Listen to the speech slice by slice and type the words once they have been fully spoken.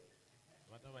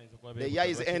The year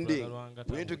is ending.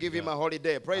 We need to give him a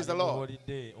holiday. Praise the Lord.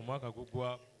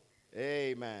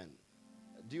 Amen.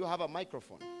 Do you have a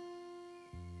microphone?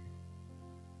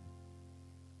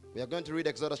 We are going to read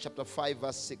Exodus chapter 5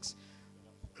 verse 6.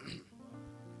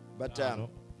 But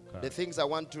the things I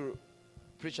want to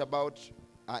preach about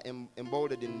are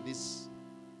embodied in this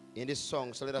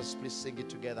song. So let us please sing it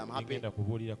together. I'm happy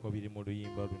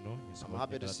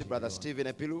to see Brother Stephen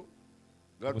Epilu.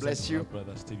 God bless you,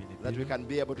 that we can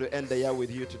be able to end the year with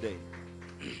you today.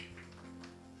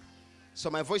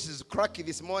 So my voice is cracky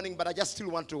this morning, but I just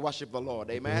still want to worship the Lord.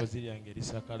 Amen.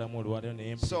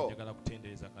 So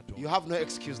you have no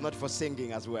excuse not for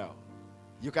singing as well.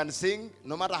 You can sing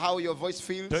no matter how your voice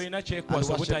feels and worship the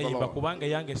Lord.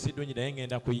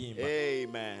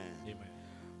 Amen.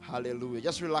 Hallelujah.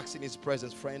 Just relax in his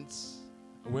presence, friends.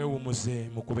 As we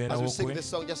sing this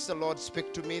song, just say, Lord,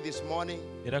 speak to me this morning.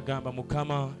 As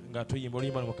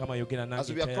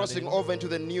we are crossing over into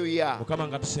the new year, you are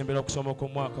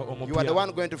the one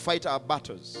going to fight our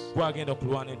battles. You are going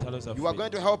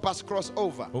to help us cross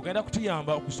over.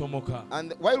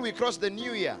 And while we cross the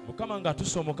new year,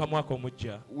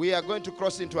 we are going to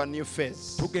cross into a new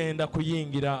phase.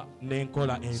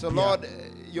 So Lord,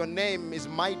 your name is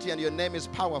mighty and your name is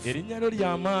powerful. Your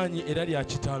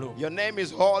name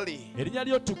is holy.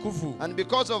 And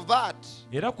because of that,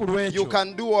 you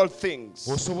can do all things.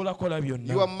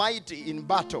 You are mighty in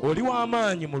battle.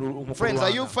 Friends, are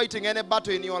you fighting any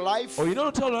battle in your life?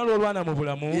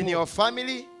 In your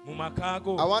family?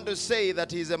 I want to say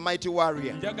that he is a mighty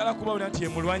warrior.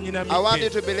 I want you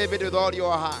to believe it with all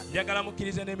your heart. He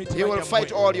will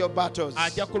fight all your battles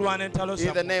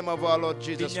in the name of our Lord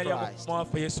Jesus Christ.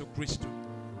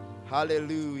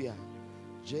 Hallelujah.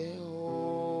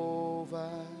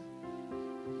 Jehovah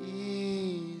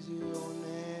is your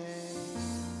name.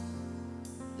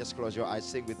 Just close your eyes,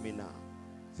 sing with me now.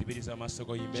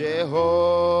 Jehovah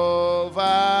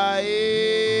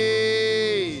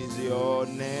is your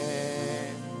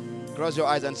name. Close your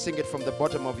eyes and sing it from the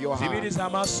bottom of your heart.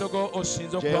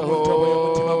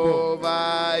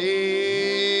 Jehovah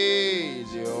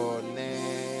is your name.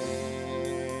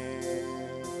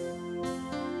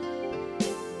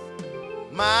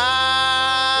 Mighty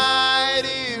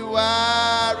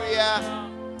warrior,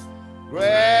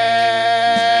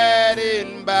 great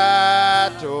in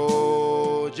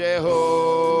battle,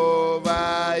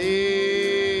 Jehovah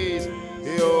is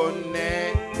your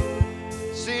name.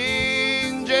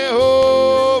 Sing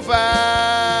Jehovah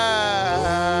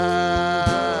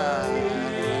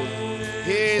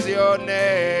is your name.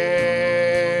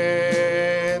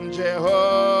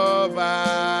 Jehovah,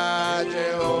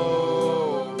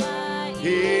 Jehovah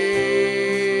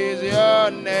is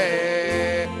your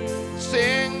name.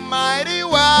 Sing mighty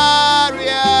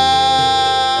warrior.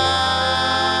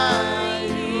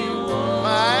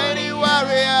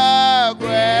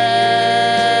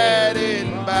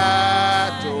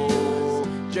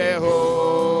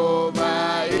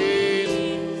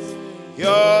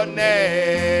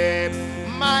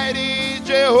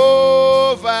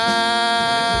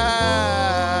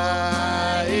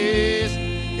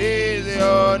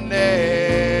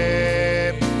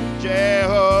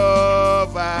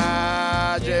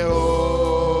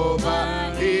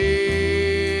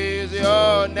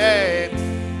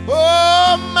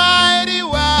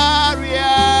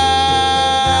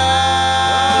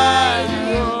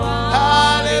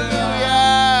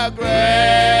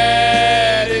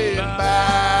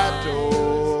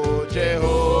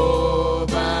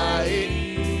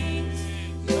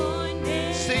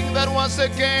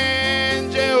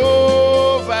 Again,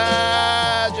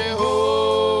 Jehovah,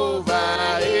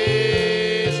 Jehovah is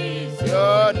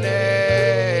your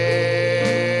name.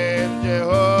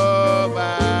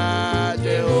 Jehovah,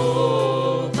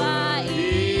 Jehovah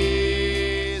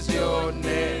is your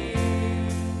name.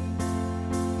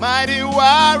 Mighty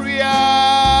warrior.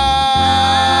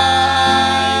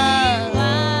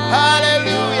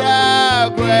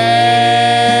 Hallelujah,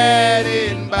 great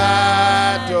in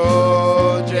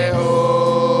battle, Jehovah.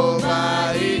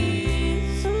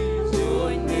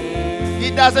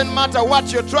 It doesn't matter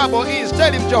what your trouble is.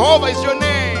 Tell him Jehovah is your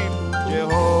name.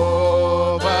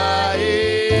 Jehovah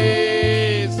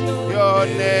is your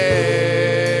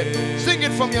name. Sing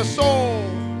it from your soul.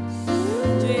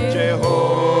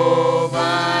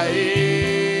 Jehovah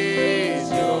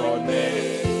is your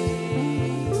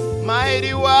name.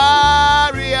 Mighty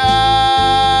warrior.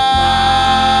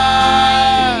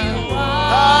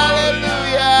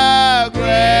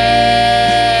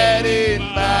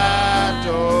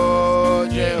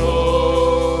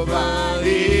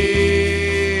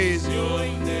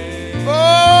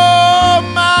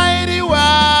 Mighty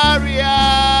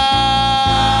warrior.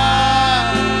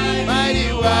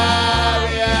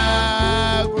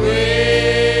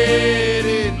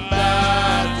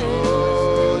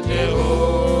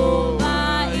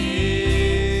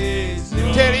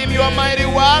 You are mighty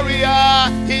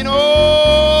warrior in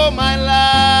all my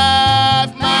life.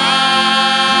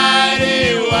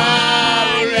 Mighty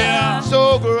warrior,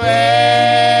 so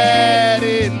great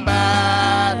in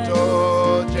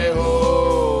battle,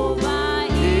 Jehovah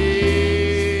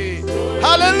is.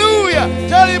 Hallelujah.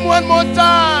 Tell him one more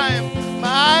time.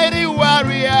 Mighty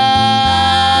warrior.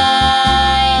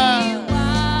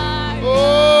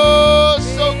 Oh,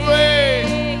 so great.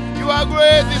 You are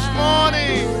great this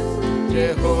morning.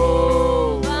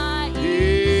 Jehovah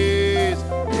is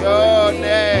your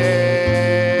name.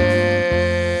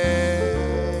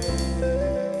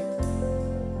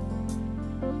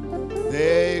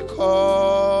 They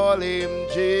call him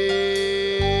Jesus.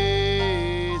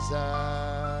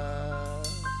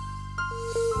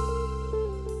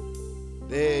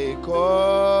 They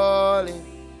call him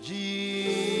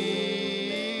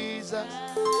Jesus.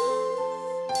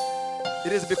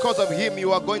 It is because of him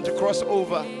you are going to cross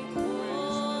over.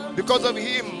 Because of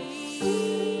him,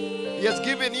 he has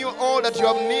given you all that you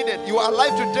have needed. You are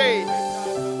alive today.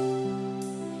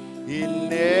 He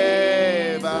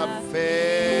never fails.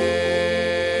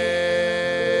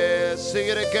 Sing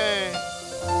it again.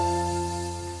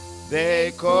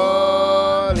 They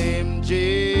call him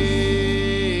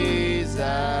Jesus.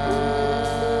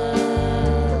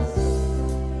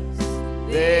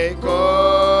 They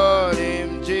call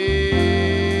him Jesus.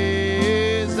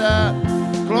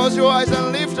 Close your eyes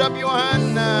and lift up your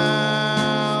hand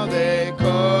now. They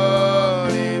call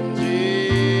him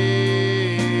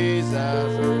Jesus.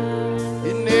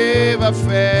 He never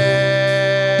fails,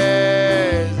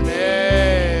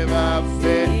 never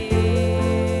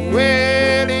fails.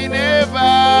 Well, he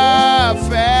never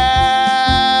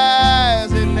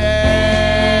fails, he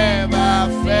never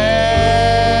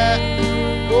fails.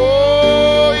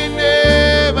 Oh, he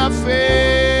never fails.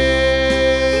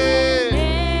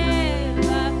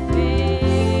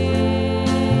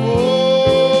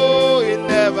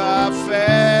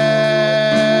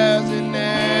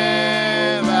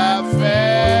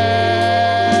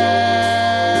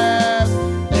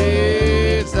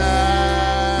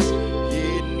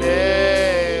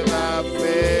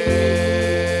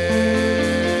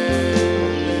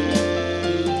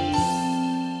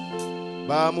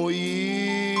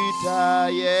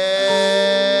 Bamuita Yesu,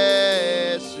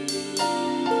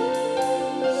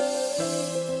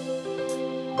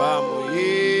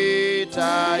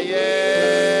 bamuita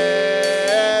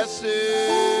Yesu,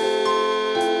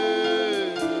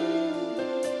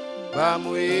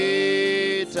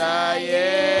 bamuita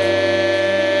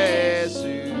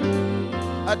Yesu,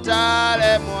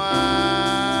 Talemwa.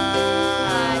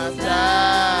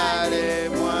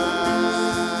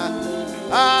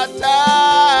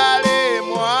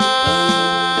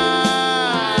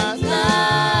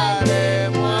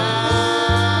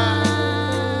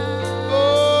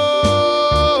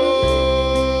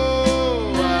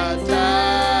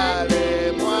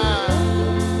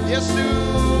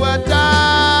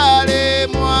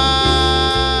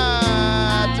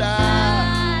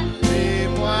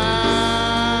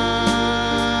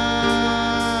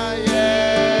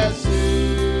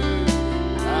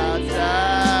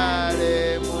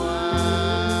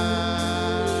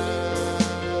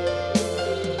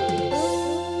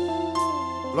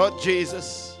 Lord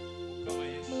Jesus,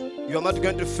 you are not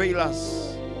going to fail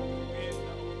us.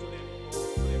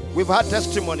 We've had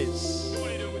testimonies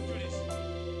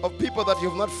of people that you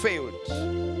have not failed.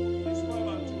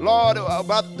 Lord,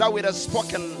 about David has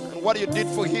spoken and what you did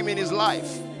for him in his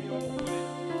life,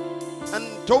 and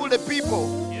told the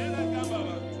people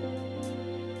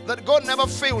that God never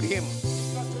failed him.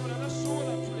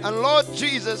 And Lord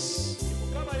Jesus,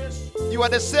 you are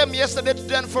the same yesterday,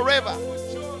 today, and forever.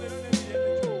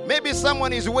 Maybe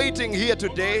someone is waiting here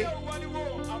today.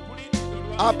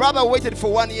 Our brother waited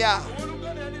for 1 year.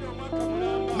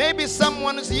 Maybe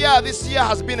someone's year, this year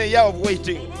has been a year of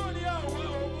waiting.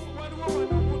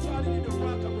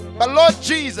 But Lord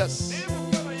Jesus,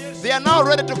 they are now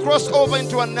ready to cross over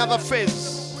into another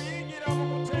phase.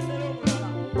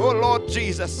 Oh Lord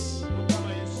Jesus,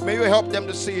 may you help them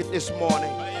to see it this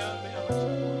morning.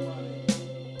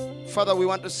 Father, we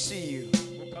want to see you.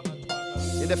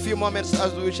 In a few moments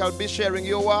as we shall be sharing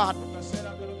your word,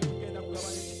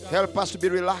 help us to be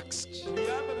relaxed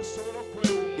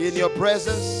in your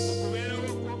presence,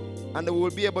 and we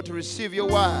will be able to receive your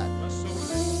word.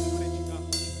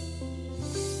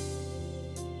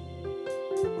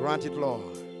 Grant it,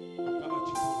 Lord,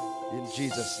 in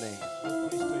Jesus' name.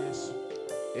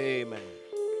 Amen.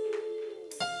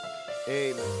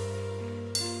 Amen.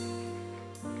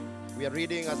 We are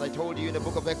reading, as I told you, in the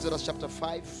book of Exodus chapter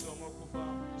 5.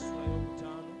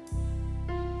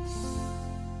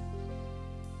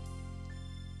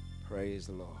 Praise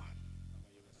the Lord.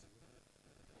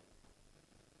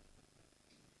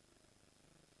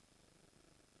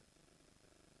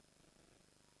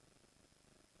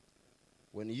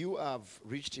 When you have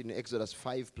reached in Exodus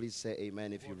 5, please say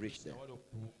amen if you reached there.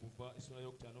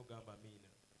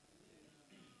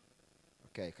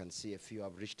 Okay, I can see a few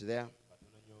have reached there.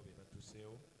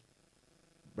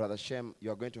 Brother Shem, you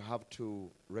are going to have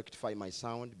to rectify my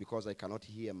sound because I cannot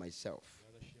hear myself.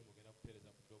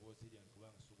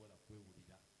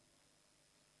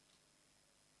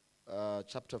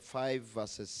 Chapter 5,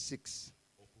 verses 6.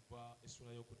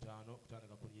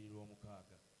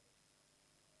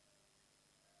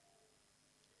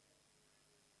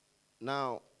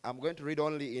 Now, I'm going to read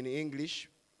only in English,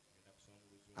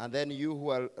 and then you who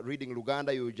are reading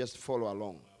Luganda, you will just follow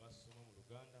along.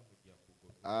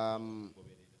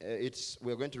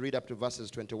 We're going to read up to verses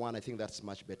 21. I think that's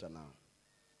much better now.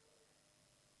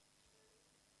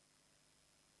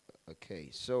 Okay,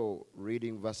 so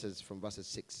reading from verses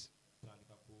 6.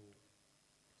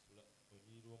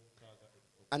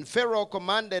 And Pharaoh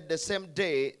commanded the same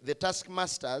day the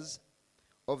taskmasters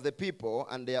of the people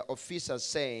and their officers,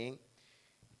 saying,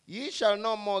 Ye shall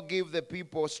no more give the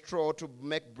people straw to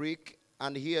make brick,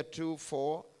 and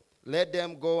heretofore let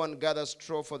them go and gather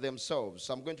straw for themselves.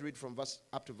 So I'm going to read from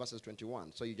up to verses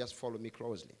 21, so you just follow me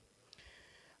closely.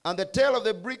 And the tale of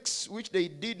the bricks which they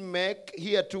did make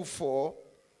heretofore,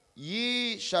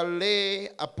 ye shall lay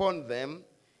upon them,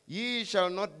 ye shall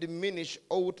not diminish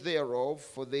aught thereof,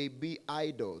 for they be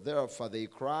idle. Therefore they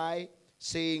cry,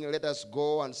 saying, Let us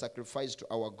go and sacrifice to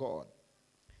our God.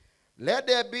 Let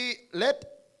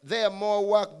their more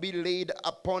work be laid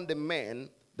upon the men,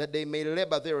 that they may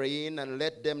labor therein, and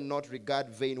let them not regard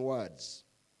vain words.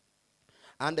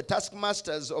 And the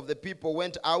taskmasters of the people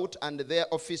went out, and their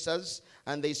officers,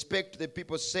 and they spake to the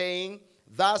people, saying,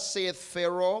 Thus saith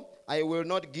Pharaoh, I will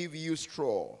not give you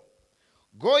straw.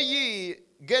 Go ye,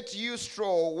 get you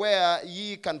straw where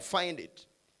ye can find it,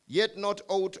 yet not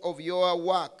aught of your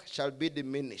work shall be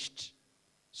diminished.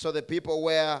 So the people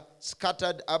were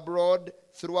scattered abroad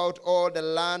throughout all the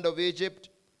land of Egypt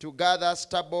to gather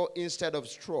stubble instead of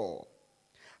straw.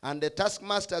 And the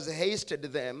taskmasters hasted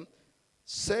them,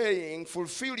 saying,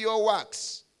 Fulfill your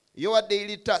works, your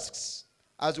daily tasks,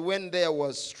 as when there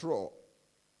was straw.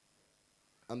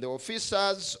 And the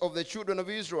officers of the children of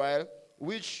Israel,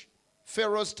 which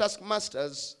Pharaoh's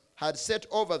taskmasters had set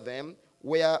over them,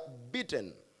 were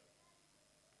beaten,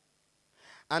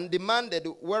 and demanded,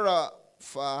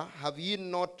 Wherefore have ye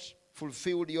not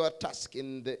fulfilled your task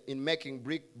in making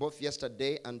brick both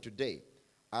yesterday and today,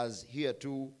 as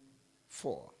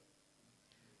heretofore?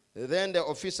 Then the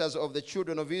officers of the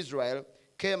children of Israel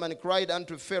came and cried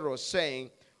unto Pharaoh,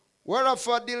 saying,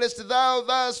 Wherefore dealest thou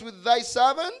thus with thy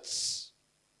servants?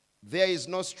 There is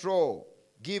no straw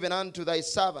given unto thy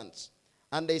servants.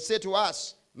 And they say to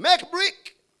us, Make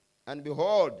brick. And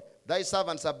behold, thy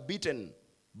servants are beaten,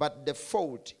 but the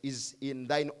fault is in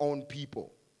thine own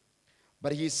people.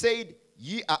 But he said,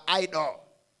 Ye are idle.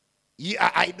 Ye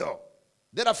are idle.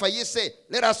 Therefore ye say,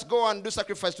 Let us go and do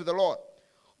sacrifice to the Lord.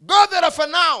 Go therefore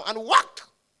now and work,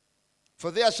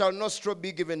 for there shall no straw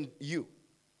be given you.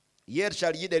 Yet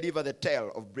shall ye deliver the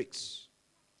tale of bricks.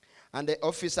 And the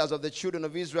officers of the children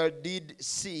of Israel did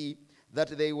see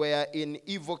that they were in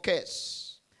evil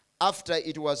case, after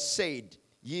it was said,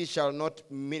 Ye shall not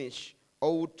diminish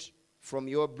aught from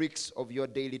your bricks of your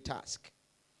daily task.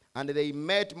 And they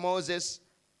met Moses,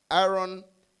 Aaron,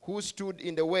 who stood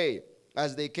in the way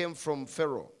as they came forth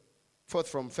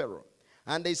from Pharaoh.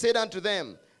 And they said unto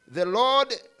them, The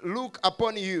Lord look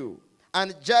upon you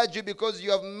and judge you, because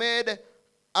you have made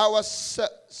our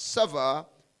server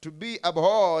to be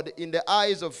abhorred in the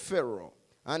eyes of Pharaoh,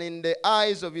 and in the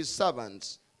eyes of his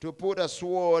servants, to put a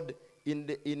sword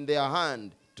in their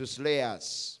hand to slay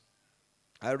us.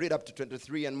 I read up to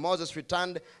 23. And Moses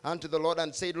returned unto the Lord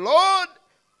and said, Lord,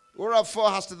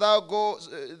 wherefore hast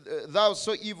thou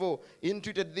so evil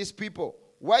entreated this people?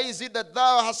 Why is it that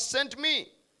thou hast sent me?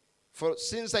 For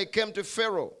since I came to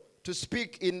Pharaoh to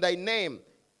speak in thy name,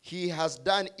 he has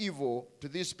done evil to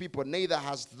these people, neither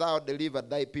hast thou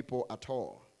delivered thy people at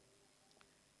all.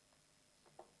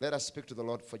 Let us speak to the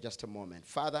Lord for just a moment.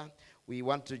 Father, we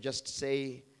want to just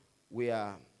say we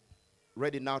are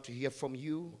ready now to hear from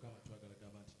you.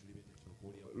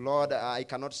 Lord, I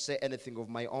cannot say anything of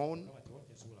my own.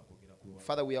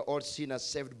 Father, we are all sinners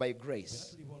saved by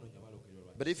grace.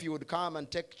 But if you would come and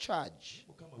take charge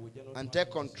and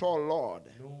take control, Lord,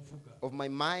 of my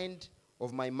mind,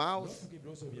 of my mouth,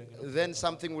 then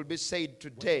something will be said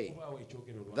today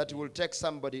that will take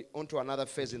somebody onto another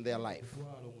phase in their life.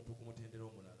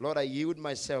 Lord, I yield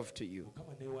myself to you.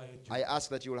 I ask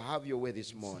that you will have your way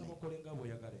this morning.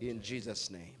 In Jesus'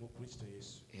 name.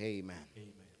 Amen.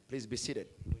 Please be seated.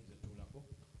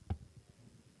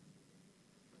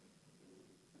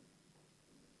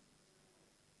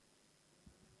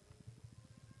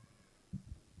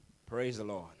 Praise the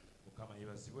Lord.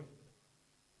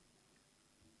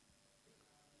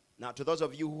 Now, to those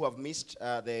of you who have missed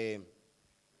the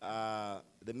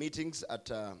meetings at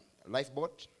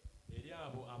Lifeboat,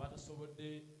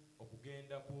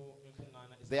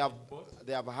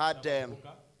 they have had,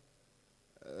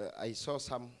 I saw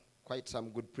quite some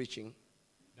good preaching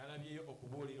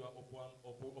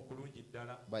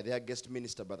by their guest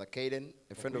minister, Brother Caden,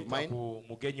 a friend of mine.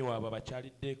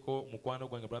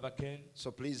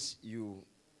 So please, you,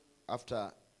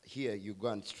 after here, you go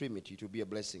and stream it. It will be a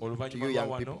blessing to you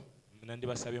young people.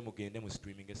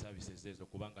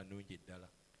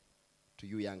 To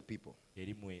you young people.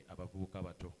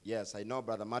 Yes, I know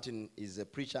Brother Martin is a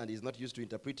preacher and he's not used to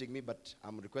interpreting me, but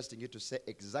I'm requesting you to say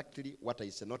exactly what I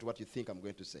say, not what you think I'm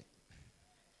going to say.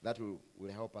 That will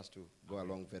help us to go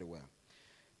along very well.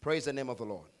 Praise the name of the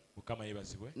Lord.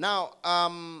 Now,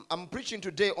 I'm preaching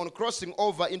today on crossing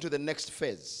over into the next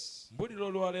phase. Tell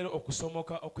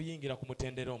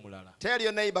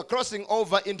your neighbor, crossing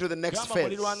over into the next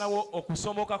phase.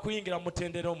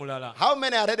 How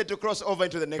many are ready to cross over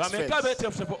into the next phase?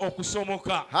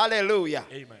 Hallelujah.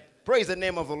 Amen. Praise the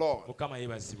name of the Lord.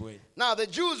 Now, the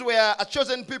Jews were a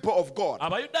chosen people of God.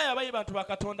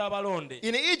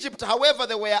 In Egypt, however,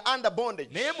 they were under bondage.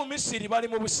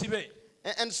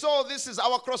 And so this is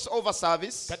our crossover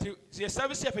service.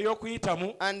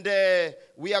 And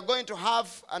we are going to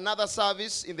have another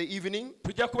service in the evening.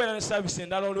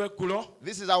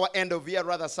 This is our end of year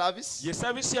service. And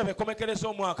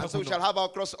so we shall have our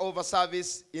crossover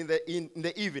service in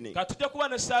the evening. And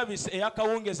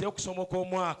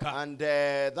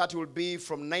that will be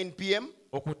from 9 p.m.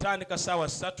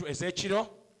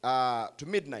 To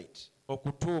midnight.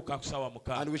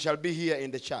 And we shall be here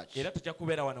in the church.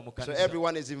 So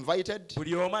everyone is invited.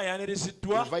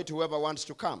 Invite whoever wants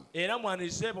to come. And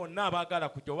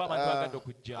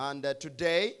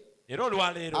today,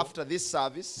 after this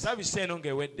service,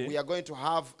 we are going to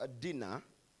have a dinner,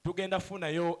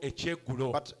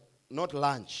 but not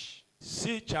lunch.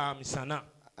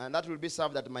 And that will be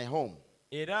served at my home.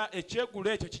 But I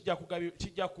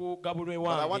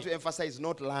want to emphasize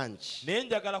not lunch. So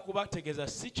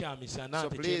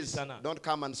please don't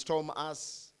come and storm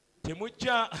us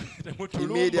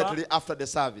immediately after the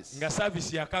service. You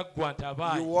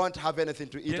won't have anything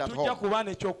to eat at home.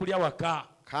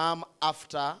 Come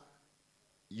after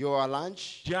your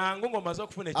lunch.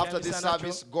 After this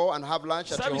service, go and have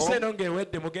lunch at your home.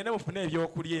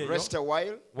 Rest a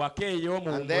while.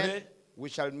 And then we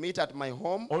shall meet at my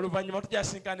home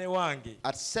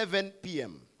at 7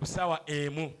 p.m.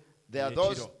 There are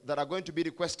those that are going to be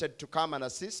requested to come and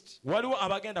assist. So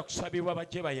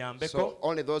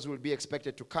only those will be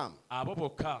expected to come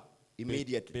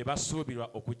immediately.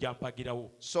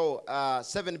 So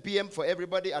 7 p.m. for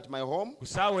everybody at my home.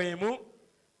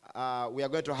 We are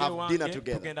going to have dinner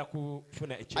together.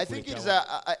 I think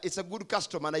it's a good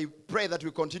custom, and I pray that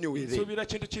we continue with it.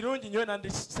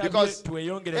 Because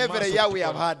every year we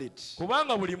have had it.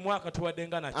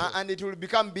 And it will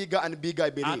become bigger and bigger, I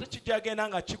believe.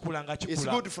 It's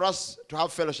good for us to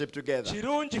have fellowship together.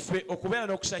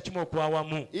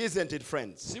 Isn't it,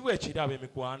 friends?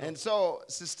 And so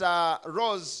Sister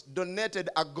Rose donated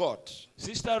a goat.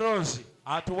 Sister Rose.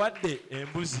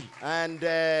 And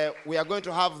we are going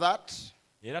to have that.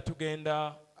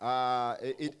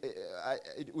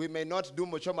 We may not do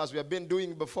muchoma as we have been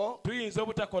doing before, but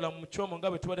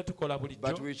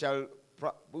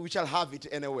we shall have it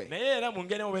anyway.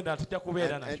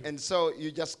 And so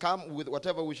you just come with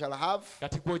whatever we shall have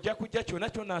at 7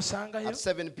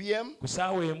 p.m.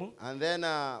 And then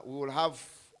we will have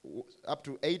up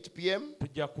to 8 p.m. And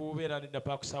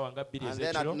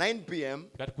then at 9 p.m.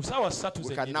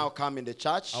 we can now come in the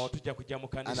church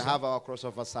and have our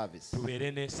crossover service.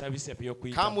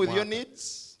 Come with your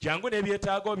needs.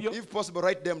 If possible,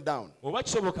 write them down.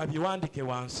 Things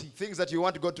that you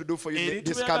want God to do for you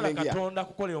this coming year.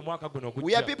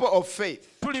 We are people of faith.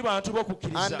 And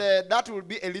that will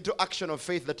be a little action of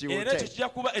faith that you will take.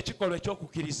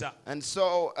 And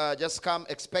so just come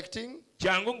expecting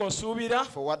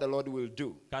for what the Lord will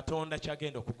do.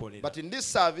 But in this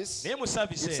service,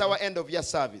 it's our end of year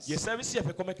service.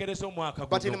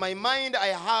 But in my mind, I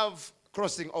have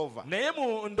Crossing over.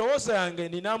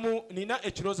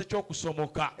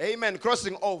 Amen.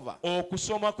 Crossing over.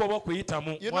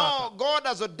 You know, God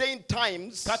has ordained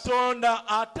times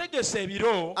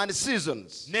and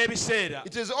seasons.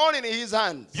 It is all in His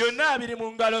hands.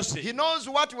 He knows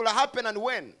what will happen and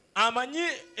when.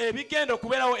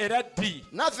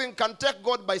 Nothing can take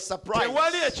God by surprise.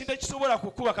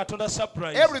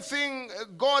 Everything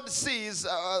God sees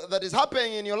that is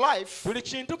happening in your life,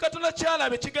 it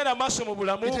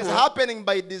is happening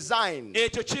by design.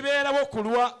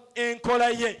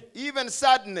 Even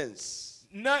sadness,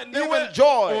 even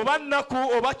joy,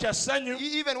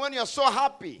 even when you are so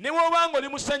happy,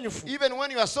 even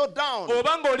when you are so down,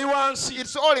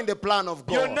 it's all in the plan of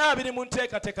God.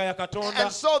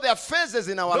 And so there are phases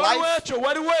in our life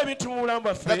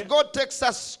that God takes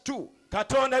us to.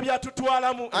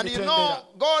 And you know,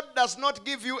 God does not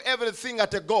give you everything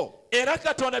at a go.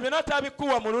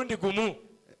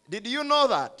 Did you know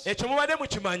that?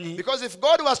 Because if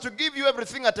God was to give you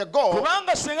everything at a go,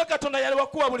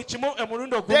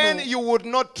 then you would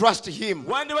not trust Him.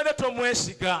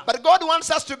 But God wants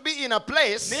us to be in a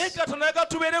place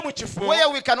where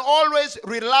we can always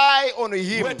rely on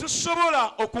Him.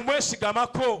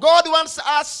 God wants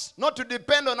us not to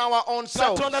depend on our own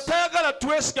selves,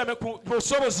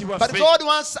 but God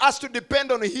wants us to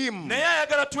depend on Him.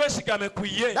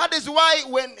 That is why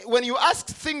when you ask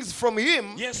things from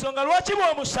Him,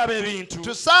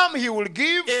 to some He will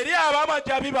give, to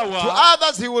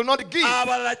others He will not give.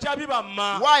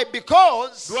 Why?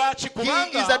 Because He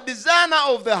is a designer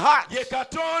of the heart.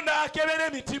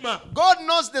 God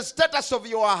knows the status of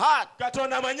your heart.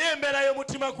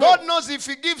 God knows if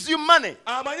He gives you money,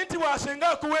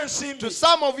 to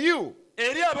some of you,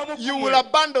 you will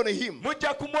abandon Him.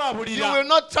 You will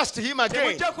not trust Him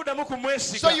again.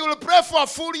 So you will pray for a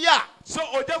full year.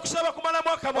 Oh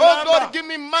God, give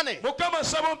me money.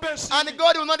 And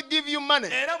God will not give you money.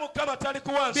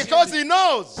 Because He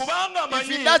knows if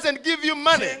He doesn't give you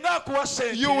money,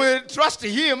 you will trust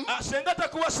Him.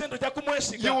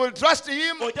 You will trust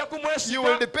Him. You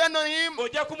will depend on Him.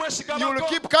 You will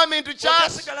keep coming to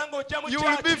church. You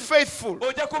will be faithful.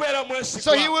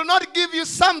 So He will not give you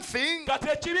something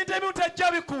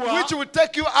which will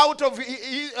take you out of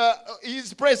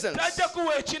His presence.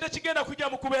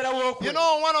 You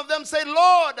know, one of them said,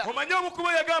 Lord,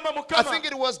 I think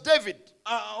it was David.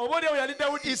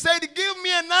 He said, give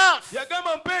me enough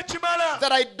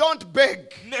that I don't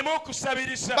beg,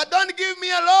 but don't give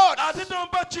me a lot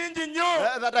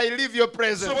that I leave your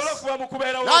presence.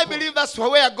 I believe that's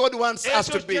where God wants us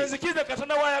to be.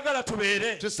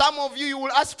 To some of you, you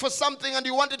will ask for something and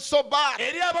you want it so bad.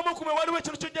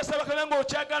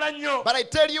 But I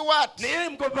tell you what,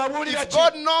 if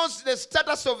God knows the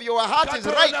status of your heart is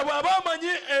right,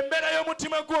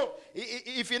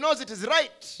 if He knows it is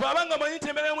right,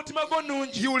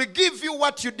 He will give you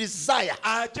what you desire.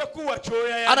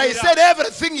 And I said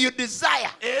everything you desire.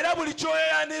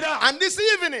 And this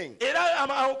evening,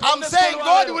 I'm saying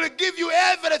God will give you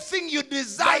everything you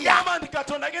desire.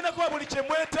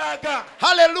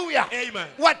 Hallelujah. Amen.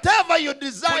 Whatever you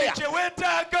desire,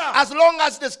 as long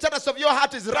as the status of your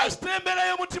heart is right,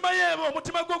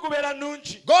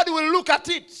 God will look at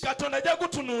it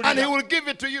and He will give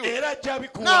it to you.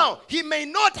 Now, He may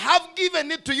not have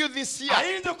given it to you this year,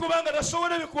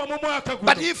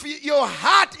 but if your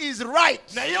heart is right,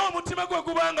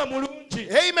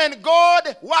 amen,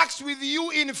 God works with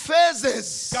you in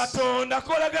phases. In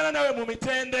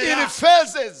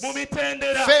phases.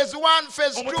 Phase 1,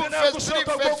 phase 2, phase 3,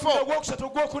 phase 4.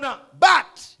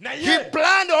 But He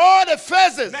planned all the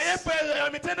phases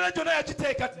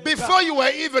before you were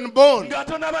even born.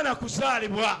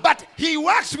 But He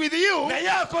works with you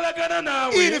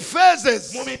in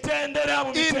phases. In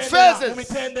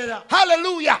phases.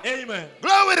 Hallelujah. Amen.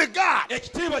 Glory to God.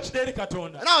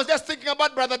 And I was just thinking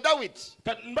about Brother David.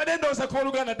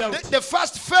 The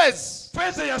first phase,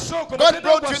 God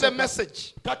brought you the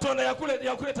message.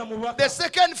 The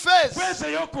second phase,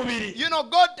 you know,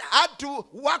 God had to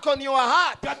work on your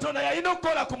heart.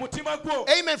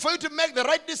 Amen. For you to make the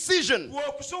right decision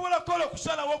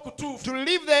to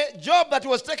leave the job that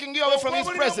was taking you away from His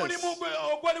presence.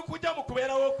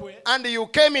 And you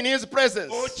came in His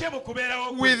presence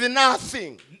with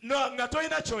nothing.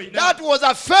 That was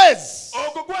a phase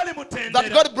that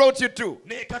God brought you to.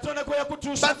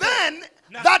 But then,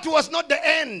 that was not the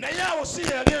end.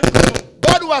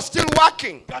 God was still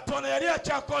working.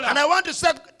 And I want to say,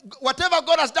 whatever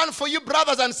God has done for you,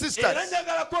 brothers and sisters, it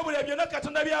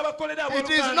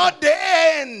is not the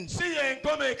end.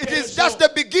 It is just the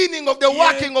beginning of the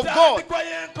working of God.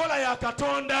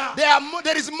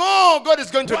 There is more God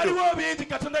is going to do.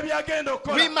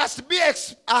 We must be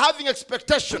having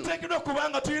expectation. Tell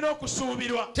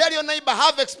your neighbor,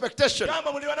 have expectation.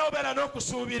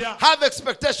 Have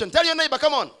expectation. Tell your neighbor,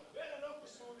 come on.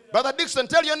 Brother Dixon,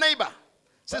 tell your neighbor.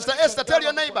 Sister Esther, tell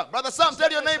your neighbor. Brother Sam,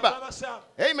 tell your neighbor.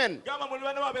 Amen.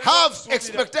 Have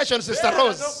expectation, Sister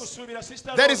Rose.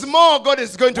 There is more God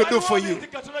is going to do for you.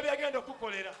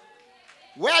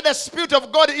 Where the Spirit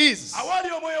of God is,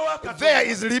 there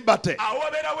is liberty.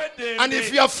 And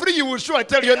if you are free, you will surely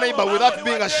tell your neighbor without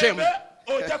being ashamed.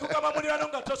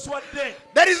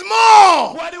 There is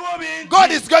more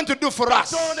God is going to do for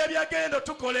us.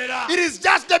 It is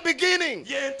just the beginning.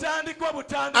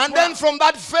 And then from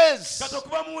that phase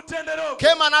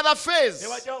came another phase.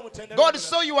 God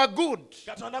saw you are good.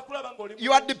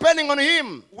 You are depending on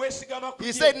Him.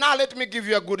 He said, now let me give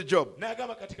you a good job.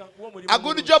 A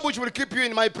good job which will keep you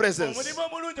in my presence.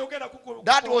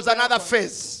 That was another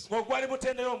phase.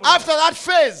 After that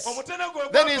phase,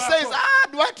 then He says,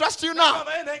 do I trust you now?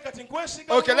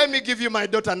 Okay, let me give you my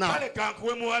daughter now.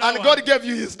 And God gave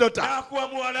you His daughter.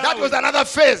 That was another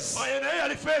phase.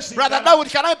 Brother Dawood,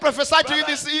 can I prophesy to you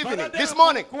this evening, this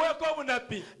morning?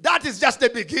 That is just the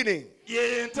beginning.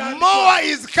 More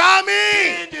is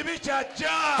coming.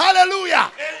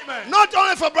 Hallelujah. Amen. Not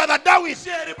only for Brother Dawood,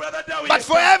 but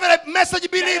for every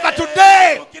message believer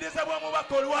today.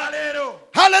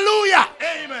 Hallelujah.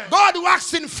 Amen. God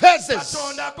works in phases.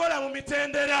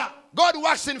 God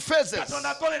works in phases. And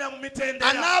now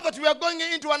that we are going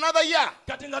into another year,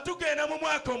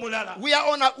 we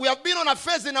have been on a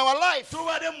phase in our life,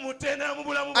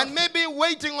 and maybe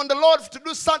waiting on the Lord to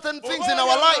do certain things in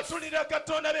our life.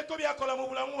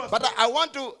 But I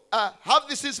want to have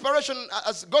this inspiration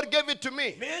as God gave it to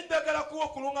me.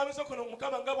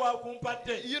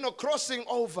 You know, crossing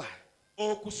over.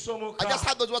 I just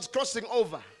had those words, crossing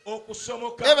over.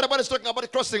 Everybody's talking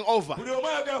about crossing over.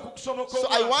 So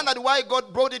I wondered why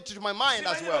God brought it to my mind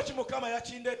as well.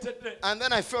 And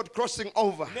then I felt crossing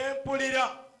over.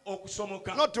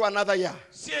 Not to another year,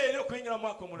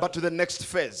 but to the next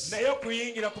phase.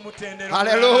 Hallelujah.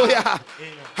 Amen.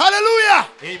 Hallelujah.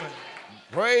 Amen.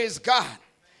 Praise God.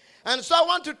 And so I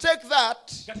want to take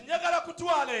that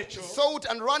thought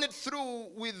and run it through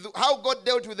with how God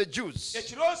dealt with the Jews. The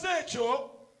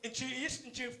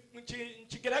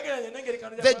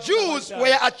Jews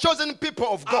were a chosen people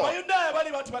of God.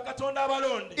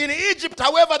 In Egypt,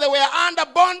 however, they were under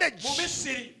bondage.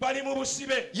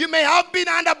 You may have been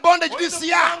under bondage this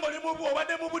year,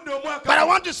 but I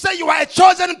want to say you are a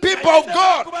chosen people of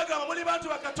God.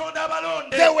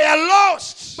 They were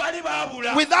lost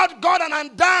without God and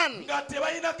undone.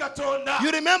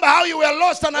 You remember how you were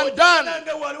lost and undone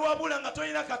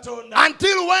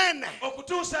until when?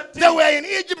 They were in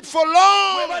Egypt for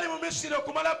long,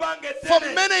 for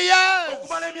many years.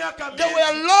 They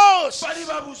were lost,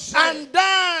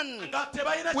 undone,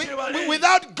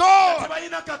 without God,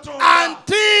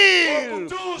 until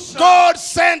God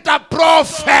sent a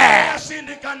prophet.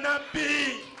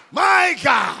 My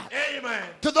God. Amen.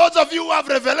 To those of you who have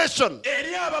revelation,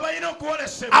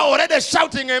 are already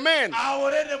shouting amen.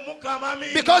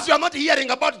 Because you are not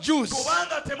hearing about Jews.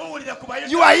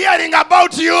 You are hearing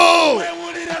about you.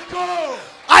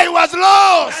 I was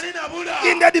lost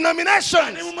in the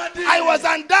denomination. I was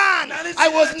undone. I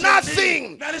was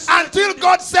nothing until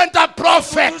God sent a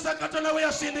prophet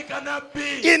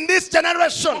in this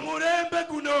generation.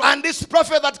 And this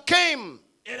prophet that came,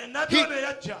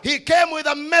 he came with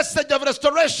a message of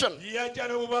restoration.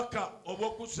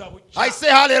 I say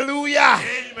hallelujah.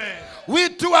 Amen. We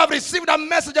too have received a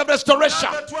message of restoration.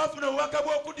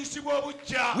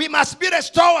 We must be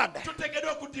restored.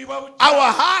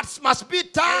 Our hearts must be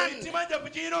turned.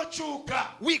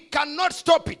 We cannot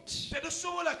stop it.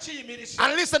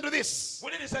 And listen to this.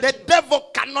 The devil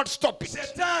cannot stop it.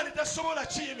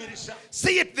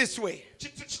 See it this way.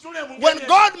 When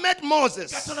God met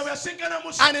Moses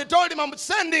and he told him, I'm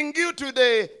sending you to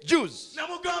the Jews, to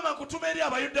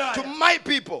my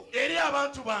people,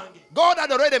 God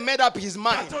had already made up his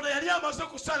mind.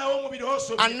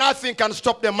 And nothing can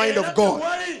stop the mind of God.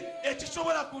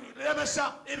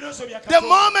 The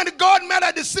moment God made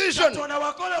a decision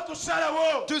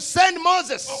to send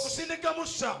Moses,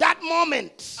 that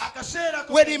moment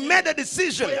when he made a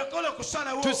decision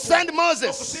to send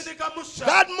Moses,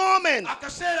 that moment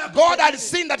God had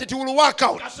seen that it will work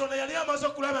out.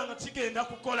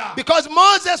 Because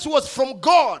Moses was from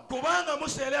God.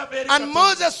 And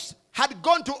Moses had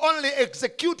gone to only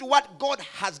execute what God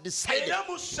has decided.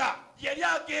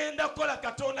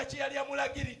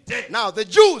 Now the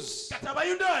Jews,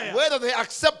 whether they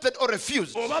accepted or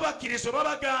refused,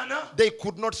 they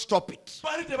could not stop it.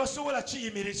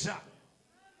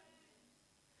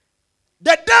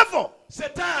 The devil,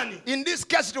 in this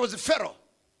case it was Pharaoh,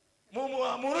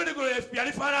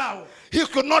 he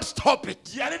could not stop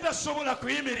it.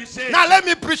 Now let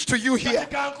me preach to you here.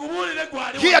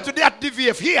 Here today at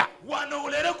DVF, here.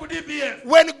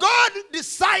 When God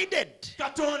decided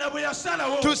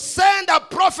to send a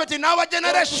prophet in our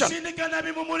generation,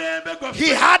 he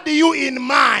had you in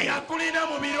mind.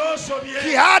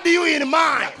 He had you in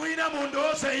mind.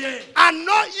 And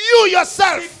not you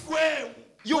yourself.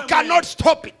 You cannot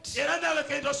stop it.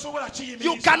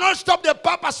 You cannot stop the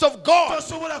purpose of God.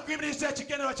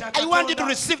 I want you to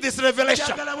receive this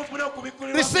revelation.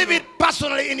 Receive it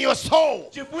personally in your soul.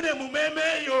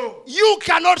 You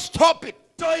cannot stop it.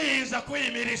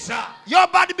 Your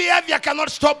bad behavior cannot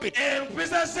stop it.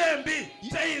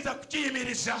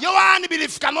 Your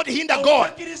unbelief cannot hinder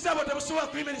God.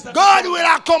 God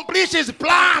will accomplish his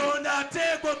plan.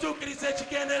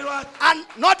 And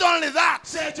not only that,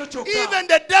 even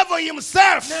the devil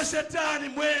himself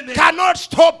cannot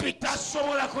stop it.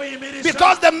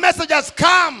 Because the message has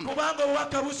come.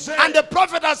 And the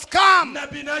prophet has come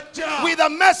with a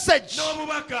message.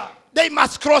 They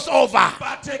must cross over.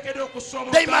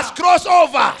 They must cross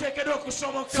over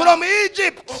from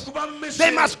Egypt.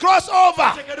 They must cross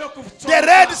over the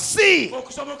Red Sea.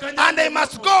 And they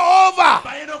must go over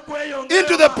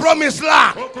into the promised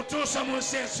land.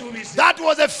 That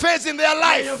was a phase in their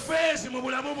life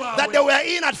that they were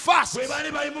in at first.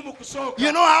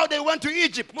 You know how they went to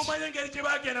Egypt?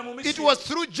 It was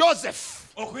through Joseph.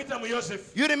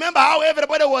 You remember how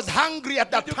everybody was hungry at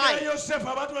that time?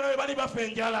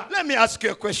 Let me ask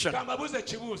you a question.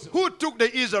 Who took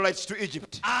the Israelites to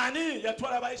Egypt?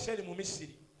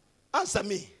 Answer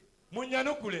me.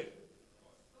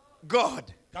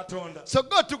 God. So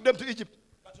God took them to Egypt.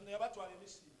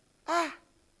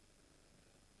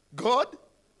 God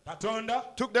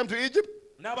took them to Egypt.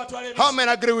 How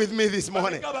many agree with me this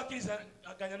morning?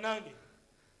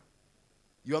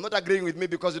 You are not agreeing with me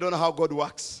because you don't know how God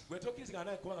works.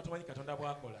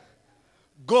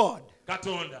 God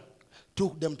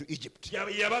took them to Egypt.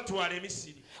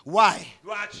 Why?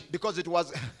 Because it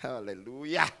was,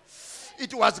 hallelujah,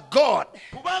 it was God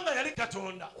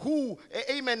who,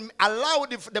 amen, allowed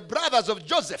the brothers of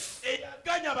Joseph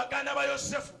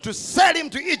to sell him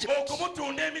to Egypt.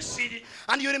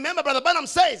 And you remember Brother Branham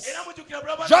says,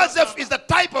 Joseph is the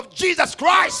type of Jesus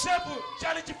Christ.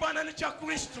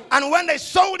 And when they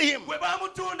sold him,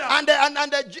 and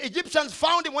the Egyptians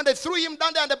found him, when they threw him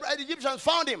down there and the Egyptians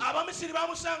found him,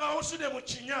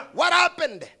 what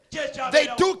happened? They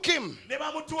took him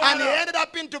and he ended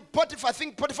up into Potiphar, I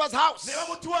think Potiphar's house.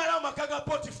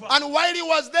 And while he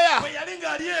was there,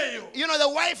 you know, the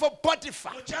wife of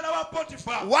Potiphar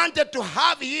wanted to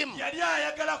have him,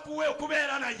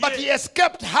 but he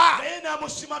escaped her.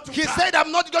 He said,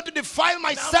 I'm not going to defile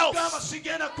myself.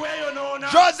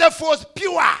 Joseph was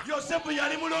pure,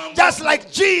 just like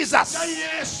Jesus.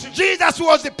 Jesus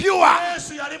was pure.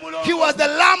 He was the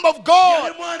Lamb of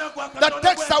God that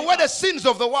takes away the sins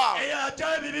of the world.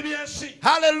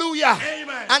 Hallelujah.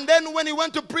 Amen. And then when he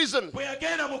went to prison,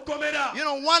 you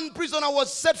know, one prisoner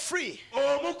was set free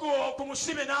and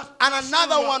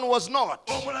another one was not.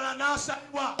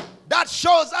 That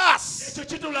shows us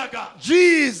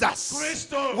Jesus,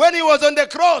 when he was on the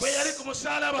cross,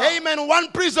 amen,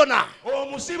 one prisoner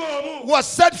was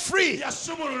set free.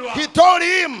 He told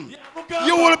him,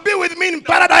 you will be with me in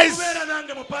paradise.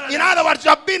 In other words, you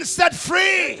have been set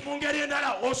free.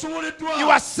 You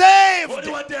are saved.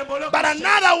 But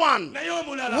another one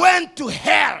went to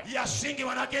hell.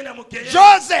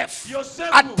 Joseph,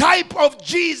 a type of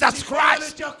Jesus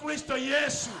Christ.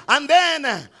 And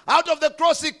then out of the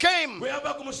cross he came.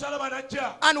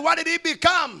 And what did he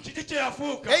become?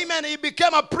 Amen. He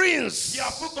became a prince.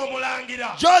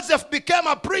 Joseph became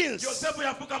a prince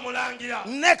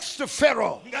next to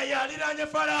Pharaoh.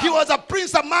 He was a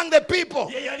prince among the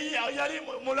people.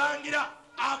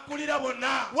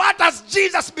 What has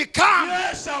Jesus become?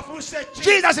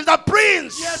 Jesus is the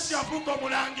prince.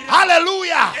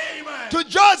 Hallelujah. Amen. To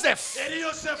Joseph,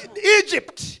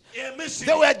 Egypt,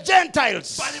 they were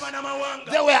Gentiles.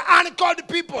 They were uncalled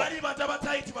people.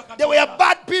 They were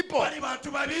bad people.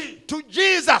 To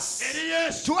Jesus,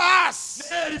 to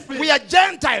us, we are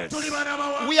Gentiles.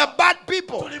 We are bad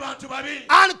people.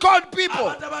 Uncalled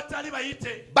people.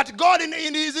 But God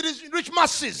in his rich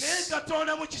mercies,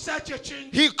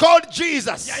 he called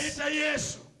Jesus.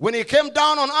 When he came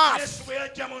down on earth,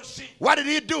 what did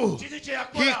he do?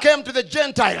 He came to the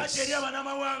Gentiles.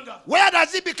 Where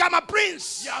does he become a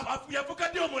prince?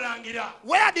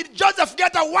 Where did Joseph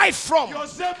get a wife from?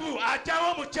 Joseph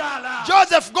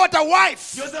got a wife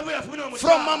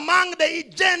from among the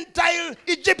Gentile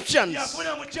Egyptians.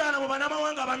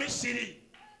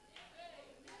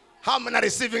 How many are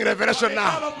receiving revelation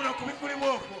now?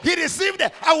 He received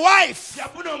a wife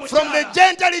from the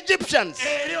Gentile Egyptians,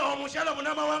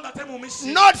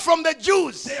 not from the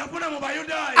Jews.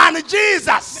 And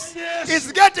Jesus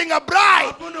is getting a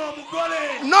bride,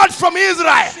 not from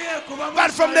Israel, but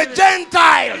from the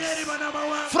Gentiles,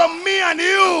 from me and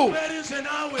you.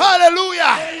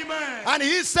 Hallelujah. And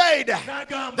he said,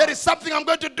 there is something I'm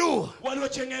going to do.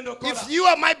 If you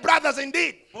are my brothers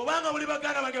indeed.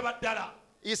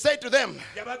 He said to them,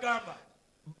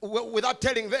 without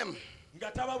telling them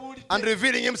and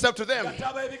revealing himself to them,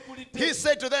 he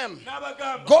said to them,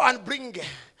 go and bring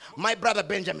my brother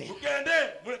Benjamin.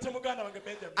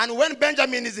 And when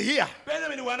Benjamin is here,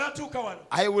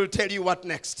 I will tell you what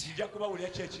next.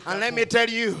 And let me tell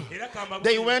you,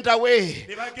 they went away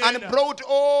and brought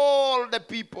all the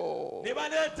people,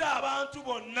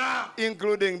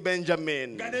 including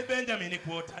Benjamin.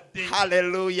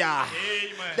 Hallelujah.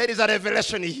 There is a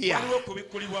revelation here.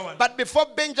 But before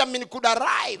Benjamin could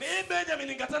arrive,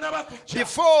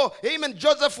 before even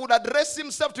Joseph would address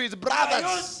himself to his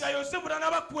brothers,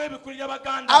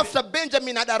 after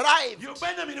Benjamin had arrived,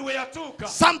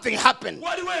 something happened.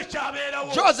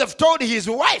 Joseph told his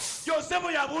wife,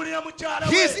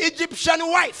 his Egyptian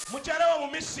wife,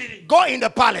 go in the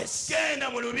palace.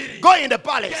 Go in the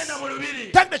palace.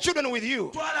 Take the children with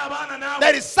you.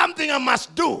 There is something I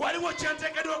must do.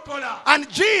 And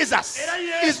Jesus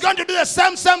is going to do the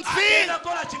same thing.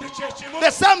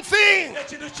 The same thing.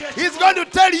 He's going to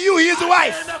tell you, his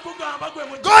wife,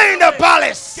 go in the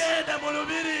palace.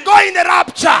 Go in the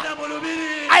rapture.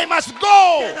 I must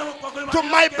go to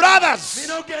my brothers,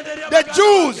 the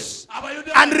Jews,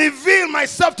 and reveal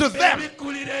myself to them.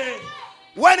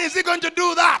 When is he going to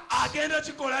do that?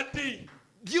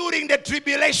 During the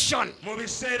tribulation.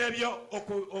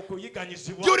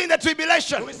 During the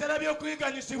tribulation.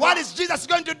 What is Jesus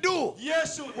going to do?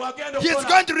 He's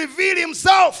going to reveal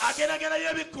himself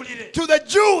to the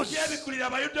Jews.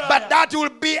 But that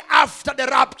will be after the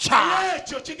rapture.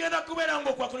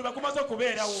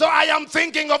 So I am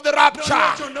thinking of the rapture.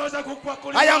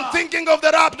 I am thinking of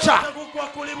the rapture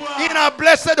in a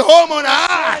blessed home on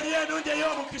earth.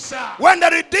 When the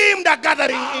redeemed are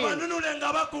gathering in,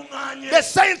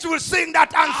 the saints will sing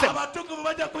that anthem.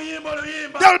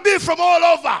 They will be from all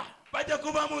over. They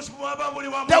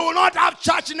will not have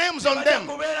church names on them.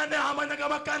 They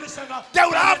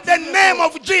will have the name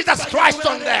of Jesus Christ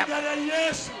on them.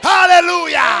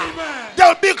 Hallelujah. They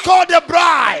will be called the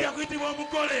bride.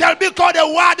 They will be called the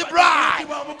word bride.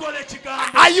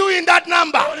 Are you in that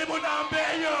number?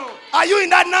 Are you in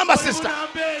that number, sister?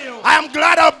 I am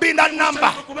glad I'll be in that number.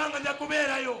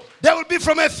 They will be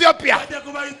from Ethiopia.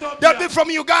 They'll be from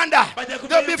Uganda.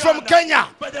 They'll be from Kenya.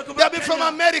 They'll be from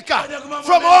America.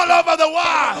 From all over the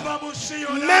world.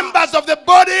 Members of the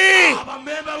body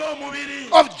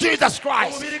of Jesus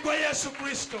Christ.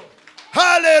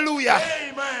 Hallelujah.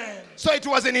 Amen. So it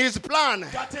was in his plan.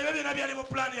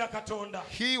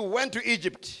 He went to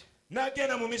Egypt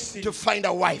to find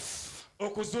a wife.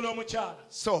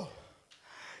 So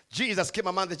Jesus came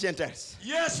among the Gentiles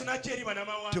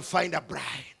to find a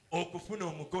bride.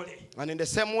 And in the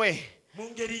same way,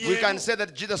 we can say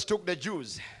that Jesus took the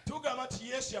Jews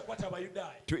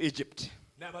to Egypt.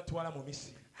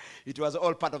 It was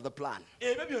all part of the plan.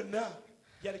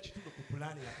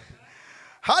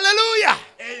 Hallelujah.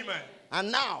 Amen.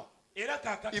 And now,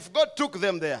 if God took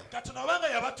them there,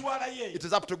 it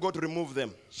is up to God to remove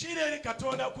them.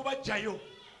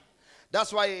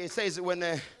 That's why it says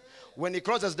when he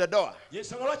closes the door,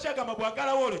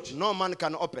 no man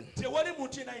can open.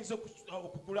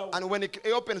 And when he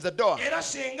opens the door,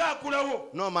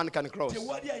 no man can close.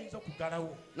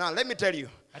 Now let me tell you,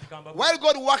 While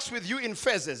God works with you in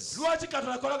phases,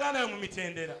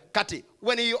 Kati,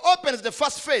 when He opens the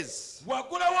first phase,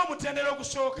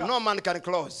 no man can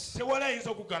close.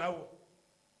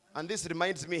 And this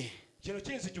reminds me,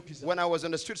 when I was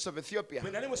on the streets of Ethiopia,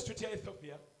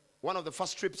 one of the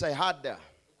first trips I had there,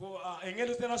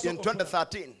 in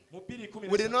 2013,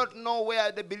 we did not know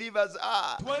where the believers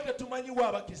are,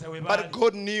 but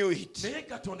God knew it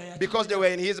because they were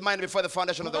in His mind before the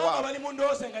foundation of the world.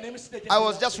 I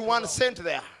was just one sent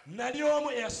there, and we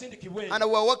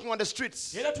were walking on the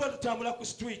streets,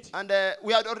 and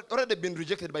we had already been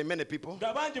rejected by many people.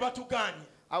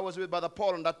 I was with Brother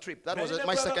Paul on that trip. That was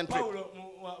my second trip.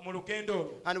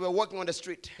 And we were walking on the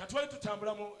street.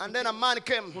 And then a man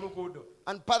came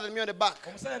and patted me on the back.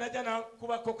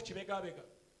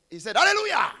 He said,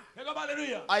 "Hallelujah."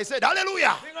 I said,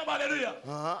 "Hallelujah."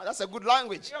 That's a good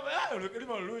language.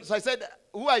 So I said,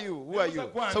 "Who are you? Who are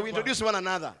you?" So we introduced one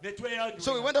another.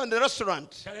 So we went on the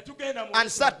restaurant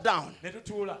and sat down.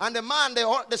 And the man,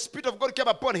 the Spirit of God came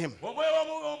upon him.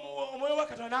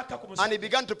 And he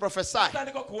began to prophesy.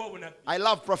 I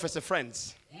love prophecy,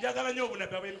 friends.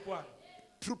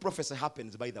 True prophecy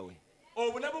happens, by the way.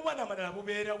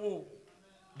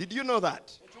 Did you know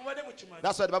that?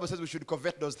 That's why the Bible says we should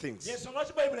covet those things.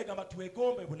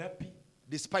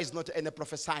 Despise not any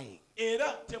prophesying.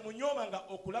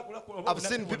 I've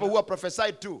seen people who are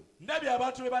prophesied too. And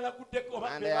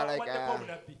they are like,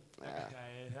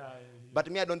 but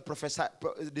me, I don't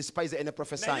despise any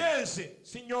prophesying.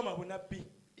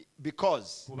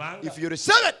 Because if you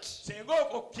receive it,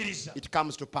 it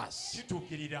comes to pass.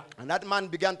 And that man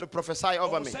began to prophesy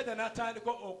over me.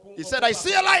 He said, "I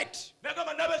see a light.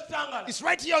 It's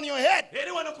right here on your head."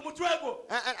 And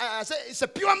I said, "It's a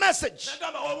pure message.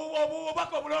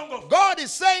 God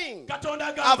is saying,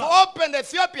 I've opened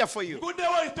Ethiopia for you.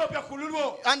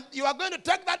 And you are going to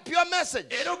take that pure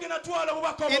message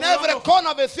in every corner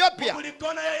of Ethiopia.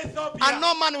 And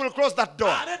no man will close that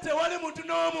door."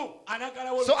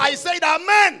 So I said,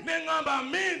 "Amen."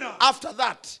 After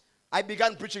that, I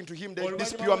began preaching to him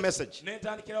this pure message.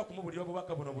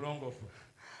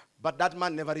 But that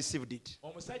man never received it.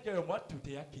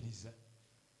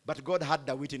 But God had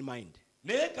David in mind.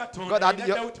 God had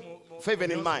favor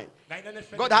in mind.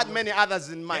 God had many others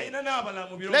in mind.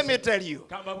 Let me tell you,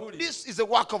 this is a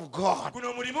work of God.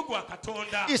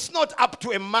 It's not up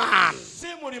to a man.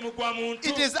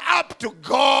 It is up to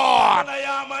God.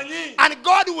 And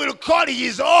God will call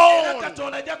His own.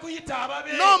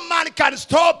 No man can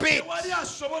stop it.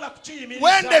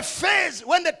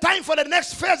 When the time for the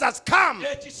next phase has come,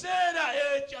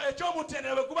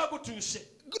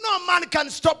 no man can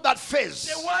stop that phase.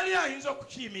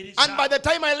 And by the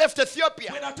time I left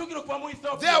Ethiopia,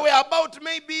 there were about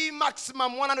maybe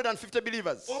maximum 150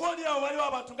 believers.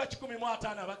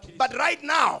 But right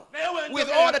now, with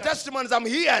all the testimonies I'm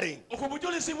hearing,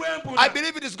 I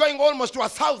believe it is going almost to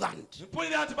 1,000.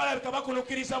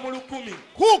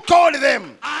 Who called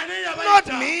them? Not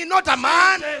me, not a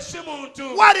man.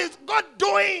 What is God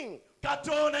doing?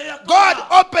 God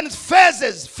opens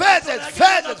phases.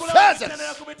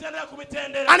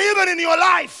 And even in your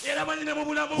life,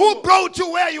 who brought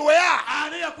you where you are?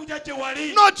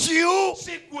 Not you,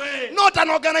 not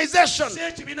an organization.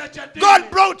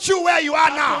 God brought you where you are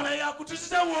now.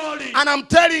 And I'm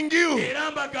telling you,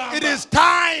 it is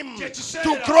time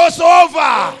to cross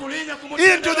over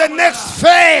into the next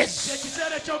phase.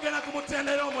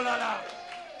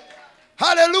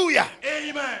 Hallelujah.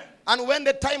 Amen. And when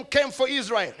the time came for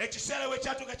Israel,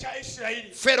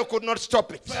 Pharaoh could not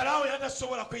stop it.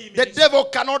 The devil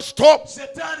cannot stop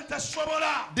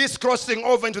this crossing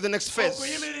over into the next phase.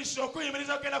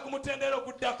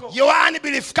 Your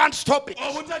unbelief can't stop it.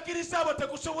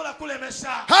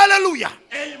 Hallelujah.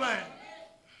 Amen.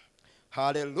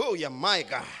 Hallelujah, my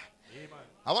God.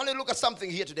 I want to look at something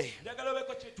here today.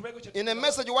 In a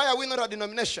message, why are we not a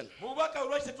denomination? But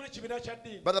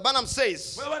the Branham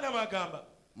says,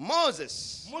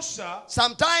 Moses,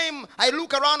 sometime I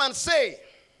look around and say,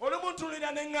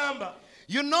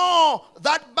 you know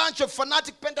that bunch of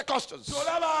fanatic Pentecostals.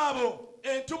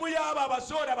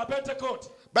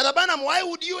 Brother Branham, why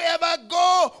would you ever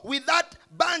go with that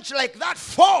bunch like that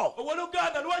for?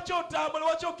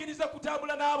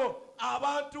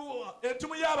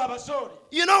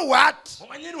 You know what?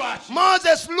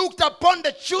 Moses looked upon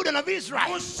the children of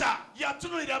Israel.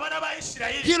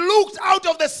 He looked out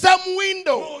of the same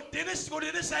window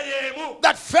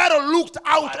that Pharaoh looked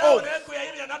out of.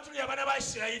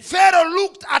 Pharaoh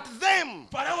looked at them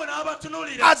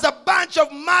as a bunch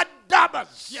of mud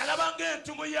dabbers.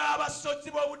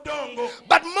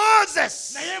 But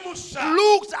Moses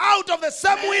looked out of the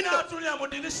same window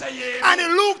and he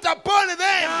looked upon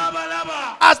them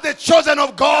as the chosen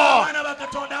of God.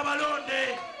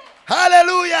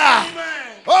 Hallelujah.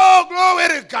 Amen. Oh, glory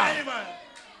to God. Amen.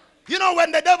 You know,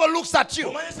 when the devil looks at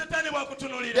you,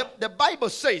 the Bible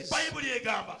says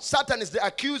Satan is the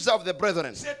accuser of the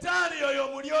brethren.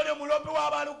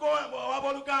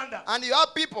 And you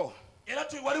have people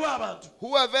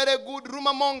who are very good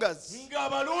rumor mongers.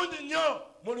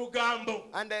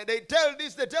 And they tell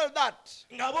this, they tell that.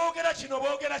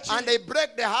 And they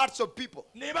break the hearts of people.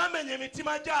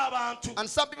 And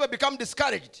some people become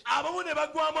discouraged.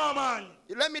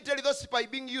 Let me tell you, those people are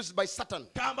being used by Satan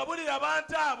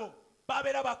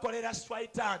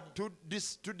to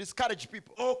discourage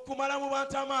people.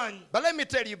 But let me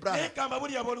tell you, brother,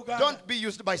 don't be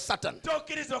used by Satan.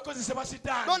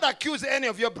 Don't accuse any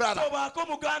of your brother.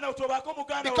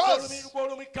 Because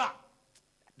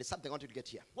there's something I want you to get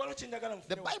here.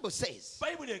 The Bible says,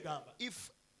 if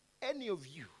any of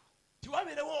you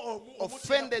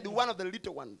offended one of the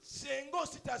little ones,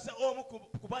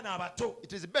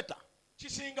 it is better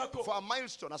for a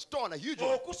milestone, a stone, a huge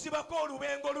one,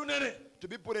 to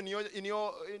be put in your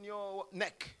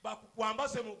neck,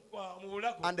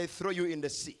 and they throw you in the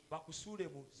sea.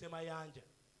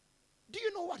 Do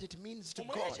you know what it means to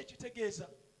God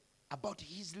about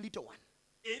his little one?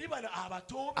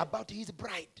 About his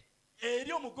bride,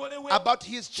 about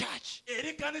his church?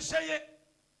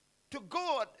 To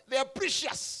God, they are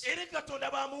precious,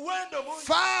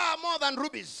 far more than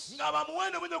rubies,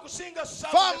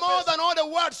 far more than all the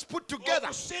words put together.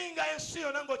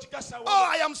 Oh,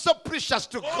 I am so precious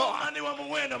to God.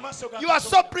 You are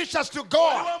so precious to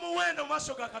God.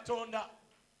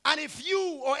 And if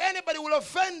you or anybody will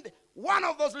offend one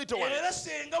of those little ones,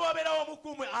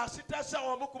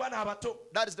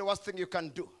 that is the worst thing you can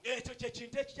do.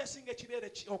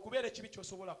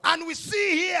 And we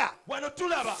see here,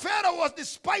 Pharaoh was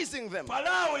despising them.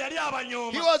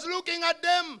 He was looking at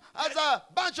them as a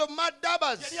bunch of mud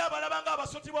dabbers.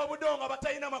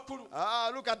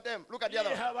 Look at them. Look at the other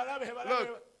one.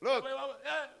 Look.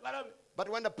 But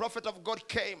when the prophet of God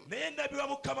came,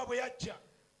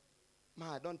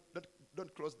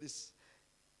 don't close this.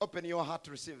 Open your heart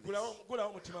to receive this.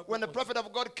 When the prophet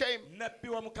of God came,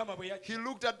 he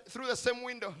looked through the same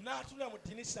window.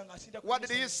 What did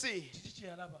he see?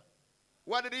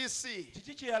 What did he see?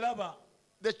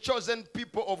 The chosen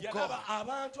people of God.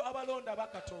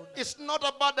 It's not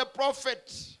about the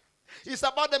prophet. It's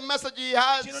about the message he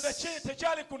has. It's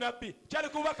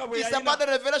about the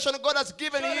revelation God has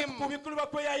given him.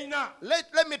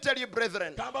 Let me tell you,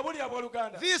 brethren,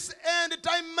 this end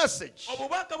time message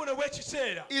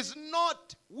is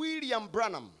not William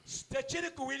Branham.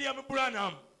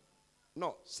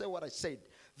 No, say what I said.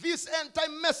 This end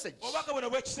time message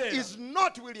is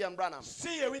not William Branham.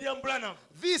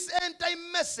 This end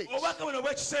time message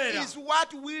is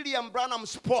what William Branham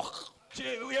spoke.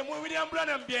 It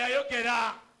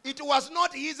was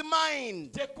not his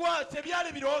mind.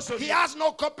 He has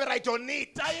no copyright on it.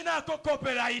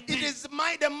 It is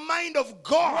the mind of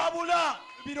God.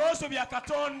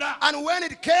 And when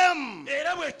it came,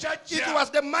 it was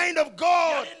the mind of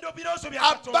God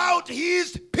about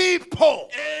his people.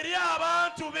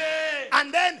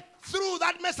 And then through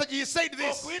that message he said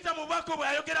this: if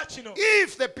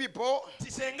the people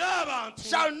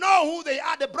shall know who they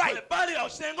are, the bride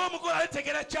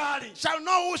shall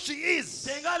know who she is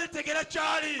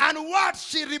and what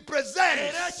she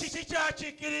represents,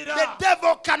 the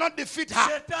devil cannot defeat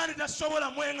her.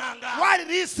 Why did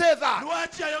he say that?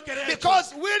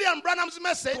 Because William Branham's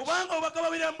message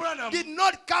did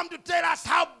not come to tell us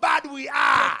how bad we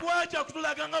are.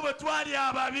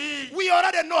 We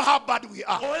already know how bad we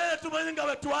are.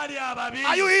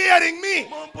 Are you hearing me?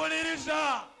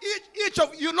 Each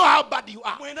of you know how bad you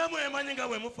are. You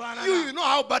know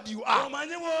how bad you are.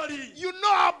 You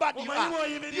know how bad you are.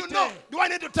 You know. Do I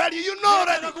need to tell you? You know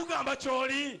already.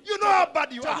 You know how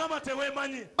bad you are.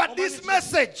 But this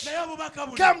message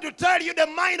came to tell you the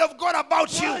mind of God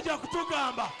about you.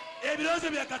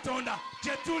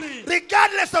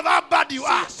 Regardless of how bad you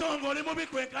are, if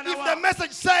the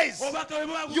message says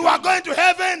you are going to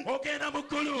heaven,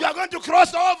 you are going to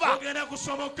cross over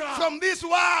from this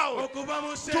world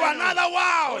to another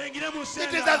world,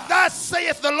 it is as thus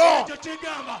saith the Lord,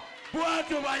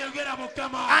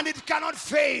 and it cannot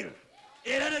fail.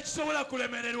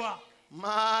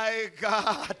 My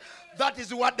God. That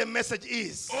is what the message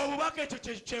is.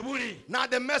 Now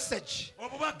the message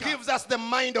gives us the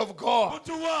mind of God.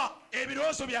 And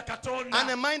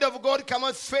the mind of God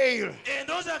cannot fail.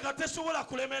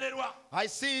 I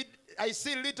see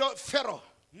little Pharaoh,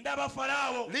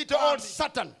 little old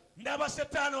Satan,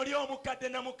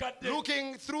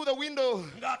 looking through the window.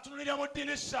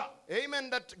 Amen.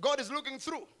 That God is looking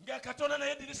through.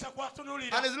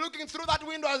 And is looking through that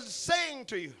window and saying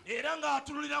to you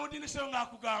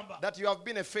that you have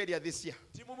been a failure this year.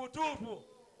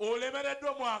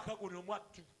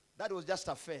 That was just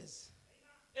a phase.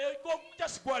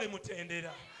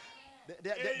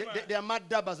 They are mad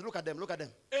dabbers. Look at them. Look at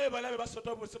them.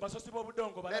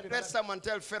 Let someone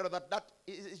tell Pharaoh that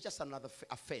is just another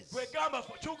phase.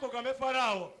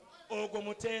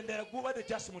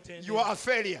 You are a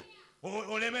failure.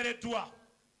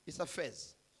 It's a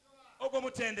phase.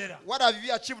 What have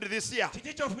you achieved this year?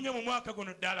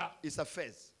 It's a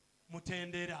phase.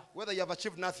 Whether you have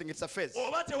achieved nothing, it's a phase.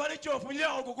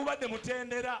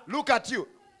 Look at you.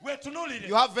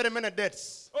 You have very many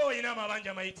debts.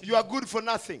 You are good for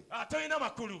nothing.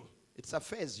 It's a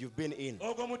phase you've been in.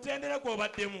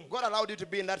 God allowed you to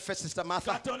be in that phase, Sister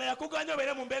Martha.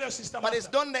 But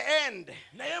it's not the end.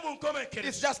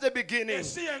 It's just the beginning.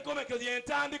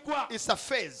 It's a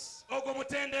phase.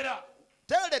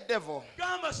 Tell the devil.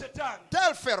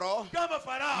 Tell Pharaoh.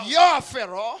 You're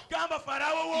Pharaoh.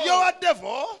 You're a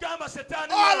devil.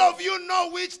 All of you know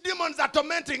which demons are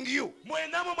tormenting you.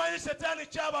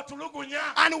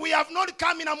 And we have not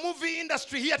come in a movie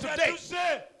industry here today. This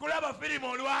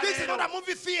is not a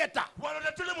movie theater.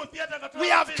 We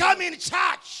have come in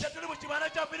church.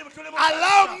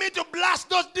 Allow me to blast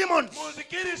those demons.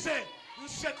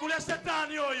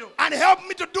 And help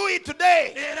me to do it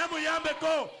today.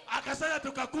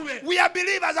 We are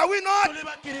believers, are we not?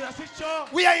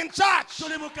 We are in church.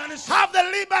 Have the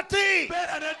liberty.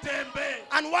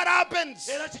 And what happens?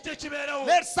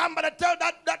 Let somebody tell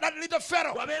that little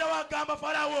Pharaoh.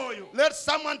 Let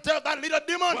someone tell that little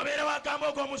demon.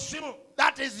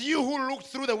 That is you who looked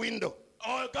through the window.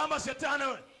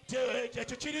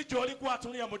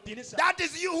 That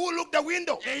is you who looked the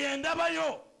window.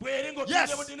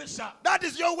 Yes, that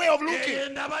is your way of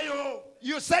looking.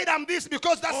 You said I'm this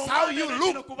because that's how you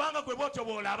look.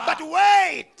 But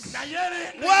wait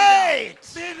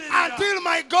until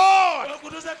my God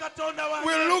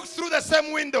will look through the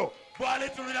same window.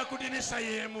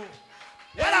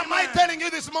 What am I telling you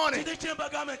this morning?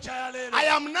 I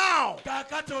am now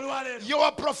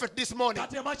your prophet this morning.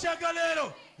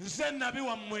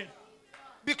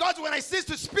 Because when I cease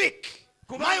to speak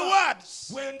my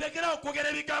words,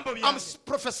 I'm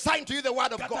prophesying to you the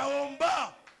word of God.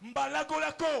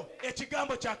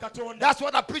 That's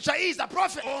what a preacher is, a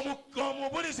prophet.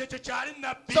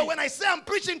 So when I say I'm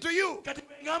preaching to you,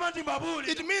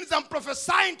 it means I'm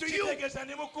prophesying to you.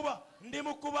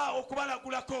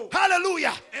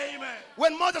 Hallelujah. Amen.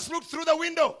 When Moses looked through the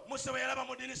window,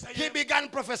 he began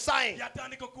prophesying.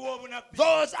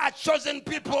 Those are chosen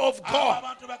people of God.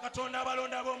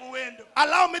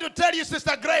 Allow me to tell you,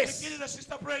 Sister Grace,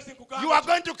 you are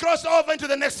going to cross over into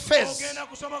the next phase.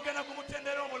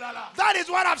 That is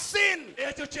what I've seen.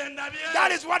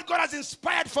 That is what God has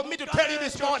inspired for me to tell you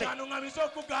this morning.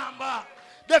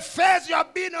 The phase you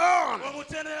have been on,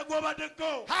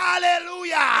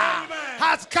 hallelujah, amen,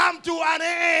 has come to an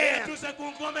end.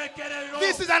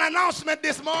 This is an announcement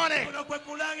this morning.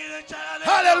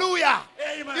 Hallelujah.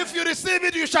 Amen. If you receive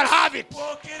it, you shall have it.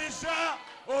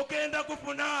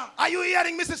 Are you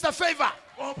hearing me, Sister Favor?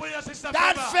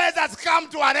 That phase has come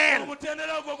to an end.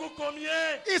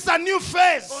 It's a new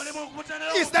phase.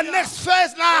 It's the next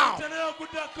phase now.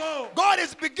 God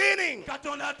is beginning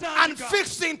and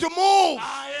fixing to move.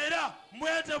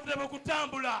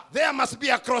 There must be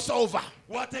a crossover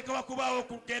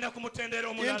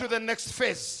into the next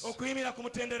phase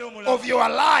of your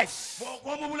life.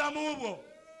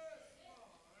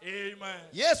 Amen.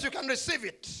 Yes, you can receive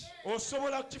it.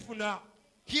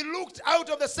 He looked out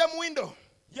of the same window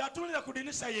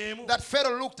that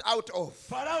Pharaoh looked out of.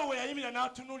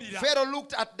 Pharaoh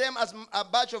looked at them as a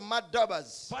bunch of mad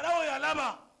daubers.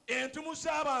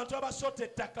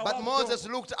 But Moses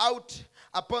looked out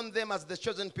upon them as the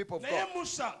chosen people of God.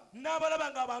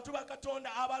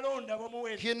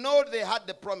 He knew they had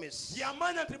the promise.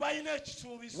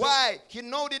 Why? He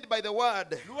knew it by the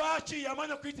word.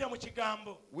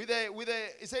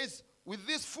 It says, with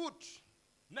this foot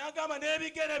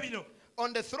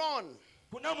on the throne,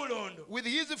 with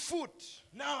his foot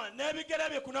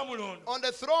on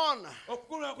the throne,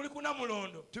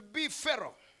 to be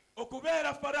Pharaoh.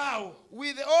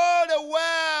 with all the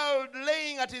world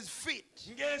laying at his feet,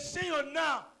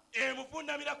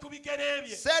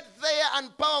 sat there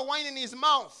and pour wine in his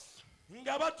mouth,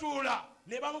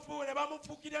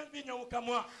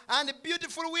 and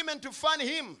beautiful women to fan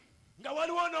him.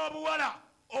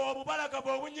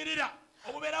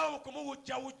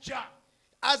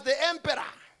 As the emperor,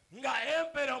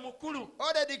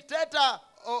 or the dictator,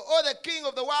 or the king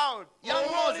of the world,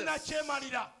 young Moses,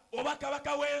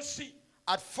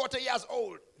 at 40 years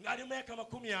old,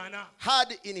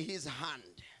 had in his hand.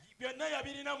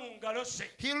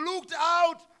 He looked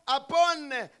out upon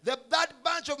that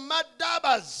bunch of mad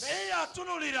dabbers,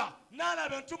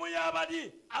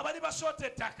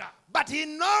 but he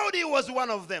knew he was one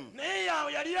of them.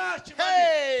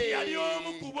 Hey!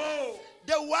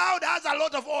 The world has a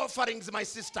lot of offerings, my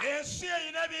sister.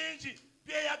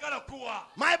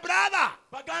 My brother,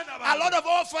 a lot of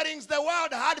offerings the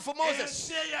world had for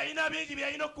Moses.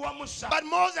 But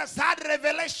Moses had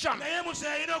revelation.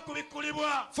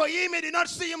 For him, he did not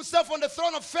see himself on the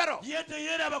throne of Pharaoh.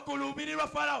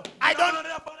 I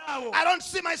don't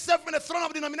see myself in the throne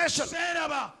of denomination.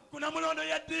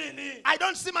 I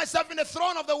don't see myself in the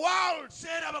throne of the world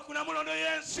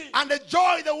and the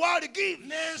joy the world gives.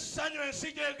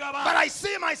 But I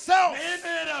see myself,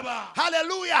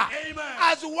 hallelujah,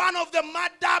 as one of the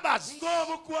mad dabbers.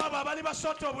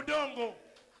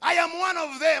 I am one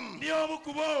of them.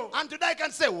 And today I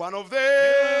can say, one of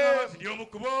them.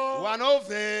 One of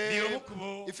them.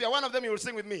 If you're one of them, you will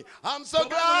sing with me. I'm so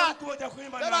glad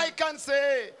that I can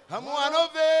say, I'm one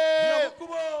of them.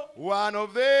 One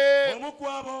of them.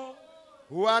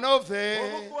 One of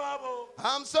them.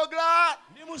 I'm so glad.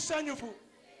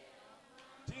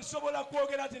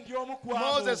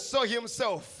 Moses saw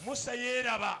himself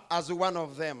as one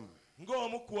of them.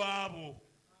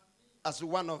 As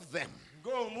one of them.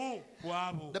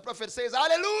 The prophet says,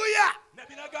 hallelujah.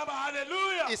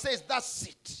 He says, that's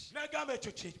it.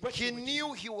 He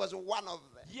knew he was one of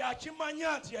them.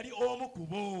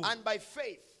 And by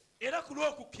faith,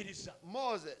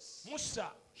 Moses,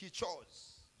 he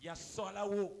chose.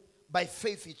 By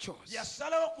faith he chose.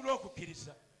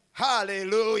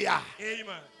 Hallelujah.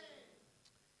 Amen.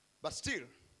 But still,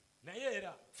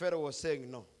 Pharaoh was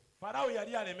saying no. They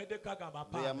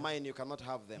are mine, you cannot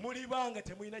have them.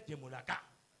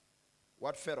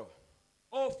 What Pharaoh?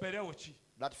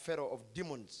 That Pharaoh of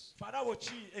demons,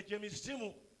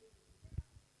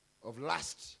 of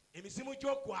lust,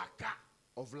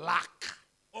 of lack,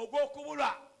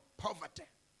 poverty.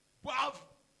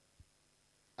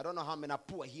 I don't know how many are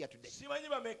poor here today.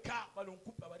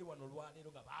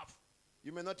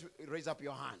 You may not raise up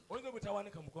your hand,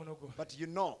 but you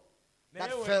know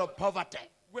that Pharaoh of poverty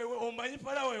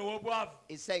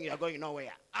is saying you are going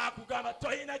nowhere.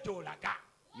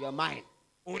 You are mine.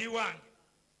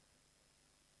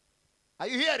 Are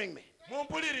you hearing me?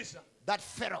 That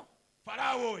Pharaoh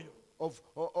of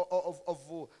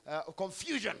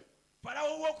confusion,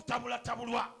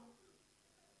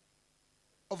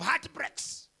 of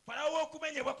heartbreaks.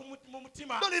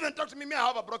 Don't even talk to me. I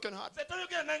have a broken heart.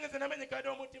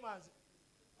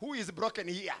 Who is broken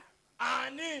here? I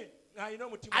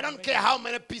don't care how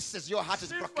many pieces your heart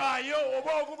is broken.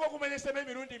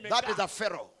 That is a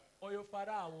Pharaoh.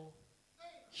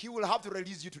 He will have to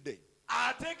release you today.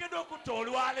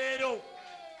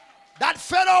 That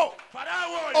Pharaoh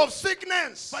of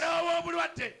sickness,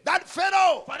 that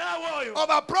Pharaoh of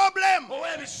a problem.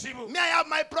 May I have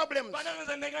my problems?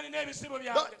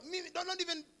 Don't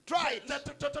even try it.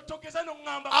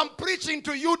 I'm preaching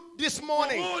to you this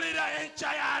morning.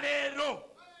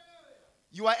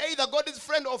 You are either God's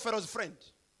friend or Pharaoh's friend.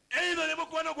 You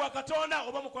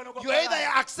either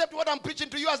accept what I'm preaching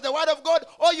to you as the word of God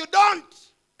or you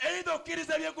don't. And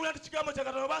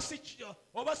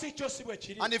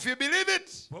if you believe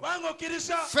it,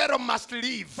 Pharaoh must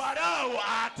leave.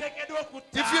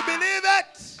 If you believe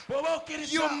it,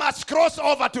 you must cross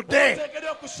over today.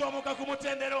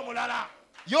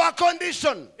 Your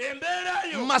condition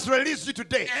must release you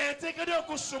today.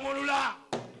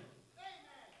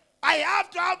 I have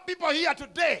to have people here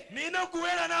today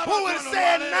who will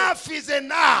say enough is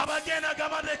enough.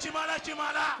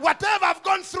 Whatever I've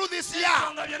gone through this year,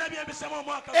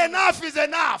 enough is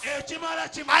enough.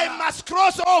 I must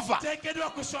cross over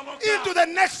into the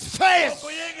next phase.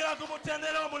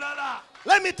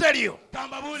 Let me tell you,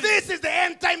 this is the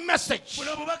end time message.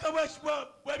 The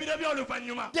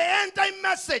end time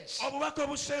message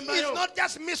is not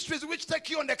just mysteries which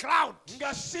take you on the cloud.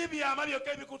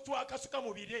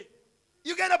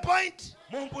 You get a point?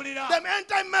 The end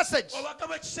time message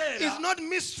is not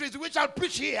mysteries which I'll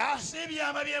preach here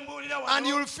and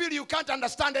you'll feel you can't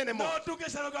understand anymore.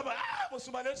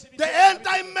 The end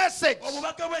time message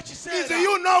is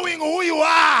you knowing who you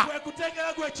are.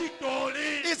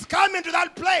 It's coming to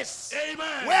that place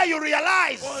where you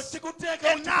realize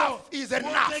enough is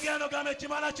enough.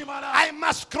 I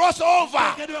must cross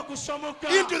over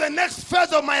into the next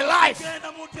phase of my life.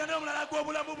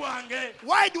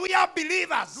 Why do we have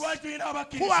believers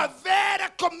who are very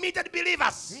committed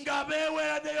believers?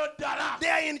 They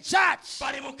are in church.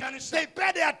 They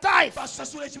pay their tithe.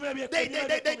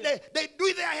 They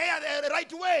do their hair the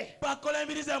right way.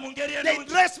 They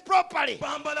dress properly.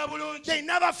 They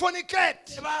never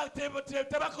fornicate.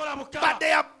 But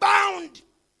they are bound.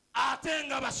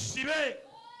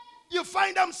 You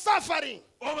find them suffering.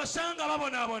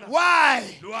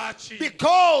 Why?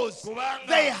 Because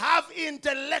they have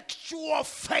intellectual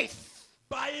faith.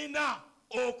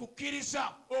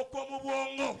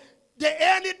 The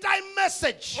anytime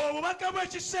message.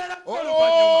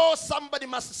 Oh, somebody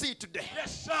must see today.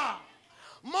 Yes, sir.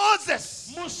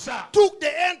 Moses took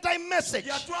the end time message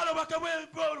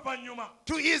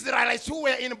to Israelites who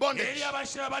were in bondage.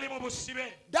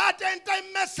 That end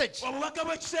time message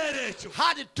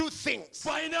had two things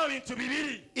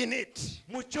in it.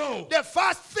 The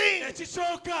first thing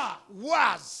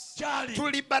was to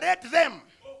liberate them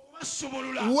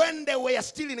when they were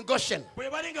still in Goshen.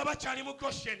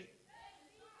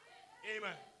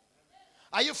 Amen.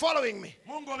 Are you following me?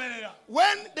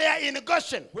 When they are in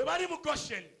Goshen,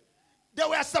 they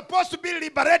were supposed to be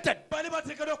liberated.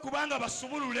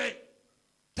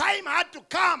 Time had to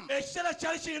come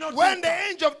when the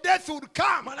angel of death would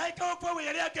come,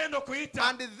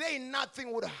 and then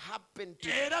nothing would happen to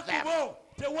them.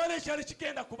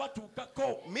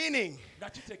 Meaning,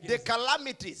 the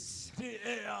calamities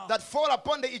that fall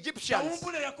upon the Egyptians,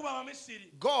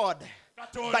 God,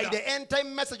 by the end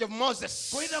time message of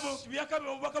Moses,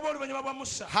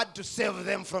 had to save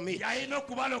them from it.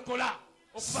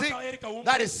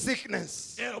 That is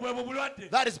sickness.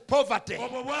 That is poverty.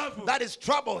 That is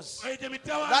troubles.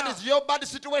 That is your bad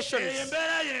situations.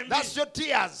 That's your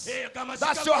tears.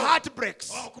 That's your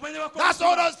heartbreaks. That's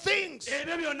all those things.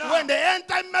 When the end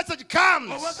time message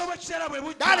comes,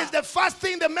 that is the first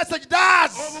thing the message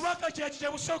does,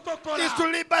 is to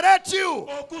liberate you.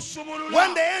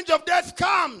 When the angel of death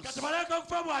comes,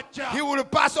 he will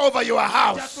pass over your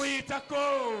house.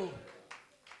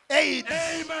 AIDS.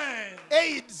 Amen.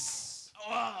 AIDS.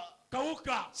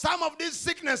 Some of these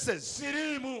sicknesses,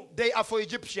 they are for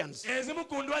Egyptians.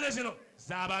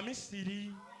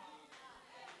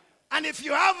 And if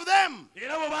you have them,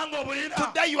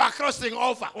 today you are crossing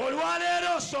over.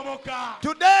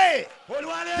 Today,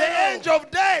 the angel of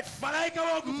death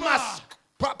must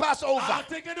pass over.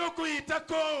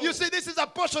 You see, this is a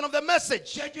portion of the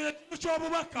message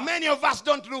many of us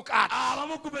don't look at.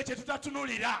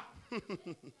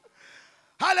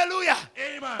 Hallelujah.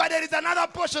 Amen. But there is another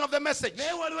portion of the message.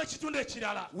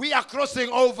 We are crossing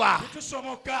over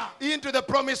into the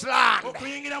promised land.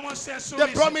 The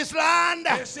promised land,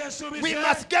 we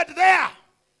must get there.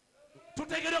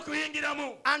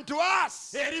 And to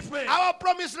us, our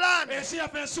promised land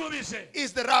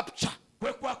is the rapture.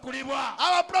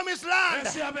 Our promised land,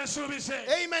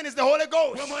 amen, is the Holy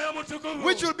Ghost,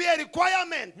 which will be a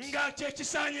requirement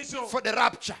for the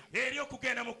rapture.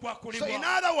 So in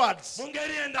other words,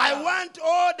 I want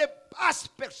all the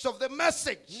aspects of the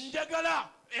message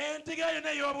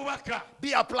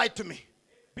be applied to me.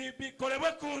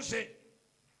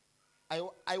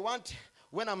 I want,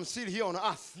 when I'm still here on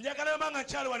earth, to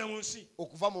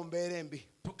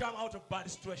come out of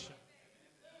bad situation.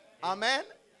 Amen.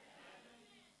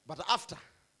 But after,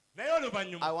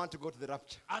 I want to go to the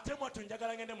rapture.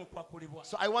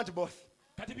 So I want both.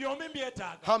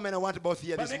 How many want both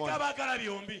here this morning?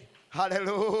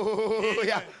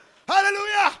 Hallelujah. Amen.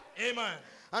 Hallelujah. Amen.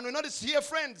 And we notice here,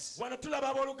 friends,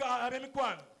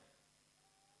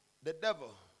 the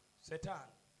devil, Satan,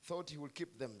 thought he would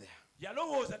keep them there.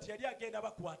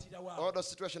 All those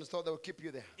situations thought they would keep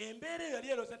you there.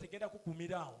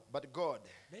 But God,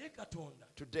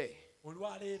 today,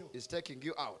 is taking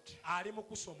you out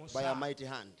by a mighty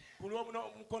hand.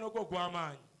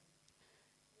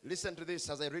 Listen to this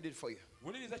as I read it for you.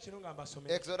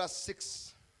 Exodus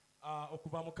 6.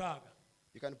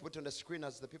 You can put it on the screen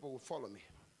as the people will follow me.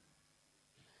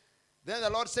 Then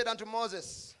the Lord said unto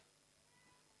Moses,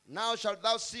 now shalt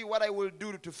thou see what I will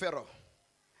do to Pharaoh.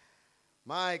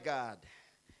 My God,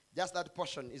 just that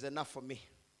portion is enough for me.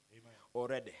 Amen.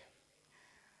 Already.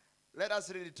 Let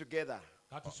us read it together.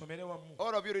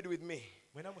 All of you read with me.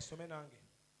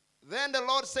 Then the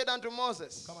Lord said unto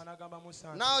Moses,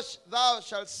 now thou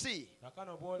shalt see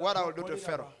what I will do to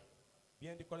Pharaoh.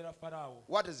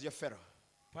 What is your Pharaoh?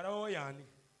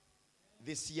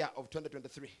 This year of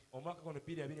 2023.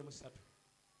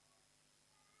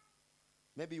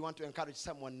 Maybe you want to encourage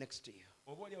someone next to you.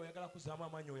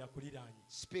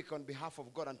 Speak on behalf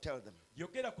of God and tell them,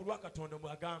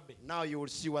 now you will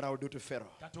see what I will do to Pharaoh.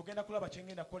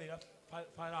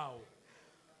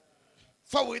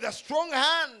 For with a strong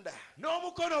hand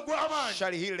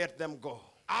shall he let them go.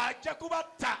 And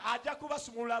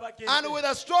with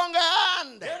a strong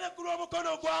hand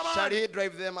shall he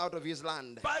drive them out of his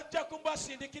land. I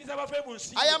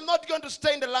am not going to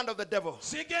stay in the land of the devil.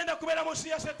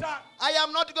 I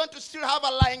am not going to still have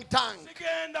a lying tongue.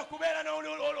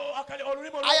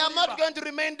 I am not going to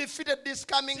remain defeated this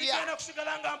coming year.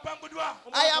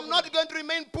 I am not going to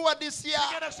remain poor this year.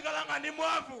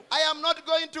 I am not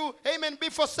going to, amen, be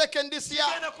forsaken this year.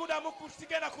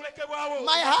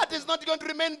 My heart is not going to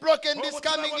remain broken this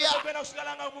coming year.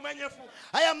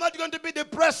 I am not going to be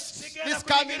depressed this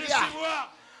coming year.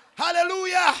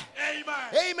 Hallelujah.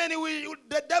 Amen.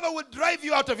 The devil will drive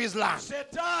you out of his land.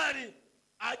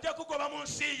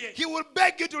 He will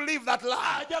beg you to leave that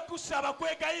land.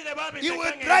 He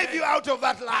will drive you out of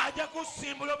that land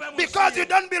because you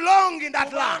don't belong in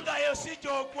that land.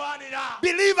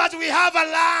 Believers, we have a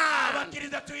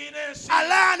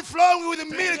land flowing with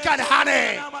milk and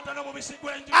honey,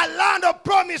 a land of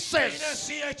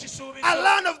promises, a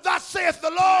land of thus saith the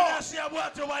Lord,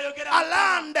 a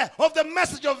land of the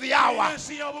message of the hour.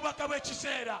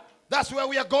 That's where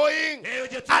we are going.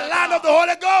 A land of the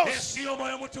Holy Ghost.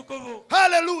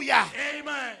 Hallelujah.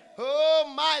 Amen. Oh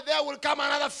my, there will come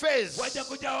another phase where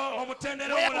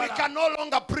we can no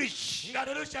longer preach.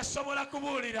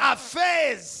 A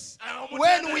phase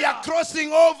when we are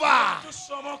crossing over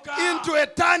into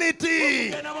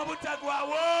eternity.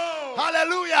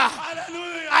 Hallelujah.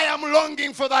 I am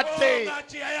longing for that day.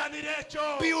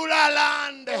 Beulah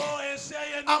land.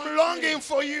 I'm longing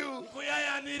for you.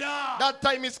 That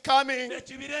time is coming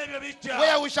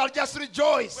where we shall just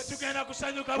rejoice,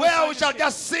 where we shall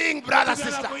just sing, brother,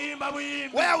 sister,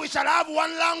 where we shall have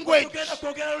one language.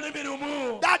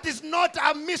 That is not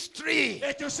a mystery.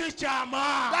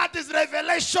 That is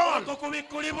revelation.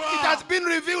 It has been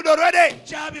revealed already.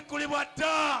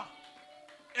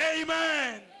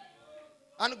 Amen.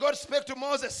 And God spake to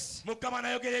Moses,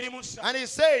 and he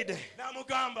said,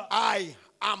 I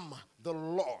am the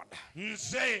Lord.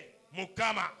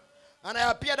 And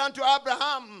I appeared unto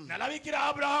Abraham,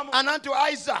 and unto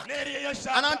Isaac,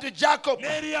 and unto Jacob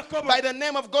by the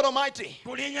name of God Almighty.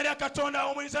 But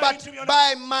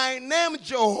by my name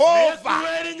Jehovah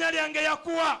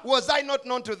was I not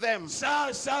known to them.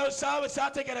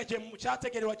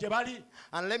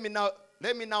 And let me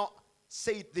now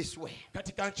say it this way.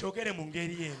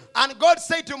 And God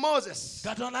said to Moses,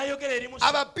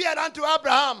 I've appeared unto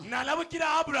Abraham,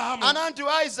 and unto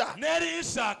Isaac,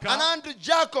 and unto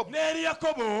Jacob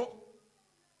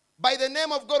by the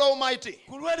name of God Almighty,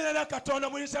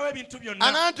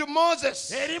 and unto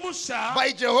Moses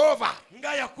by Jehovah.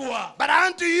 But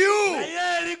unto you,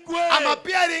 I'm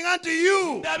appearing unto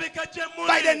you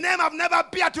by the name I've never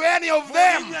appeared to any of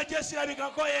them.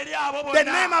 The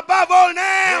name above all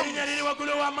names,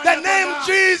 the name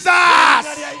Jesus.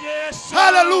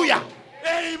 Hallelujah.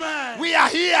 Amen. We are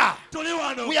here.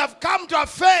 We have come to a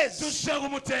phase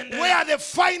where the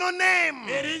final name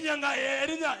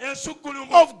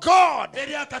of God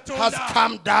has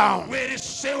come down.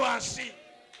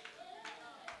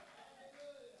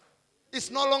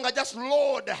 It's no longer just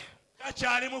Lord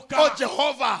or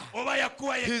Jehovah.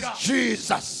 He's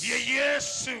Jesus.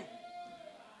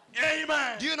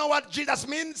 Amen. Do you know what Jesus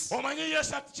means?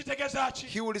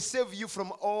 He will save you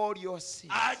from all your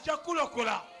sins.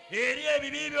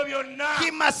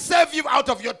 He must save you out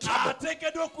of your trouble.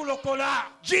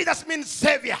 Jesus means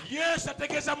Savior.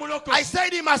 I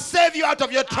said He must save you out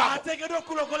of your trouble.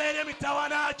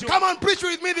 Come on, preach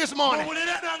with me this morning.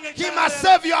 He must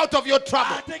save you out of your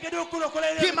trouble.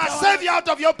 He must save you out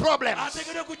of your problems.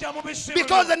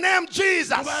 Because the name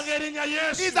Jesus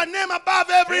is a name above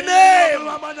every name.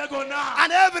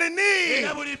 And every knee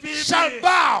shall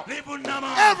bow.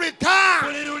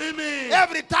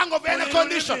 Every tongue of any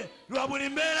condition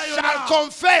shall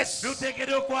confess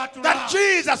that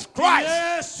Jesus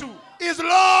Christ is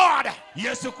Lord.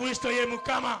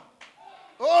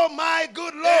 Oh my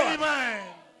good Lord.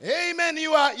 Amen.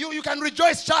 You can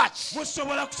rejoice, church.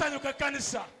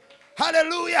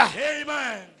 Hallelujah.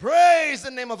 Amen. Praise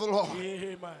the name of the Lord.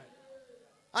 Amen.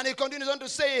 And he continues on to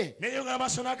say,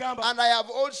 and I have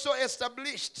also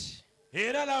established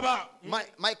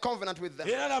my covenant with them,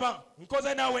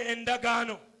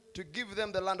 to give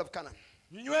them the land of Canaan,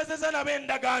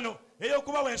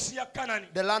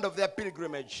 the land of their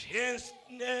pilgrimage,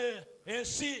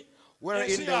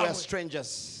 wherein they were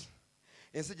strangers.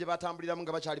 And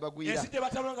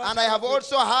I have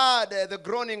also heard the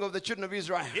groaning of the children of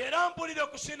Israel.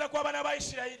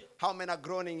 How many are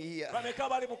groaning here?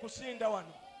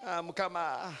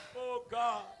 Mukama. Oh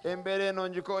God. Embere no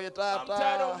njikoye I'm tired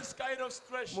tata. of this kind of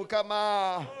stretch.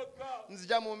 Mukama. Oh God.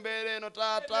 Nzija mu mbeere no Get me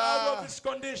out tata. of this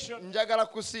condition. Njagala I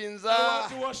kusinza.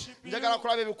 want to worship you. Njagala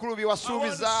kulaba ebikulu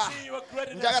biwasuubiza. I want to see your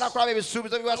greatness. Njagala kulaba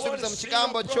ebisuubizo biwasuubiza mu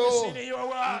kigambo kyo.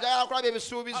 Njagala kulaba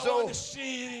ebisuubizo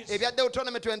ebya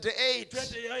Deuteronomy 28.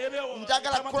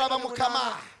 Njagala kulaba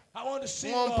Mukama. I want to see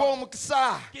Ng'ompa God.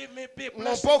 omukisa. Give me people.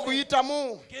 Ng'ompa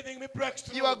okuyitamu. Giving me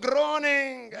breakthrough. You are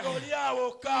groaning.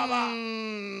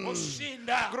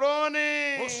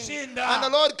 Groaning. And the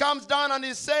Lord comes down and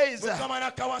he says,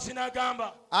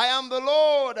 I am the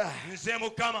Lord.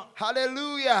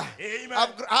 Hallelujah.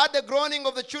 I've heard the groaning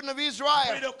of the children of Israel,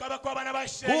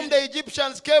 whom the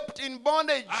Egyptians kept in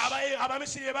bondage.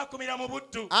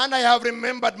 And I have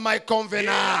remembered my covenant.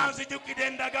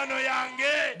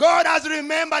 God has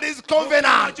remembered his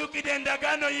covenant.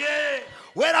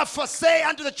 Wherefore say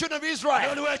unto the children of Israel,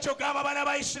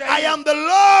 I am the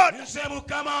Lord,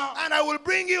 and I will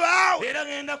bring you out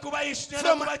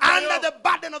from under the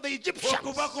burden of the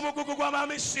Egyptians,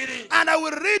 and I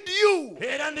will rid you.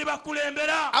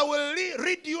 I will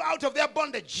rid you out of their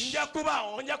bondage.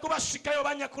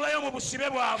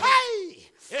 Hey!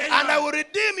 And I will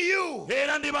redeem you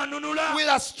with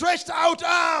a stretched out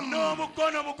arm,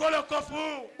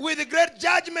 with great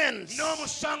judgments,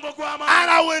 and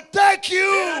I will take you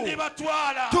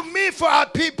to me for our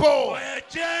people.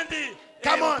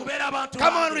 Come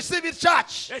on, receive it,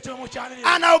 church.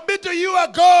 And I'll be to you a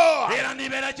God,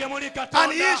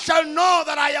 and ye shall know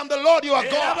that I am the Lord your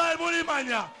God,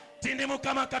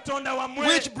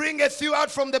 which bringeth you out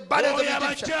from the burdens of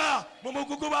the Egyptians.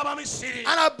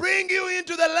 And I'll bring you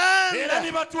into the land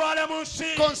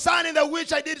concerning the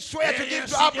which I did swear to give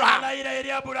to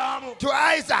Abraham, to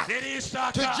Isaac,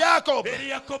 to Jacob,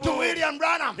 to William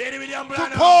Branham, to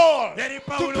Paul,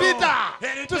 to Peter,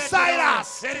 to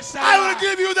Silas. I will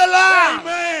give you the land.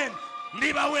 Amen.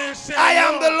 I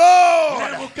am the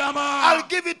Lord. I'll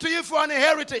give it to you for an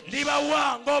inheritance.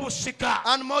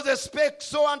 And Moses spake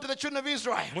so unto the children of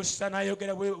Israel.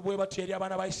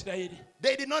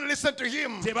 They did not listen to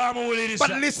him, but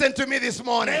listen to me this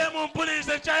morning.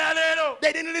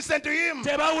 They didn't listen to him,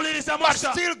 but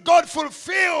still God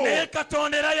fulfilled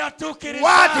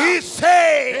what he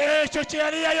said.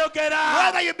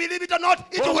 Whether you believe it or not,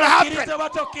 it will happen.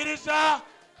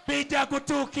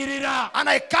 And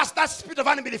I cast that spirit of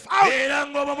unbelief out.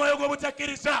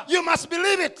 You must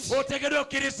believe it.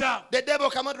 The devil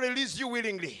cannot release you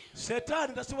willingly.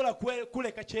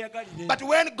 But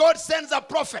when God sends a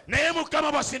prophet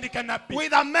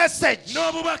with a message,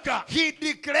 he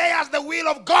declares the will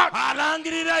of God.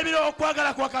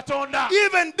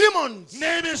 Even demons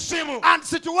and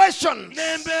situations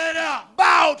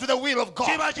bow to the will of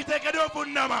God.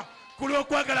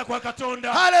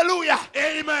 Hallelujah.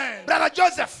 Amen. Brother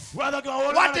Joseph,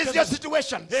 what is your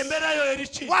situation?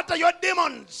 What are your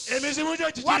demons?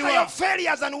 What are your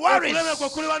failures and worries?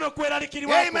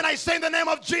 Amen. I say in the name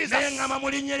of Jesus,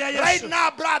 right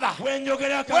now, brother,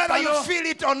 whether you feel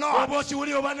it or not, those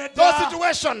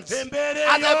situations, as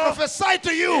I prophesy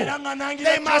to you,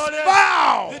 they must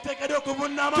bow to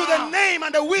the name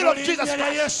and the will of Jesus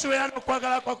Christ.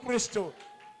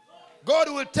 God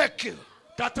will take you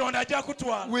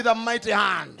with a mighty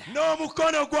hand.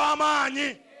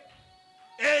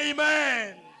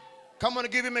 Amen. Come on,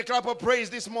 give him a clap of praise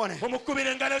this morning.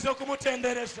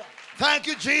 Thank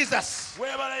you, Jesus.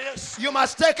 You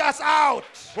must take us out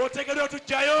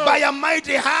by a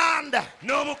mighty hand.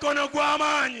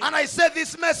 And I said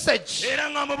this message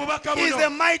is the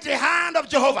mighty hand of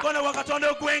Jehovah.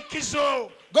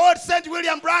 God sent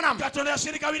William Branham with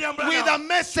a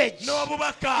message.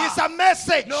 It's a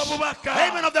message,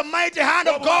 even of the mighty hand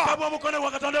of God.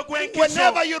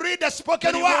 Whenever you read the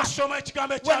spoken word,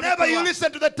 whenever you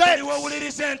listen to the text,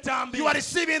 you are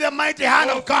receiving the mighty hand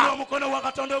of God.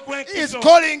 He's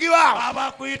calling you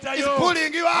out. He's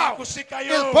pulling you out. He's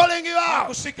pulling you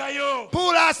out.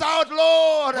 Pull us out,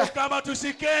 Lord.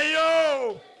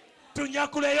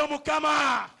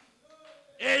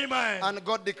 Amen. And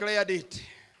God declared it.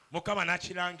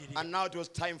 And now it was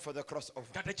time for the crossover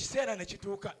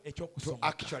to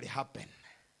actually happen.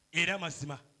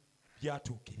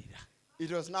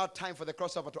 It was now time for the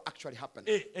crossover to actually happen.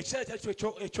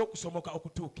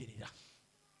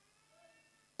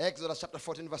 Exodus chapter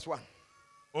 14 verse 1.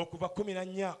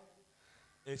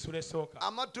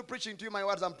 I'm not too preaching to you my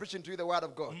words, I'm preaching to you the word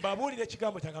of God.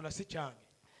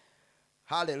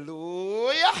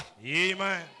 Hallelujah.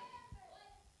 Amen.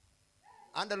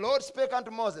 And the Lord spake unto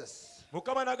Moses,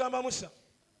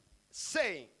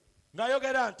 saying,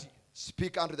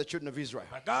 speak unto the children of Israel,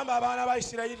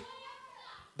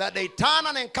 that they turn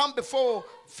and encamp before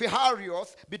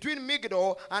Pihahiroth, between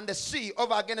Megiddo and the sea,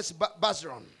 over against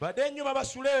Bazaron.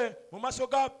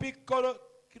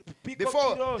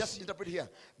 Before, just interpret here.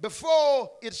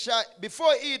 Before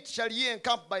it shall ye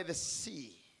encamp by the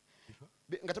sea.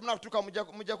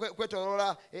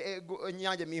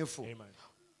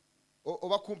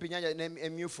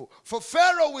 For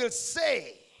Pharaoh will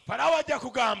say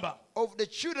of the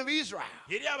children of Israel,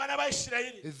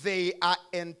 they are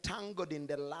entangled in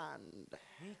the land.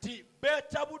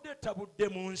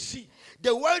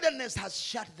 The wilderness has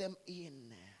shut them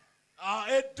in.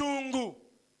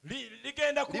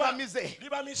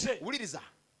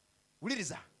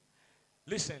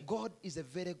 Listen, God is a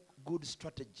very good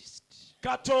strategist.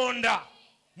 Katonda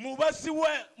mubazi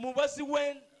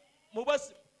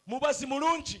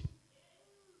mulungi.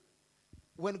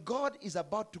 When God is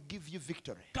about to give you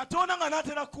victory,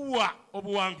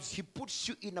 He puts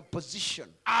you in a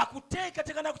position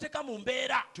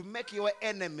to make your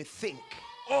enemy think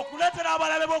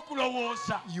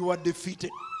you are defeated.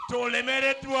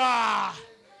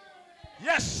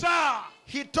 Yes, sir.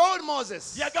 He told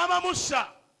Moses,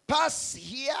 pass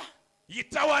here,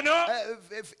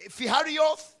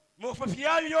 Pihahiroth,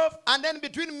 and then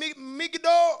between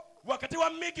Megiddo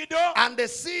and the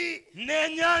sea, and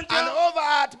over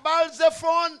at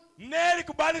Baal-zephon,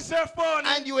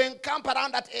 and you encamp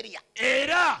around that area.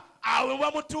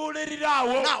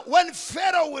 Now, when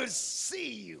Pharaoh will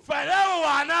see you,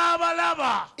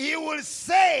 he will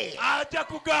say,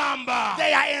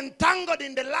 they are entangled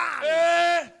in the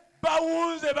land.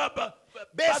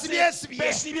 They are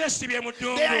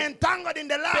entangled in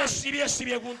the land,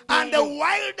 and the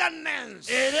wilderness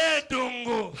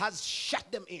has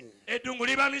shut them in.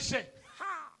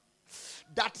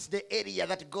 That's the area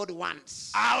that God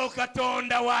wants.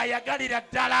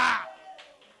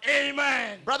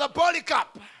 Amen. Brother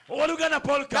Polycarp,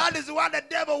 that is what the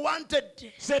devil wanted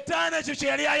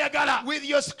with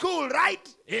your school,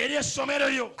 right?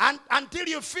 And until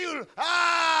you feel,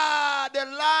 the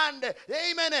land,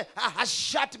 amen, has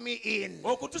shut me in.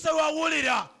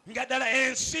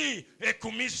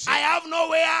 I have no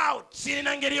way out.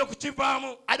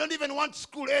 I don't even want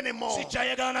school anymore,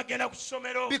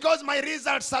 because my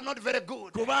results are not very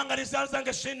good.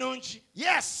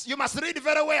 Yes, you must read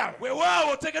very well.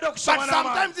 But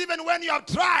sometimes even when you have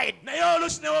tried,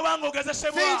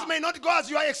 things may not go as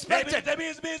you are expected,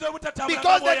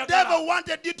 because the devil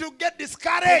wanted you to get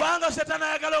discouraged. But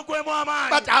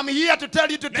I'm here to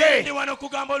tell you today,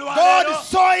 God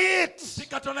saw it,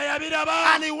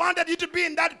 and He wanted you to be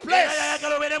in that place,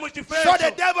 so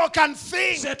the devil can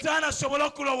think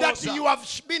that you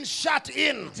have been shut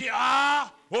in.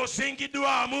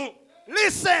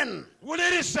 Listen,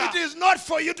 it is not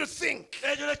for you to think.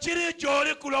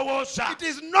 It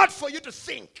is not for you to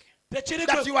think that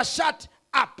you are shut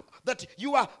up, that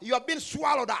you have been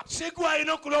swallowed up.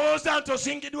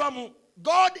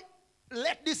 God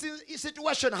let this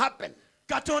situation happen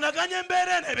for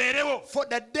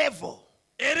the devil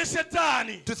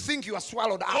to think you are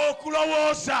swallowed up.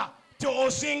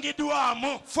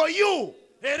 For you,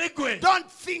 don't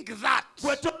think that.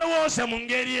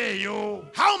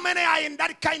 How many are in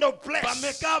that kind of place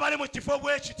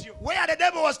where the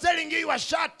devil was telling you you are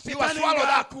shut, you are swallowed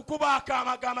up?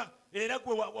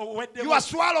 You are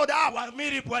swallowed up.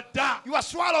 You are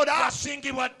swallowed up.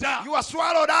 You are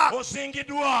swallowed up.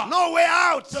 No way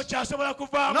out.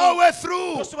 No way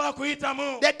through.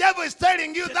 The devil is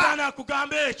telling you that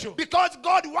because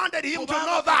God wanted him to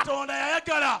know that.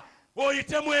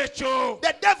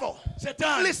 The devil,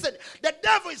 listen, the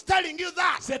devil is telling you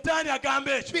that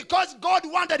because God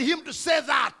wanted him to say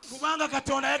that.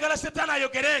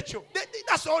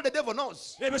 That's all the devil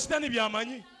knows.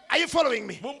 Are you following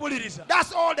me?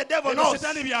 That's all the devil knows.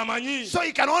 So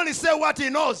he can only say what he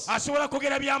knows. The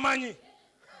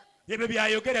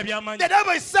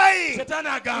devil is saying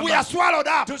we are swallowed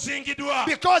up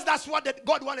because that's what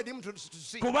God wanted him to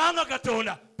see.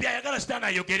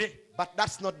 But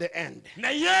that's not the end.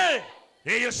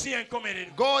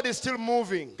 God is still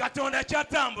moving.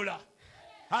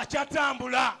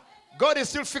 God is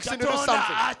still fixing to do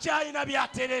something.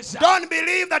 Don't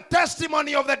believe the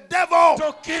testimony of the devil.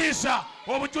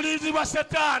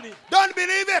 Don't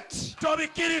believe it.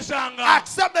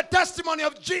 Accept the testimony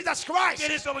of Jesus Christ.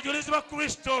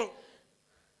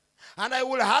 And I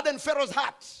will harden Pharaoh's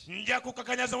heart,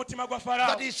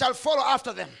 that he shall follow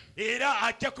after them.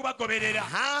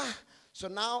 So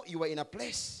now you are in a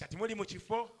place.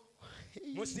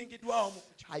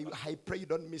 I pray you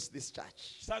don't miss this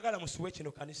church.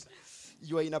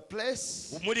 You are in a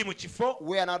place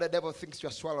where now the devil thinks you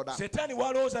are swallowed up.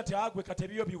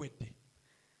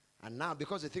 And now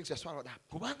because he thinks you are swallowed up,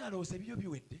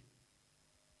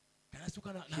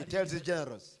 he tells his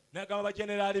generals,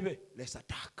 let's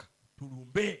attack.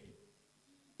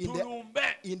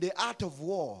 In the art of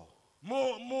war,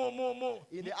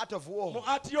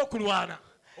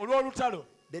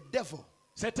 the devil,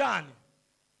 Satan,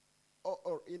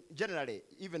 or generally,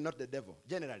 even not the devil,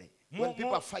 generally, when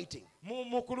people are fighting,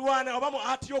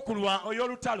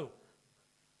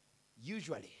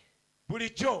 usually,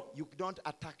 you don't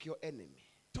attack your enemy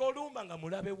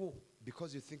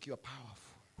because you think you are powerful.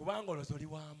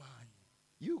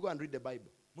 You go and read the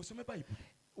Bible.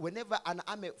 Whenever an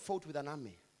army fought with an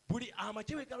army,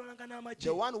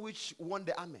 the one which won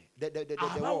the army, the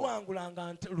war,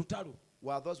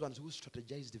 were those ones who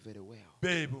strategized very well.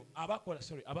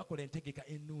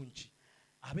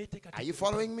 Are you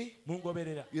following me?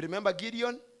 You remember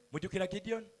Gideon?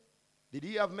 Did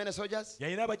he have many soldiers?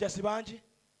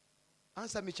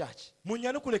 Answer me, church.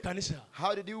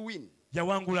 How did he win?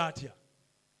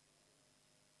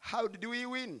 How did we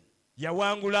win?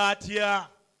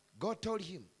 God told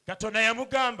him,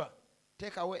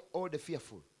 take away all the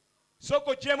fearful.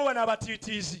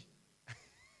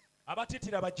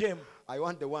 I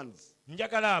want the ones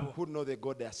who know the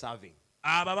God they are serving.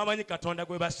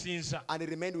 And he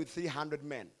remained with 300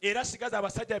 men.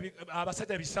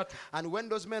 And when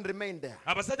those men remained there,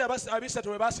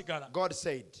 God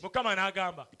said,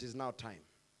 it is now time.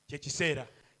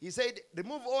 He said,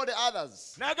 remove all the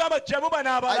others. I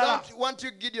don't want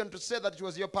you, Gideon, to say that it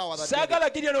was your power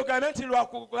that did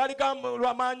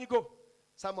it.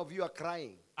 Some of you are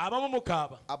crying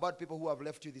about people who have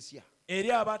left you this year.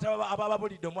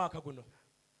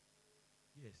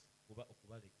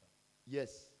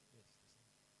 Yes.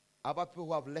 About people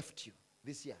who have left you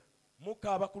this year.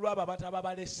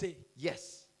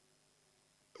 Yes.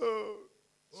 Oh,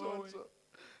 so.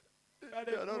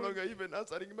 They are no longer even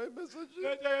answering my message.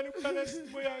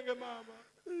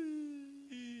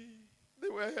 They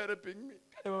were helping me.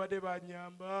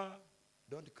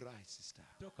 Don't cry, sister.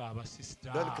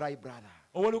 Don't cry, brother.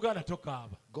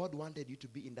 God wanted you to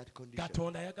be in that condition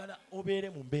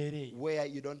where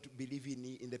you don't believe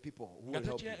in the people who will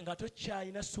help you.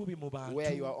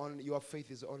 Where your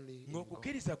faith is only in God.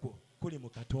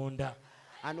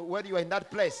 And when you are in that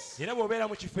place,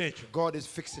 God is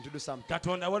fixing to do something.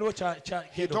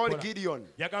 He told Gideon,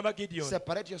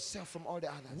 separate yourself from all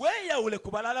the others.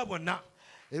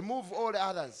 Remove all the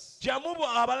others. I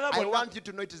want you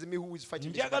to know it is me who is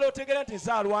fighting this battle.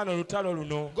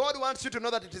 God wants you to know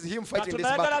that it is him fighting this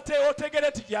battle.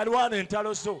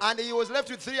 And he was left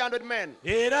with 300 men.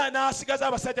 And I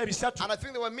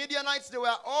think there were Midianites, they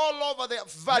were all over the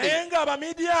valley.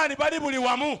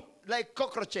 Like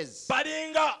cockroaches.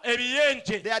 They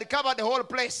had covered the whole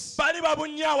place.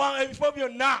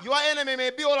 Your enemy may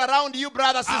be all around you,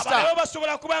 brother, sister.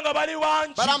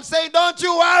 But I'm saying, don't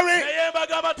you worry.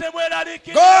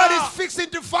 God is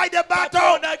fixing to fight the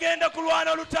battle.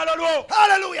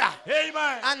 Hallelujah.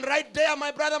 Amen. And right there, my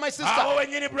brother, my sister.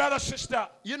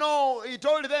 You know, he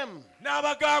told them,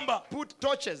 put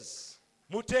torches,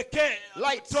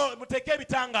 lights.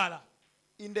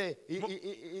 In the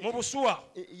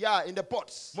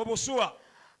pots.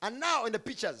 And now in the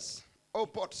pitchers or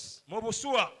pots.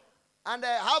 And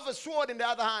have a sword in the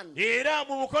other hand. And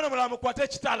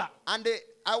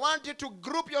I want you to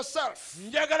group yourself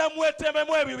in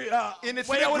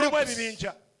 3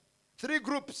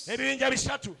 groups. 3 groups.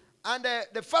 And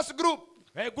the first group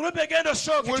will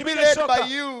be led by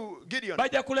you, Gideon.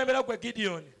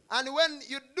 And when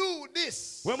you do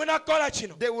this,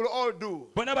 they will all do.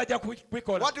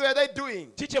 What were they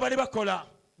doing? They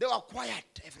were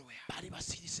quiet everywhere.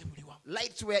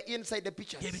 Lights were inside the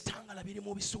pitchers.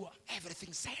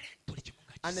 Everything silent.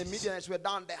 And the Midianites were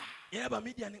down there,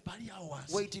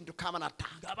 waiting to come and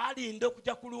attack.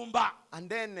 And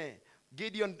then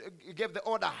Gideon gave the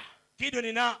order.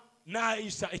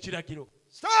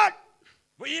 Start!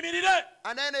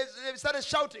 And then they started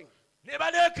shouting.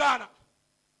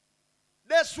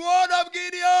 The sword of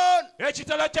Gideon.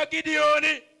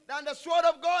 And the sword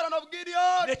of God and of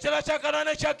Gideon. The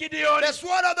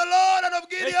sword of the Lord and of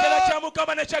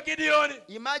Gideon.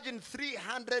 Imagine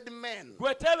 300 men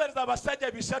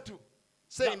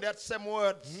saying that same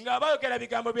word. The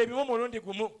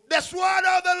sword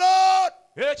of the Lord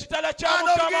ekitala kya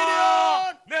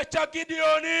Mukama n'ekya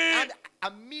Gideoni. And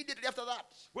immediately after that,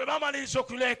 bwe bamaliriza they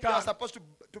okuleka are supposed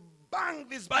to bang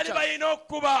these bali pictures. balina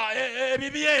okuba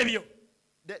ebibi ebyo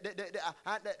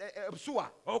obusuwa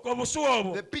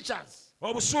obwo The pictures.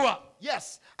 obusuwa.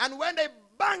 Yes. And when they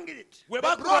banged it, bwe they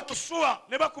bakuba broke it. obusuwa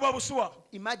ne bakuba busuwa.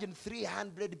 Imagine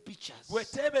 300 pictures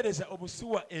weteebereza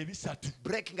obusuwa ebisatu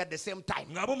breaking at the same time.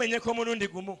 nga bumenyeko omulundi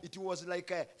gumu. It was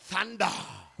like a thunder.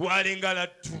 Walinga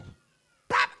lattu.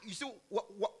 You see,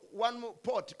 one more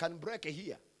pot can break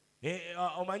here.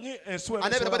 omanyi ensuwa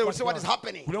And everybody will say what is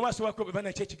happening. buli omu asobako beba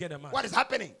nakyo ekigenda maaso. What is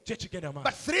happening? kyo ekigenda maaso.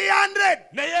 But 300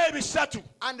 naye ebisatu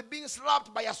and being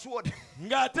slapped by a sword.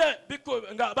 ng'ate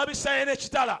nga babisaye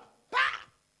n'ekitala. Pa!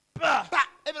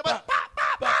 Everybody,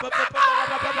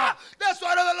 the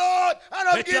sword of the Lord and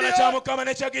of ekitala kya Gideon. Mukama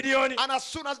n'ekya Gideoni. And as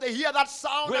soon as they hear that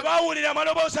sound bwe bawulira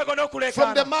amaloboozi ago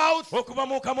from the n'okulekaana mouth okuva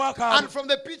mu kamwa kaabwe and from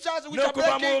the pictures which are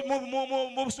n'okuva breaking,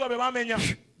 mu busuwa bwe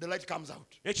bamenya, the light comes out.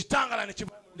 ekitangala ne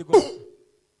kiva mu muligo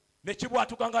ne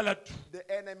kibwatuka nga lattu.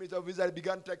 The enemies of Israel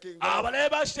began taking off. abalabe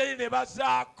ba Isirayiri ne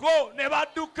bazaako ne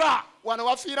badduka. Wana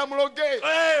wafiira muloge.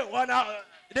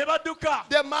 Ne badduka.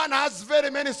 The man has very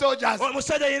many soldiers.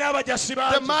 Omusajja alina abajasi The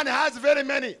bangi. man has very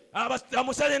many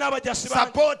Omusajja alina abajasi bangi.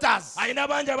 supporters. Alina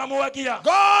bangi abamuwagira.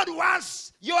 God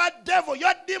wants your devil,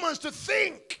 your demons to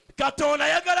think Katonda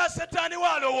ayagala Setaani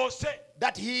walowoose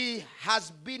that he has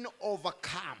been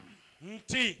overcome.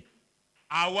 nti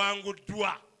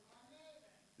awanguddwa.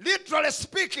 Literally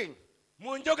speaking,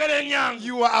 Mu njogera ennyangu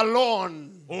you are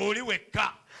alone. oli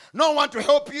wekka. No one to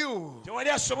help you. Tewali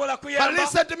asobola But kuyamba.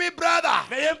 listen to me, brother.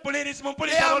 Naye mpuliriza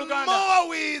They are abooluganda. more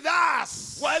with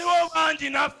us Waliwo bangi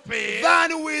naffe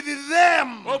than with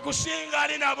them. okusinga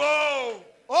ali nabo.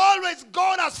 Always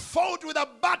God has fought with a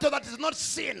battle that is not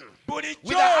seen. With Bulijjo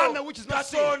the army which is not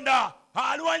seen. Katonda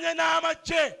alwanye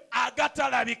n'amagye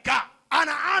agatalabika. An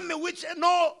army which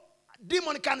no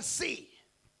demon can see.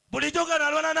 Bulijjo gano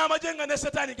alwana n'amagye nga ne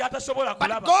Setaani gatasobola But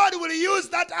kulaba. God will use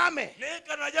that army Naye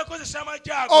kano ajja kukozesa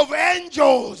amagye ago, of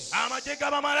angels amagye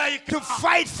g'abamalayika to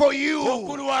fight for you.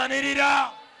 okulwanirira.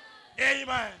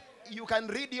 Amen. You can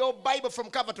read your Bible from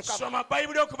cover to cover. Soma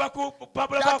Bayibuli okuva ku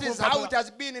pabula That is how it bakupabula.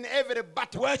 has been in every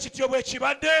battle. Bwekityo bwe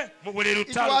kibadde mu buli It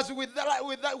lutalo. was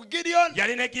with Gideon,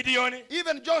 Yali ne Gideoni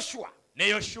even Joshua. ne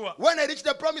Yoshua When they reached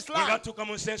the promised bwe land, batuuka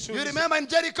mu nsi you ensuubize. remember in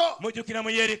Jericho, Mujjukira mu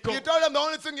Yeriko. he told them the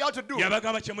only thing you have to do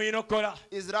Yabagamba kye mulina okukola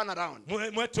is run around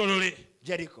mwetolole.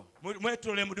 Jericho.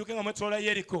 Mwetolole muduuke nga mwetolola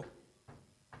Yeriko.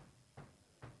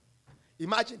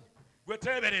 Imagine. Gwe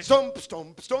teebereza. Stomp,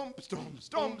 stomp, stomp, stomp,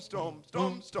 stomp, stomp,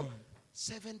 stomp, stomp.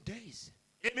 7 days.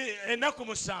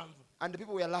 Ennaku 7. And the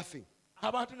people were laughing.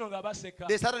 Abantu no nga baseka.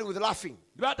 They started with laughing.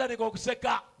 Batandika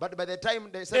okuseka. But by the time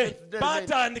they said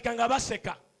Batandika nga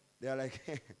baseka. they are like,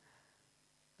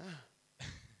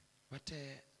 but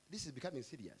this is becoming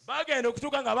serious. Bagenda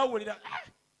okutuuka nga bawulira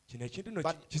kino ekintu no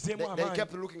But kiseemu they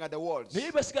kept amaanyi. looking at the walls.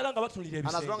 Naye basigala nga batunuulira And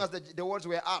as long ebisenge. as the walls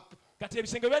were up, Kati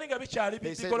ebisenge byali nga bikyali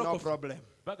they said, no bigolokofu. problem.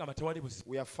 Bagamba tewali buzibu.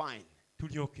 We are fine.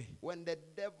 Tuli okay. When the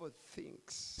devil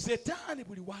thinks Setaani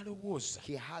buli w'alowooza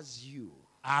he has you,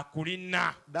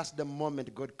 akulina. that's the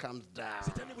moment God comes down.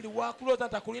 Setaani buli w'akulooza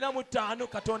nti akulina mu ttaano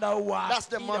Katonda That's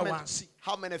the waakira moment. wansi.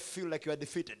 How many feel like you are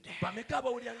defeated? Bameka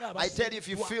abawulira nga I tell you, if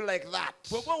you abasingiddwa. feel like that,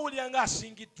 Bw'oba owulira nga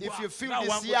asingiddwa, If you feel nga this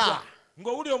awanguddwa, year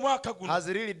ng'owulira omwaka guno has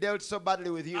really dealt so badly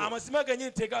with you, amazima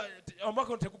gennyini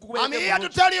omwaka guno I'm here to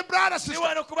tekukubeera tell you, brother, si sister,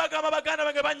 wano kubagamba baganda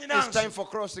bange it's bannyinansi time for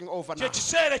crossing over now. kye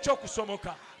kiseera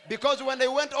eky'okusomoka. Because when they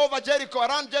went over Jericho,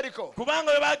 around Jericho, Kubanga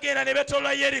bwe bagenda ne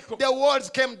betolola Yeriko, the walls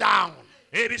came down.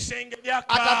 ebisenge At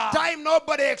byaka. a time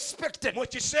nobody expected. Mu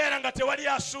kiseera nga tewali We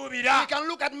asuubira. can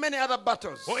look at many other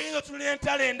battles. Oyinza otunula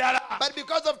entalo endala. But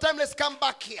because of time, let's come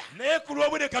back here. Naye ku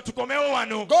lw'obudde katukomewo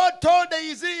wano. God told the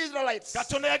Israelites,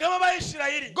 Katonda yagamba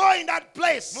Abayisirayiri go in that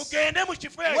place mugende mu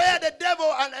kifo ekyo. where the devil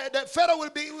and the Pharaoh will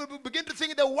begin to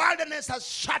think the wilderness has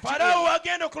shut you Falaawo in.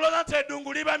 wagenda okulooza nti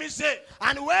eddungu libamize.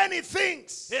 And when he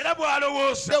thinks Era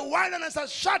bw'alowooza the wilderness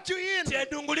has shut you nti in,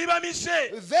 eddungu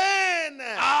libamize, then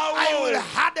I will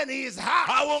harden his heart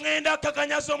awo ŋŋenda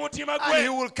akakanyaza omutima and he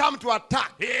gwe, will come to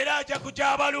attack. era ajja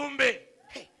kujja abalumbe.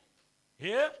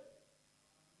 Yeah?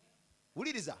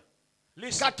 Wuliriza.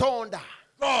 Listen, Katonda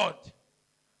God,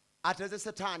 ateze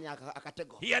Setaani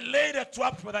akatego. he had laid a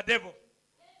trap for the devil.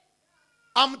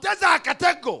 amuteza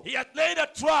akatego. He has laid a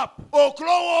trap.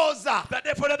 Okulowooza.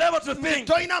 That for the devil to think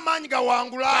toyina maanyi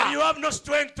gawangula. that you have no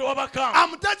strength to overcome.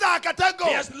 Amuteza akatego.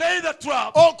 He has laid the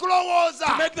trap. Okulowooza.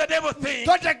 To make the devil think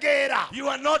totegeera. you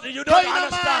don't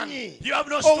understand. You have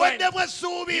no strength. You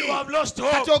have lost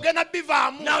hope.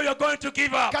 Now you're going to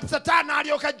give up. Then the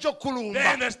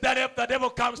devil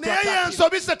comes to attack you.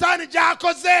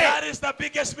 That is the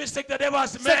biggest mistake the devil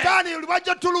has made.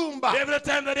 Every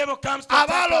time the devil comes to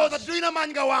attack us, he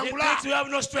thinks you have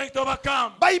no strength to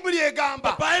overcome.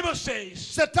 The Bible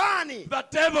says the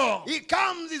devil, he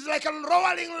comes, is like a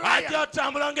roaring lion,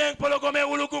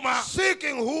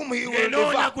 seeking whom he will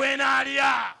devour.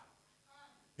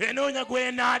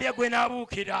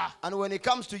 And when he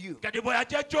comes to you,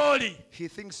 he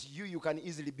thinks you can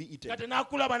easily be eaten. Can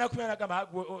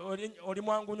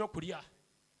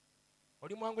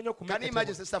you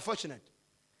imagine Sister Fortunate?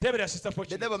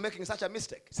 The devil making such a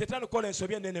mistake,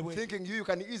 thinking you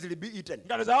can easily be eaten.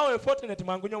 And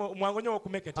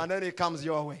then he comes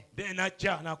your way.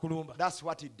 That's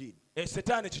what he did.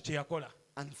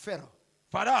 And Pharaoh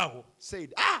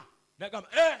said,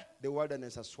 the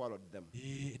wilderness has swallowed them.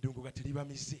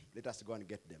 Let us go and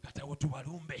get them.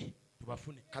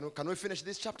 Can we finish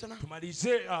this chapter now?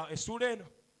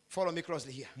 Follow me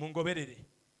closely here.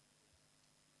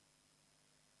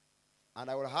 And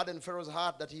I will harden Pharaoh's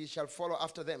heart that he shall follow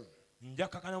after them. And I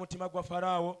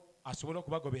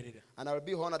will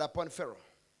be honored upon Pharaoh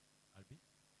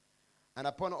and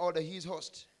upon all his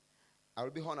host. I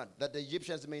will be honored, that the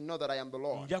Egyptians may know that I am the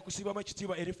Lord. And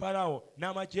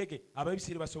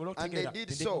they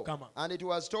did so. And it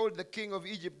was told the king of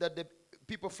Egypt that the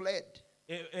people fled.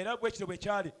 And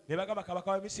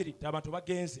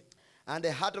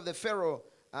the heart of the Pharaoh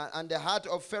and the heart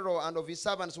of Pharaoh and of his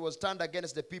servants was turned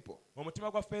against the people. And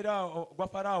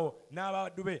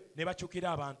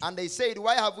they said,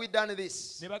 why have we done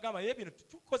this?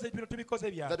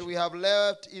 That we have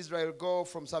left Israel go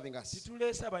from serving us.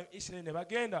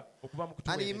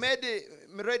 And he made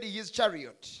ready his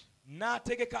chariot. And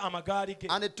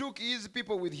he took his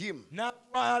people with him.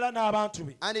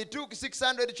 And he took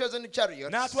 600 chosen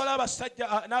chariots. And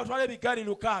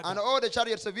all the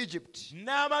chariots of Egypt. And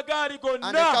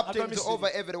the captains over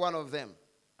every one of them.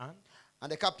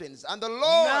 And the captains. And the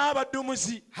Lord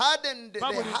hardened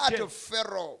the heart of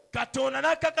Pharaoh.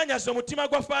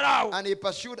 And he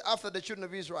pursued after the children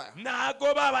of Israel. And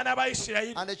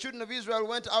the children of Israel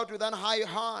went out with an high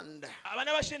hand. But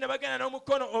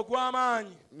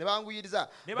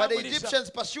the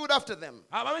Egyptians pursued after them.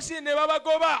 All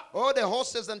the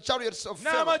horses and chariots of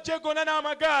Pharaoh.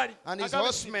 And his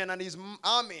horsemen and his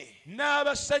army.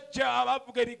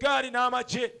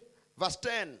 Verse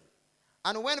 10.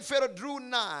 And when Pharaoh drew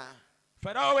nigh,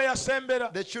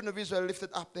 the children of Israel lifted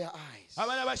up their eyes.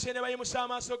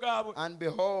 And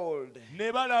behold,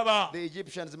 the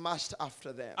Egyptians marched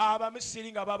after them. And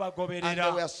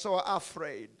they were so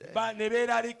afraid. And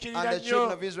the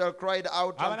children of Israel cried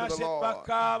out unto the Lord.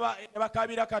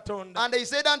 And they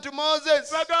said unto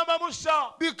Moses,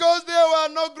 because there were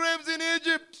no graves in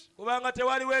Egypt,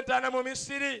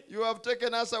 you have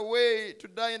taken us away to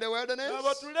die in the wilderness.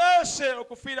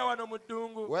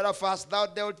 Wherefore hast thou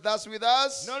dealt thus with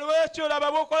us, to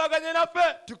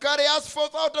carry us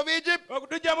forth out of Egypt?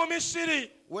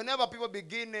 Whenever people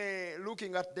begin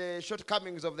looking at the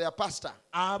shortcomings of their pastor,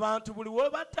 there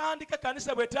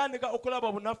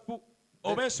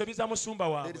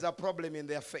is a problem in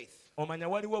their faith.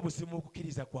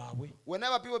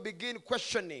 Whenever people begin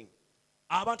questioning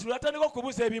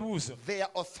their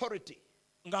authority,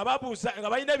 there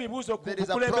is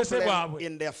a problem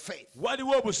in their faith. You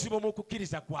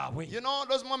know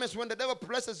those moments when the devil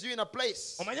places you in a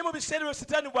place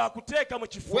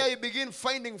where you begin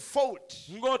finding fault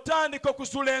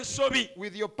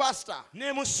with your pastor,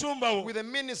 with the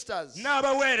ministers,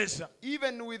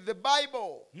 even with the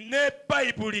Bible,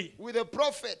 with the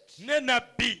prophet,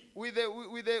 with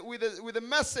the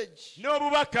message,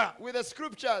 with the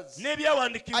scriptures.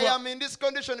 I am in this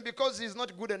condition because he's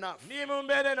not good enough.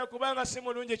 It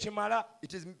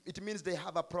means they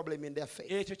have a problem in their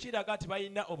faith.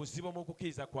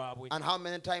 And how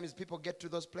many times people get to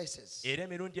those places?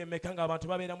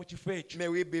 May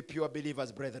we be pure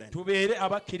believers, brethren.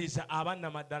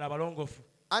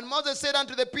 And Moses said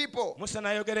unto the people,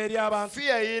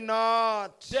 fear ye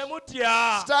not.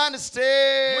 Stand still.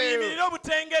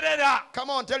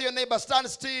 Come on, tell your neighbor, stand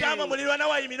still. And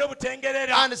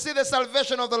see the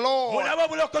salvation of the Lord,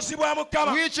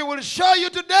 which he will show you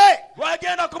today. For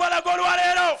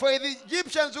the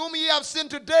Egyptians whom ye have seen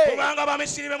today,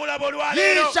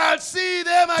 ye shall see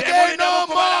them again no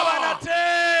more.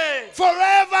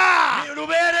 Forever.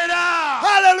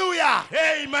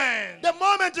 Amen. The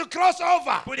moment you cross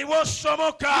over, you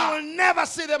will never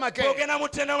see them again.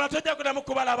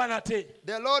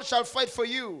 The Lord shall fight for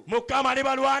you,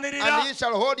 and he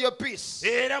shall hold your peace.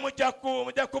 And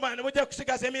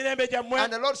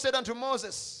the Lord said unto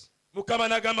Moses,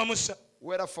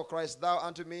 wherefore criest thou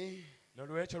unto me?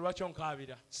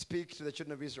 Speak to the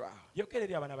children of Israel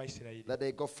that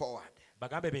they go forward.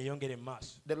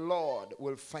 The Lord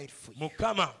will fight for you,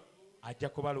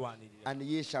 and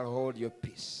ye shall hold your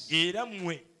peace.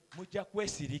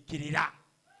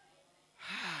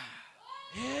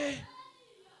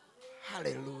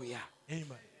 Hallelujah.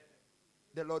 Amen.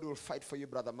 The Lord will fight for you,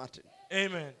 Brother Martin.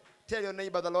 Amen. Tell your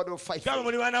neighbor the Lord will fight for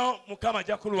you.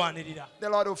 The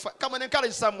Lord will fight. Come on,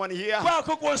 encourage someone here.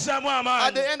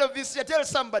 At the end of this year, tell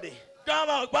somebody.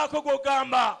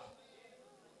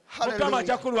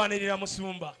 Hallelujah.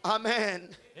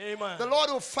 Amen. Amen. The Lord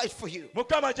will fight for you.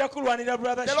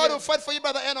 The Lord will fight for you,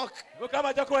 Brother Enoch.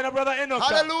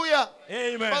 Hallelujah.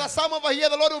 Amen. Brother Sam over here,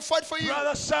 the Lord will fight for you.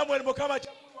 Brother Samuel,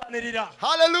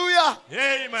 hallelujah.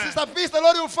 Amen. Sister Peace, the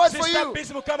Lord will fight for you.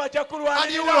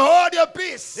 And you will hold your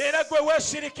peace. You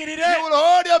will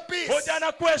hold your peace.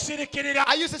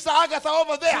 Are you Sister Agatha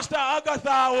over there? Sister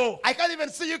Agatha. I can't even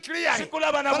see you clearly. But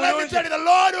But let me tell you, the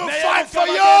Lord will fight for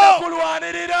you.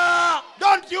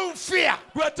 Don't you fear.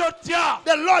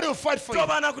 The Lord will fight for you.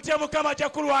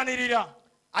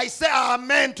 I say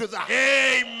amen to that.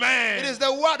 Amen. It is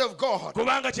the word of God.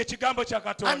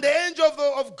 And the angel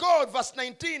of God, verse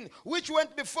 19, which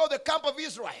went before the camp of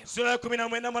Israel.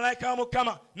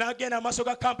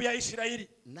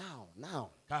 Now,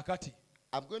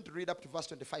 I'm going to read up to verse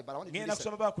 25, but I want you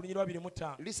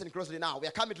to listen closely now. We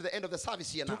are coming to the end of the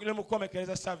service here now.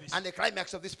 And the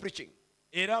climax of this preaching.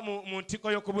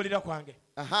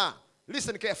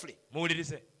 Listen carefully.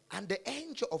 And the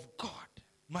angel of God,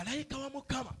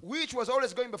 which was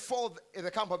always going before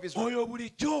the camp of Israel,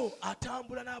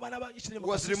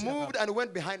 was removed and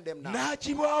went behind them now.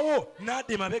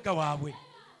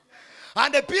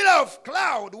 And the pillar of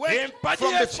cloud went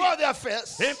from before their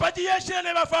face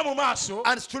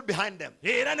and stood behind them.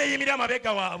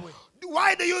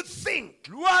 Why do you think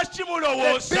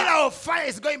the pillar of fire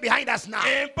is going behind us now?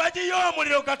 Why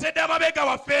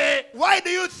do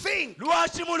you think we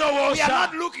are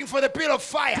not looking for the pillar of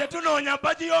fire? The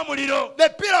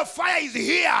pillar of fire is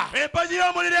here, but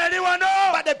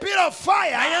the pillar of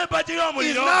fire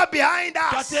is not behind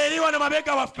us.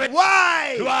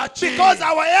 Why? Because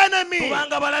our enemy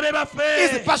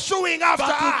is pursuing after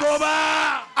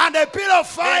us, and the pillar of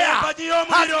fire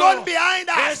has gone behind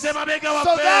us, so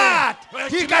that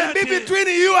he can be between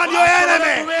you and your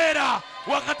enemy.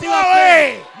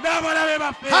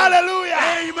 Hallelujah.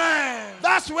 Amen.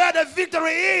 That's where the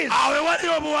victory is.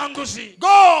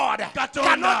 God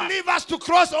cannot leave us to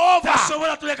cross over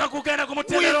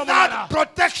without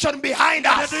protection behind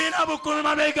us.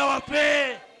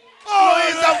 Oh,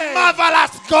 he's a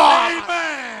marvelous God.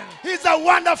 Amen. He's a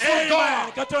wonderful Amen.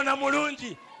 God.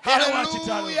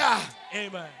 Hallelujah.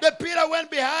 Amen. The pillar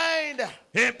went behind,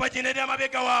 and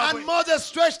Moses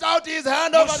stretched out his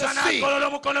hand over the sea,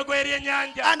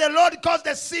 and the Lord caused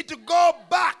the sea to go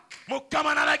back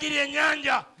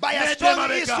by a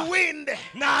strong east wind.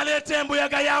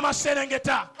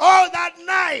 All that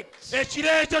night,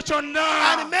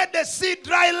 and made the sea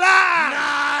dry land.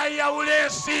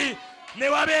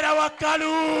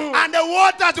 And the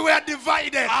waters were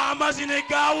divided.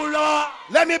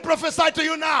 Let me prophesy to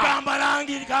you now.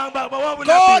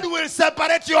 God will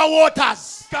separate your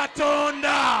waters.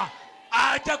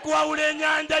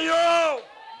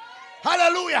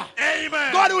 Hallelujah.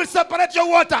 Amen. God will separate your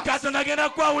waters. God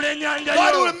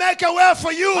will make a way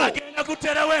for you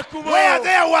where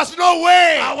there was no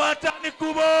way.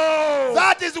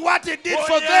 That is what he did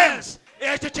for them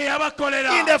in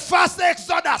the first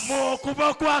Exodus.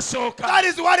 That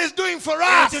is what he's doing for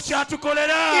us in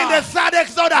the third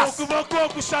Exodus.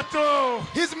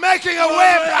 He's making a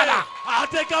way, brother,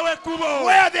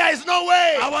 where there is no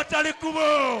way.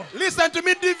 Listen to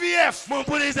me, DVF.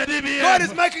 God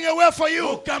is making a way for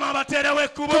you to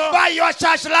buy your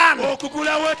church land.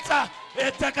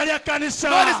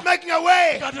 God is making a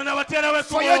way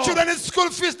for your children's school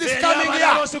fees this coming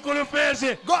year.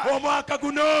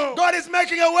 God is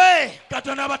making a way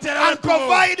and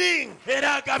providing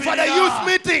for the youth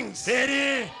meetings.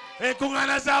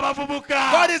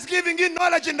 God is giving you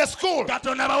knowledge in the school.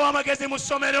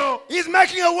 He's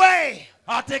making a way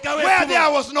where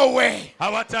there was no way.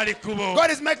 God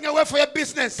is making a way for your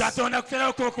business.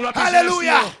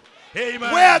 Hallelujah.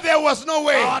 Amen. Where there was no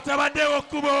way.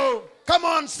 Come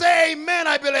on, say amen,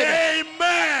 I believe it.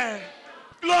 Amen.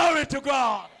 Glory to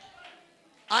God.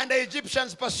 And the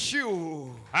Egyptians pursue.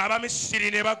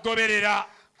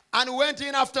 And went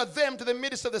in after them to the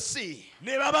midst of the sea.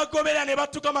 Even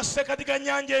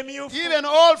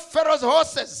all Pharaoh's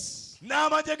horses, his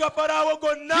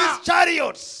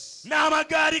chariots,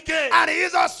 and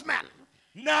his horsemen.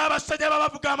 I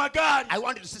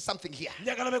want you to see something here.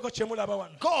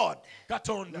 God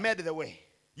made the way,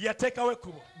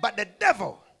 but the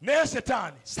devil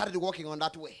started walking on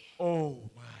that way. Oh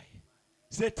my.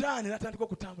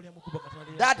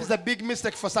 That is a big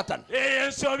mistake for Satan.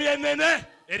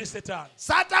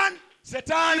 Satan,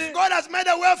 if God has made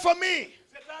a way for me,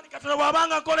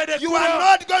 you are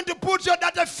not going to put your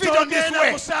dirty feet on this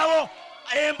way.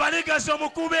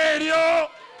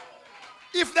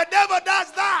 If the devil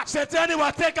does that, it's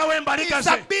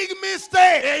a big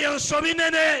mistake.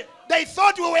 They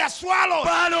thought we were swallowed.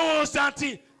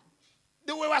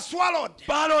 They were swallowed.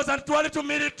 But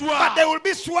they will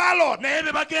be swallowed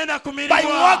by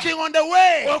walking on the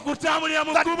way that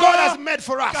God has made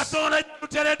for us.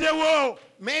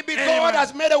 Maybe God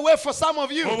has made a way for some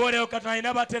of you,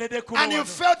 and you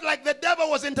felt like the devil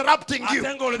was interrupting you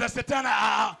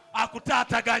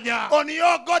on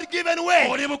your God-given way,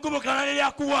 on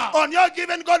your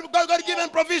God-given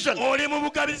provision.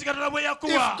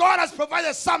 If God has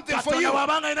provided something for you,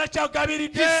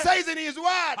 He says in His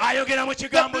word,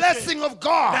 the blessing of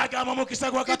God,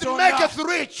 it maketh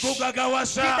rich, He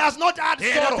does not add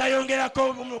sorrow.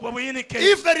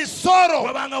 If there is sorrow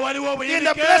in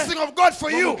the blessing of God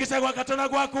for you, tell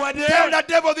the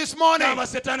devil this morning,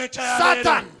 Satan,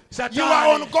 you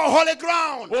are on holy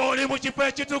ground. You are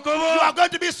going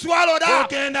to be swallowed up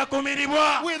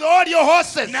with all your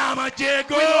horses,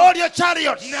 with all your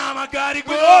chariots,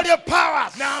 with all your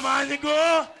powers.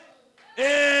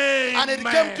 And it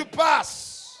came to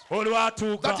pass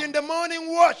that in the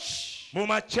morning watch,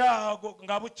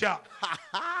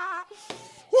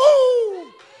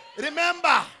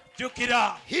 remember,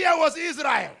 here was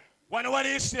Israel. And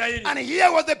here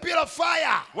was the pillar of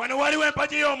fire. And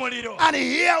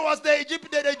here was the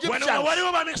Egyptians.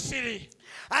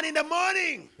 And in the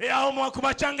morning, the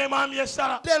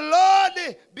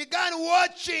Lord began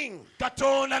watching,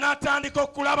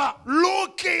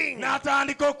 looking at the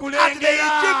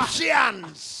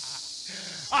Egyptians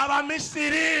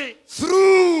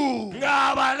through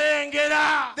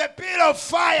the pillar of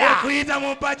fire.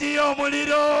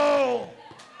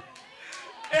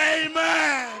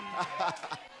 Amen.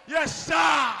 Yes, sir.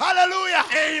 Hallelujah.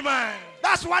 Amen.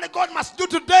 That's what God must do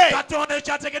today.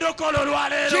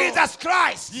 Jesus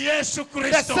Christ, the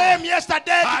same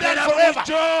yesterday, today, and forever.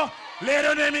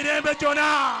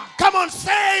 Come on,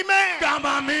 say amen.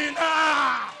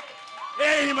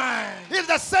 Amen. He's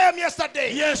the same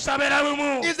yesterday. Yes,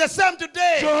 he's the same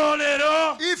today.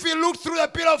 If he looked through the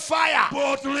pillar of fire,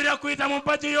 if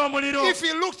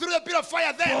he looked through the pillar of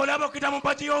fire then,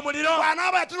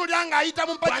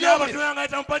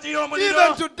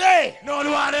 even today,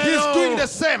 he's doing the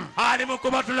same.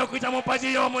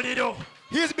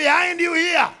 He's behind you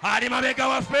here,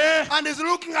 and he's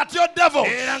looking at your devil.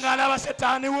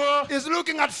 He's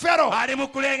looking at Pharaoh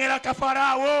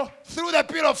through the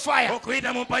pillar of fire.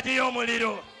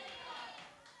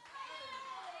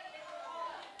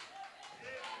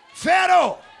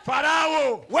 Pharaoh,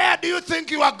 where do you think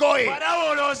you are going?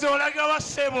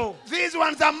 These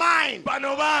ones are mine.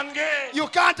 You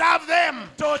can't have them.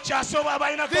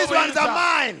 These ones are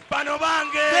mine.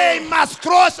 They must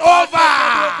cross over.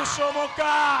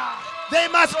 They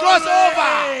must cross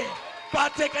over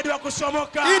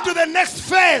into the next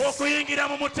phase.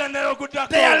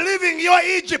 They are leaving your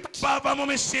Egypt. They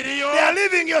are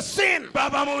leaving your sin. They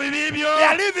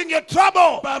are leaving your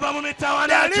trouble. They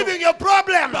are leaving your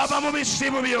problems. They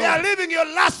are leaving your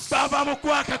lust. They are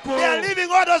leaving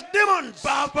all those demons.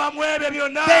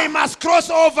 They must cross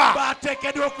over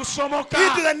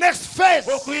into the next phase.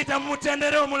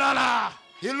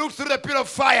 He looked through the pillar of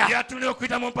fire,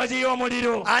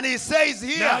 and he says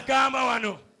here,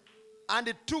 and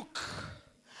it took,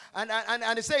 and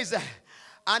it says,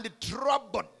 and it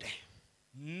troubled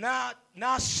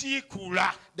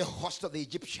the host of the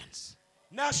Egyptians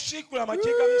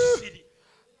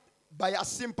by a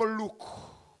simple look.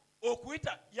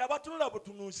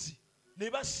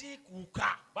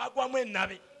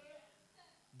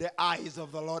 The eyes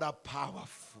of the Lord are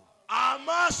powerful.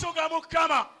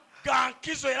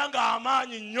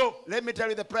 Let me tell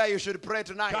you the prayer you should pray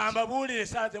tonight. Tell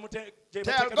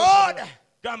God,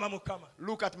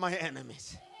 look at my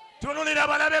enemies.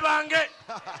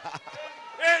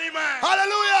 Amen.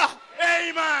 Hallelujah.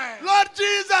 Amen. Lord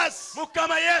Jesus, look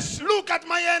at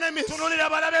my enemies.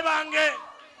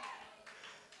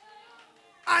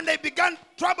 And they began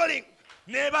troubling.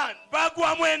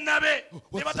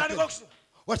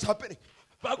 What's happening?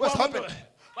 What's happening?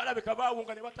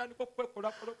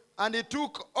 And he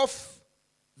took off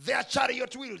their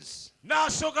chariot wheels.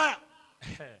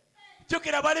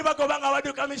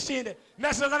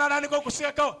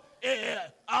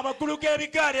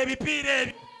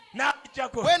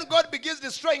 When God begins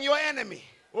destroying your enemy,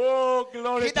 oh,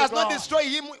 glory, he does not destroy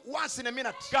him once in a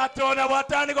minute.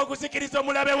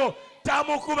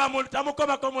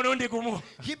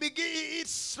 He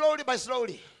eats slowly by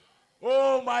slowly.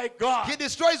 Oh my God. He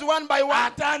destroys one by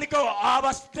one.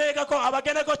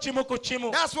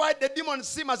 That's why the demons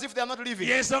seem as if they are not living.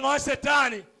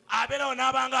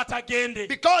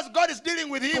 Because God is dealing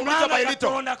with him little by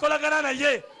little.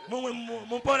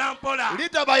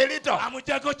 Little by little.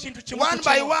 One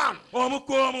by one.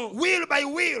 Wheel by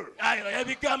wheel.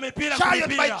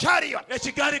 Chariot by chariot.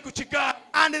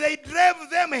 And they drove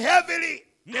them heavily.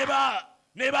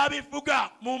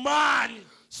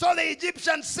 So the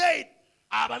Egyptians said,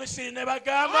 let us flee.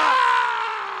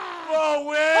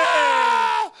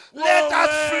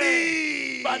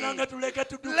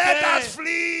 Let us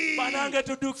flee from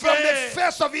the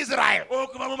face of Israel. For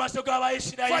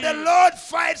the Lord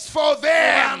fights for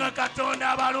them.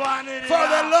 For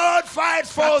the Lord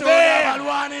fights for them.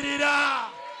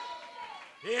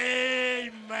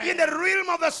 Amen. In the realm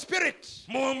of the spirit,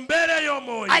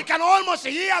 I can almost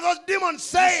hear those demons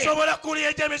say,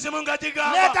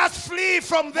 let us flee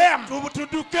from them.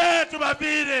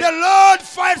 The Lord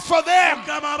fights for them.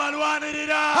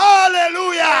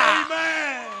 Hallelujah.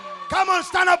 Amen. Come on,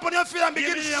 stand up on your feet and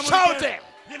begin shouting.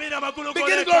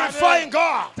 Begin glorifying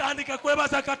God.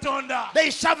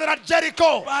 They shouted at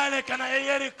Jericho.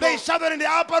 They shouted in the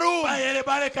upper room.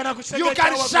 You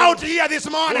can shout here this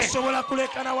morning and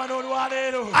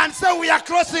say, we are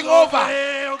crossing over.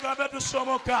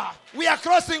 We are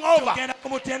crossing over.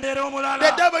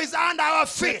 The devil is under our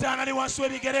feet.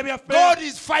 God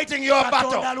is fighting your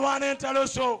battle.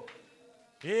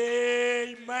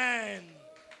 Amen.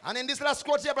 And in this last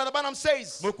quote here, Brother Branham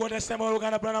says, God is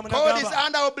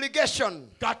under obligation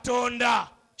to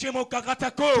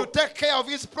take care of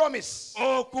his promise.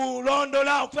 When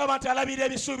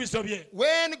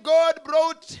God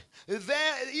brought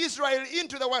Israel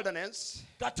into the wilderness,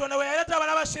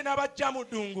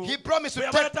 he promised to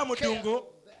take care of them.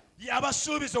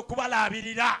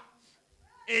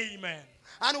 Amen.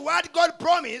 And what God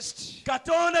promised, God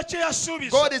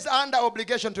is under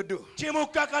obligation to do.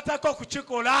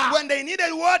 When they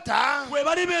needed water,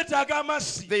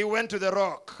 they went to the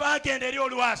rock.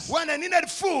 When they needed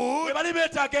food,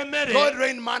 God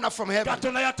rained manna from heaven.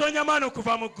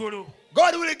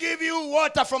 God will give you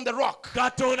water from the rock.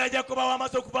 God will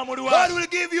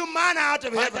give you manna out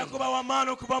of heaven.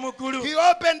 He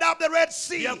opened up the Red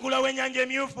Sea.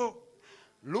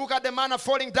 Look at the manna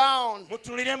falling down.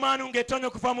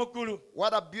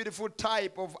 What a beautiful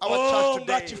type of our church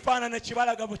today.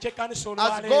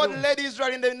 As God led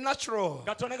Israel in the natural,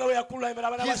 He's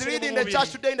leading the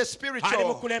church today in the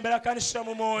spiritual.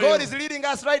 God is leading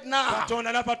us right now.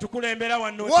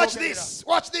 Watch this.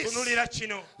 Watch this.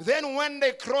 Then when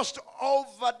they crossed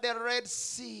over the Red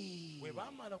Sea,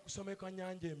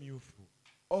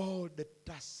 all the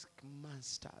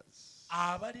taskmasters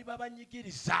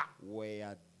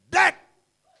were dead.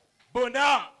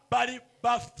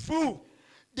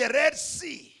 The Red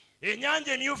Sea,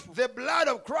 the blood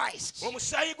of Christ.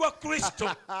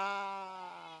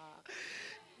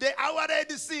 Our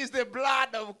Red Sea is the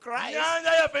blood of Christ.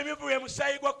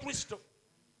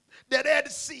 The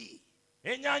Red Sea.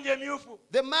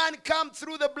 The man come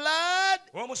through the blood,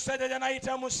 be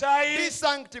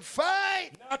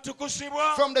sanctified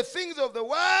from the things of the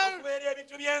world,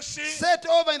 set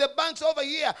over in the banks over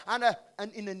here, and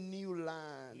in a new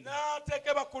land.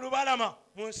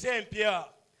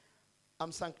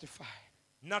 I'm sanctified.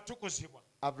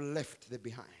 I've left the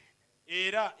behind.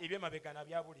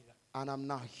 And I'm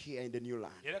now here in the new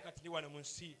land.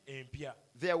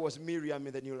 There was Miriam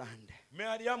in the new land.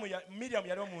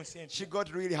 She got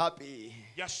really happy.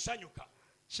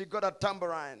 She got a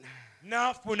tambourine.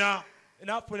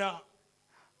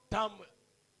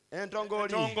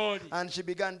 And she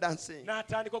began dancing.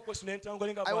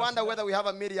 I wonder whether we have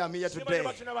a Miriam here today.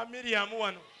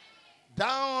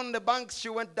 Down the banks she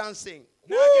went dancing.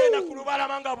 The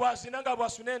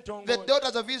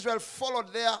daughters of Israel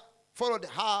followed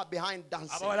her behind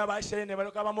dancing.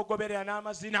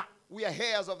 We are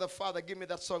heirs of the Father. Give me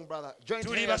that song, brother. Joint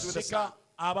heirs with the Son.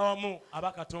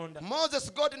 Moses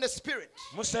got in the spirit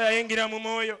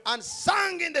and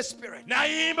sang in the spirit.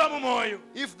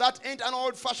 If that ain't an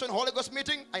old-fashioned Holy Ghost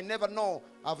meeting, I never know.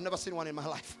 I've never seen one in my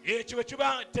life.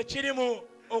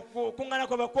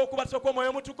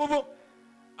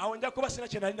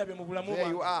 There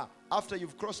you are. After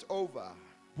you've crossed over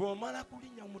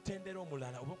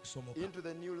into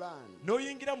the new land,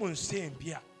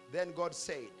 then God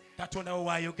said,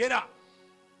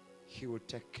 He will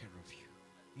take care of you.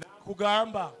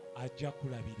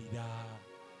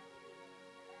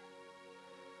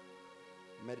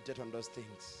 Meditate on those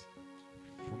things.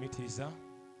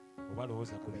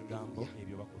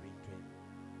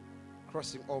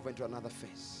 Crossing over into another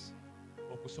phase.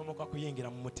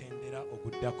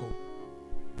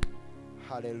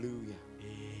 Hallelujah.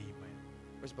 Amen.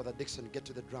 Where's Brother Dixon? Get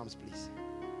to the drums, please.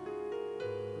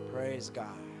 Praise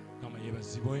God.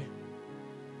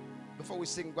 Before we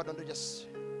sing, why don't you just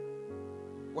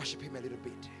worship Him a little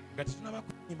bit?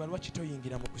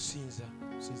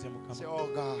 Say, oh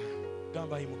God,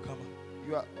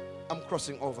 I'm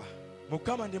crossing over.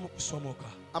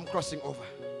 I'm crossing over.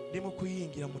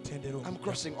 I'm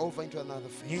crossing over into another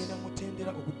phase.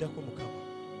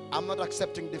 I'm not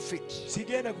accepting defeat.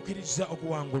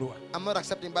 I'm not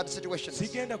accepting bad situations.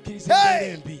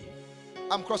 Hey!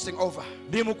 I'm crossing over.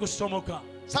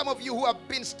 Some of you who have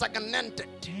been stagnated,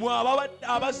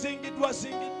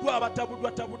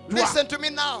 listen to me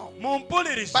now.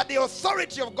 But the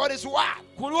authority of God is what?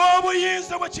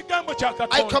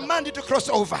 I command you to cross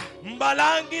over.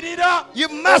 You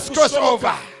must cross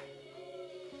over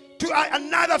to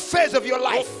another phase of your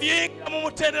life. You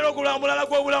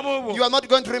are not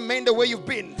going to remain the way you've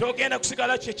been.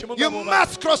 You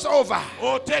must cross over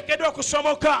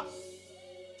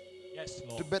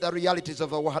to better realities of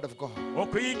the Word of God.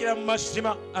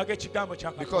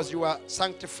 Because you are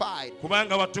sanctified,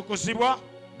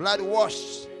 blood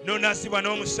washed,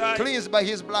 cleansed by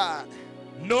His blood,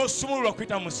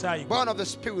 born of the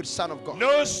Spirit, Son of God.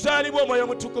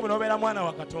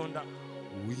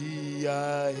 We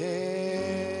are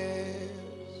heirs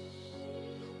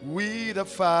with the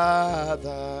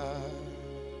Father.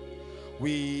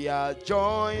 We are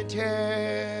joint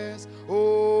heirs,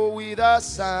 with the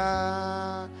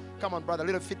Son. Come on, brother,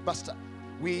 little feet buster.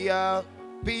 We are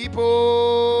people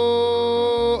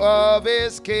of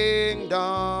His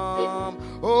kingdom.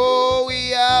 Oh,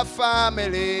 we are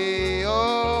family.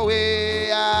 Oh,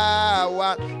 we are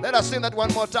one. Let us sing that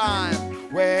one more time.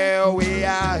 Well, we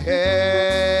are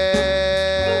heirs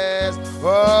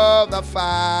of the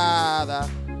Father.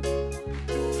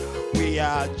 We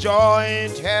are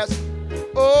joint heirs,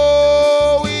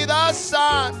 with the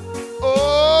Son.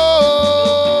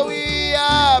 Oh, we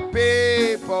are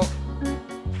people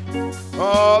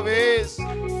of His.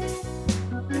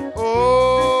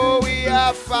 Oh, we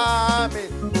are family.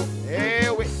 Hey,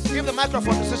 give the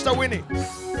microphone to Sister Winnie.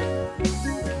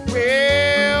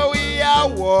 Well, we are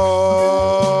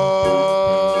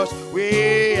washed,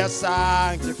 we are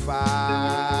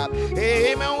sanctified.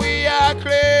 Amen. We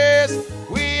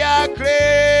are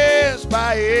cleansed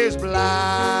by His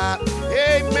blood.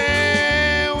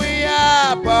 Amen. We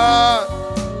are born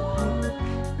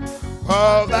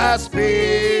of the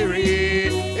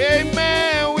Spirit.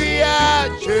 Amen. We are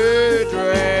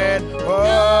children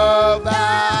of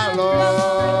the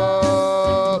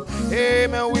Lord.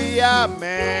 Amen. We are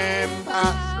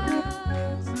members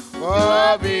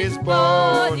of His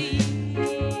body.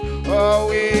 Oh,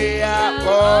 we are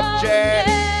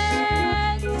objects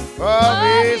of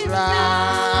His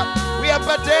love. We are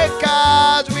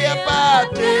partakers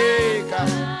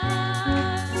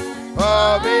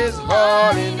of His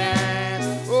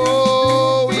holiness.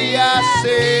 Oh, we are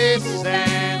citizens,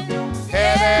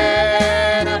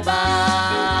 heaven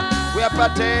above. We are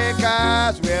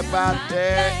partakers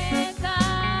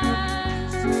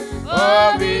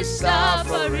of His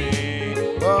suffering.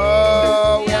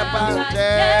 Oh, we are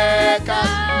partakers,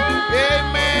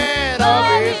 amen, of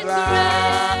His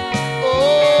love.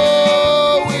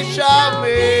 Oh, we shall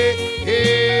make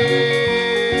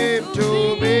Him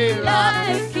to be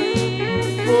like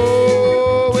Him.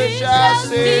 Oh, we shall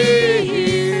see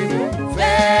Him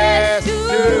face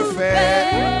to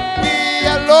face. We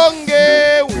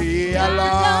are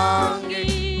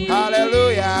longing,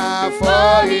 hallelujah,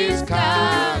 for His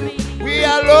coming. We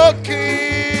are looking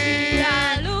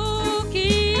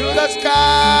to the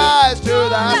skies, to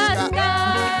the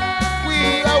sky.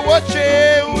 We are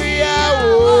watching, we are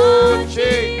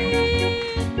waiting.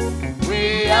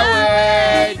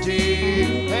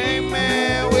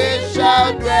 Amen. We shall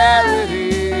dwell with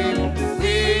Him.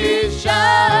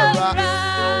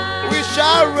 We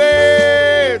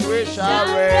shall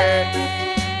reign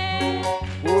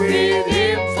with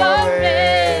Him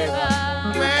forever.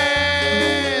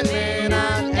 Men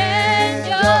and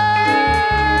angels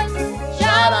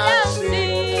shall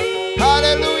sing.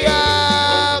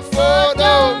 Hallelujah. For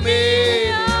those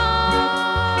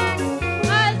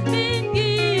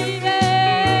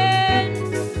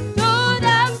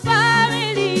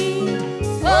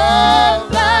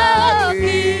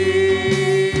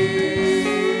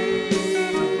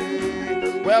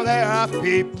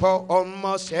people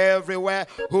almost everywhere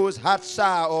whose hearts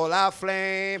are all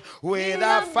aflame with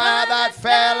a fire that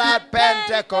fell at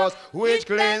Pentecost, which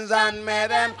cleansed and made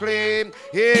them clean.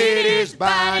 It is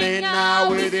burning now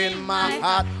within my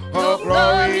heart. Oh,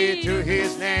 glory to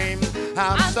his name.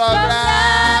 I'm so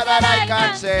glad that I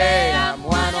can say I'm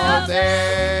one of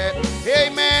them.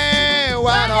 Amen.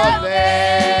 One of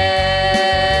them.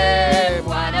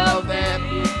 One of them.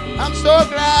 I'm so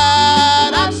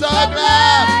glad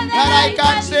that I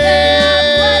can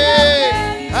say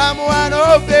I'm one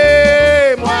of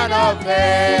them. One of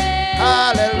them.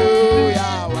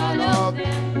 Hallelujah. One of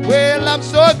them. Well, I'm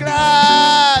so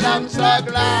glad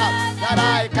that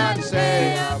I can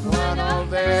say I'm one of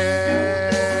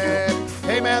them.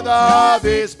 Amen. Though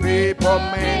these people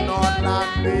may not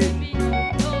like me,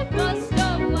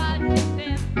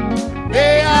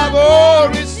 they have all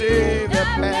received the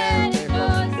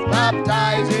Pentecost,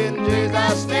 baptized in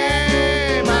Jesus'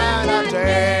 name, and are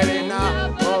telling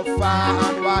now of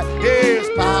far and wide his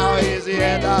power is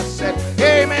here that said,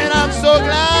 amen. I'm so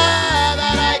glad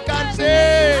that I can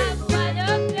say,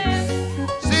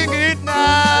 sing it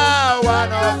now,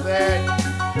 one of them.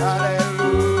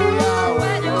 Hallelujah,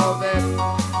 one of them.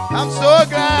 I'm so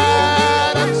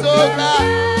glad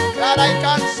that I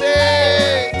can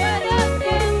say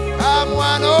I'm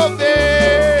one of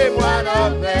them, one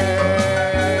of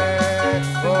them.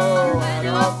 Oh, one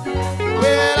of them.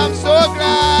 Well, I'm so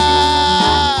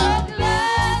glad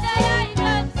that I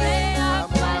can say I'm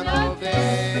one of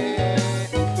them.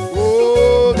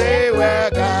 Oh, they were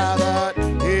gathered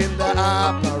in the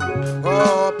upper room,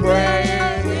 oh,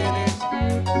 praying in it.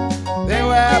 They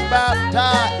were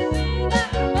baptized,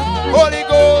 Holy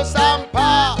Ghost and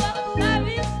power.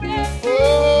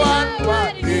 Oh, and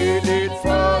what he did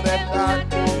for them, that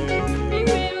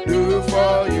do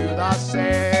for you the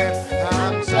same.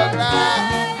 I'm so glad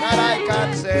that I can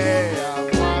say I'm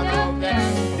one of them.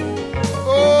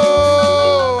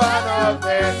 Oh, one of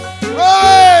them.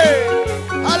 Hey!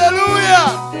 Hallelujah!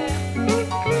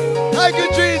 Thank you,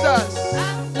 Jesus.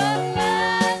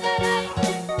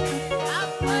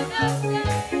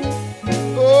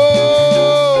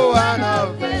 Oh, one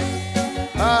of them.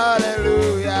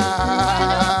 Hallelujah.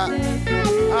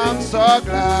 I'm so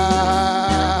glad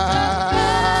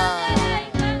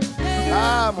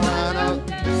I'm one of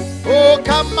them. Oh,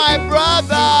 come my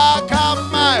brother,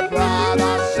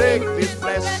 sing this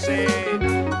blessing.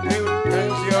 You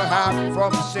cleanse your heart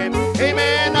from sin.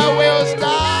 Amen. I will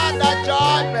start the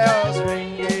joy bells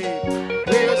ringing.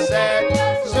 We'll set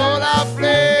soul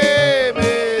aflame.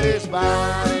 It is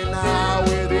burning now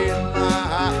within my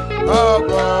heart. Oh,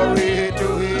 glory to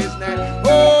his name.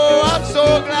 Oh, I'm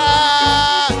so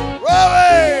glad.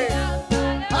 Glory.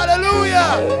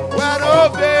 Hallelujah. One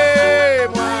of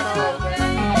them. One of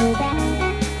them.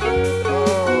 Oh,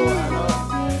 one of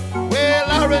them. Well,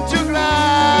 aren't you glad?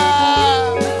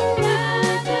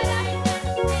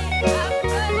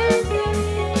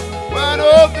 One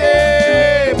of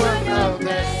them. One of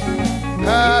them.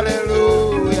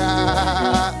 Hallelujah.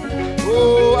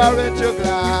 Oh, aren't you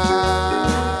glad?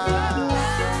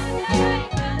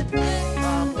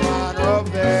 I'm one of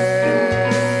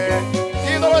them.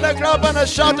 Give the Lord a clap and a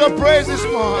shout of praise this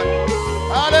morning.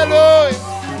 Hallelujah.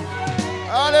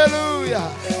 Hallelujah.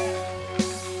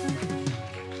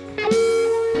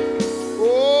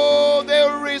 Oh,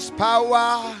 there is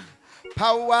power,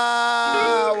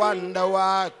 power,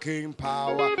 wonder-working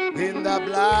power in the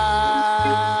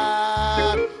blood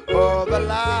of the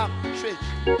Lamb.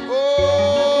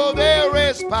 Oh, there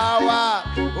is power,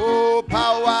 oh,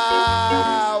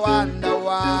 power,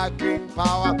 wonder-working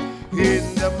power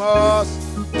in the most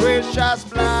precious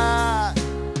blood.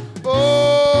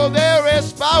 Oh, there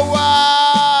is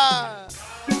power,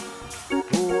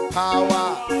 oh,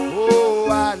 power, oh,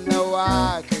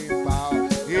 wonder-working power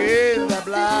in the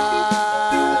blood.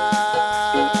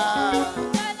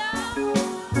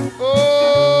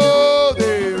 Oh,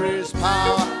 there is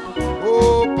power,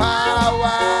 oh,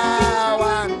 power,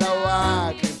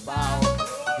 wonder-working power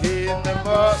in the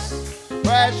most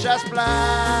precious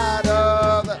blood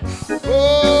of the.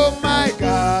 Oh, my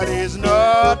God is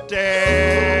not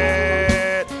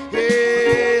dead.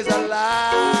 He's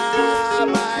alive.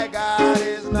 My God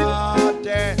is not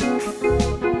dead.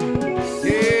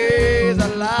 He's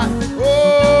alive.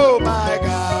 Oh, my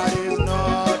God is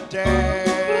not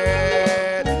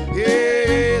dead.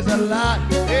 He's alive.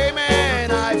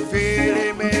 Amen. I feel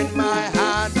him in my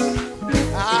hands.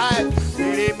 I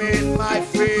feel him in my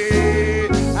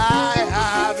feet. I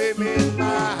have him in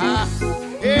my heart.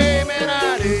 Amen.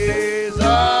 And he's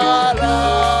all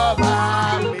over.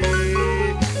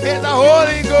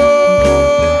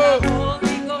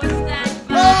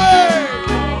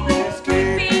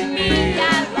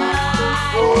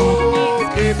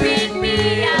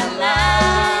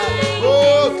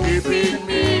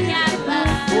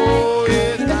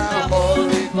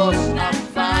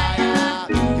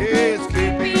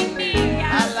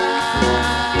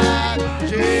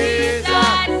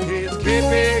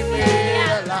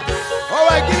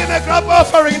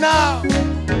 offering now.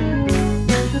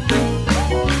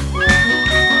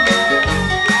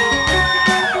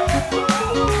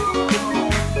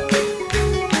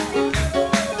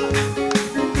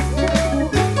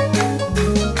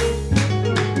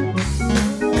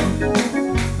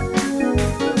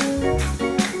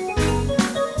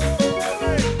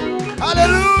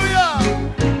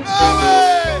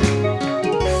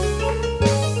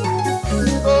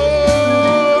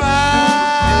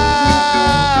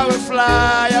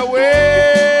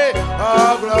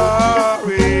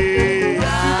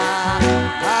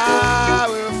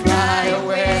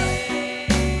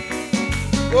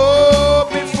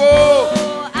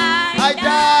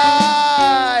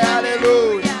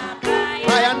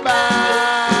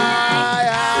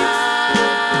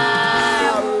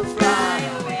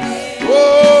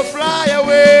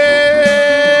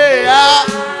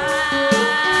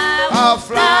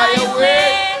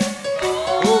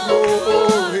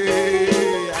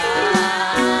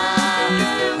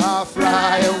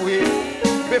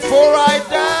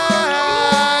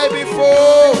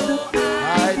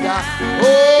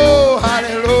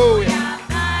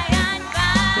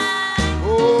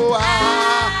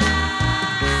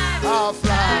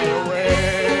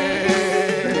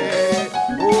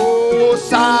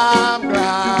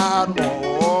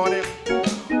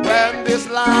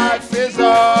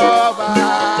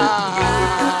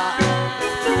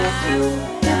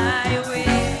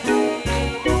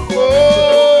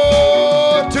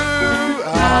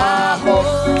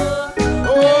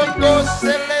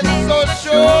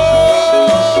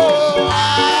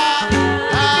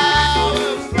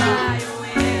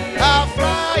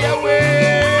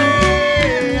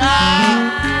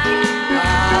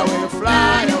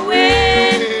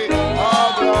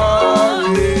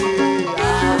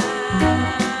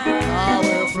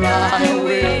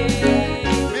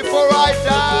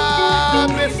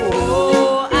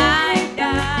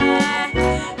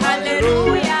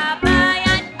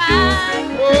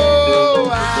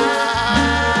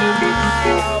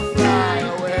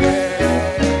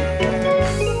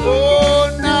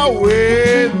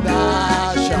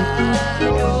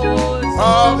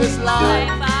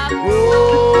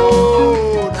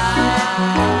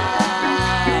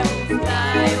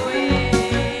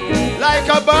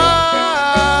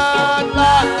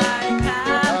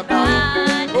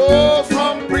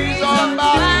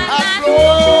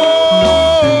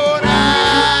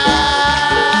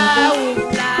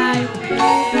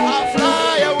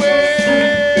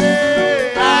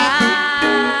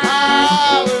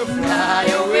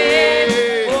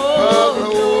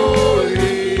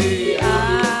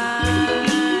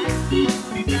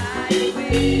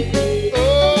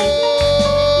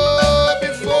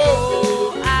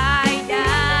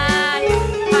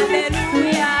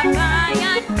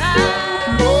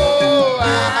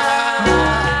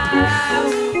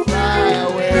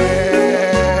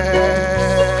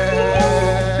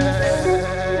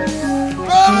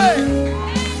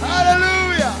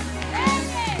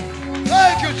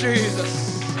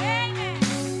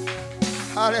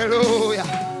 Hallelujah.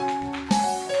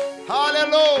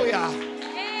 Hallelujah.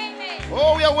 Amen.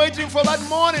 Oh, we are waiting for that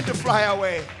morning to fly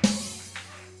away.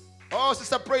 Oh,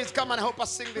 Sister Praise, come and help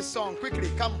us sing this song. Quickly,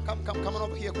 come on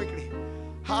over here quickly.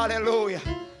 Hallelujah.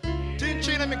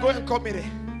 Teaching, let me go and commit it.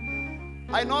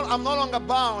 I know I'm no longer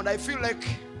bound. I feel like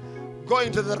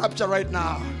going to the rapture right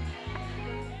now.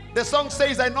 The song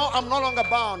says, I know I'm no longer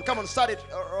bound. Come on, start it.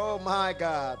 Oh my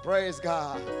God. Praise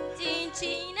God.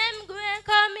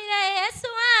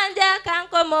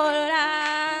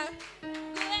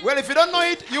 Well, if you don't know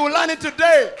it, you will learn it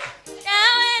today.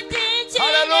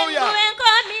 Hallelujah.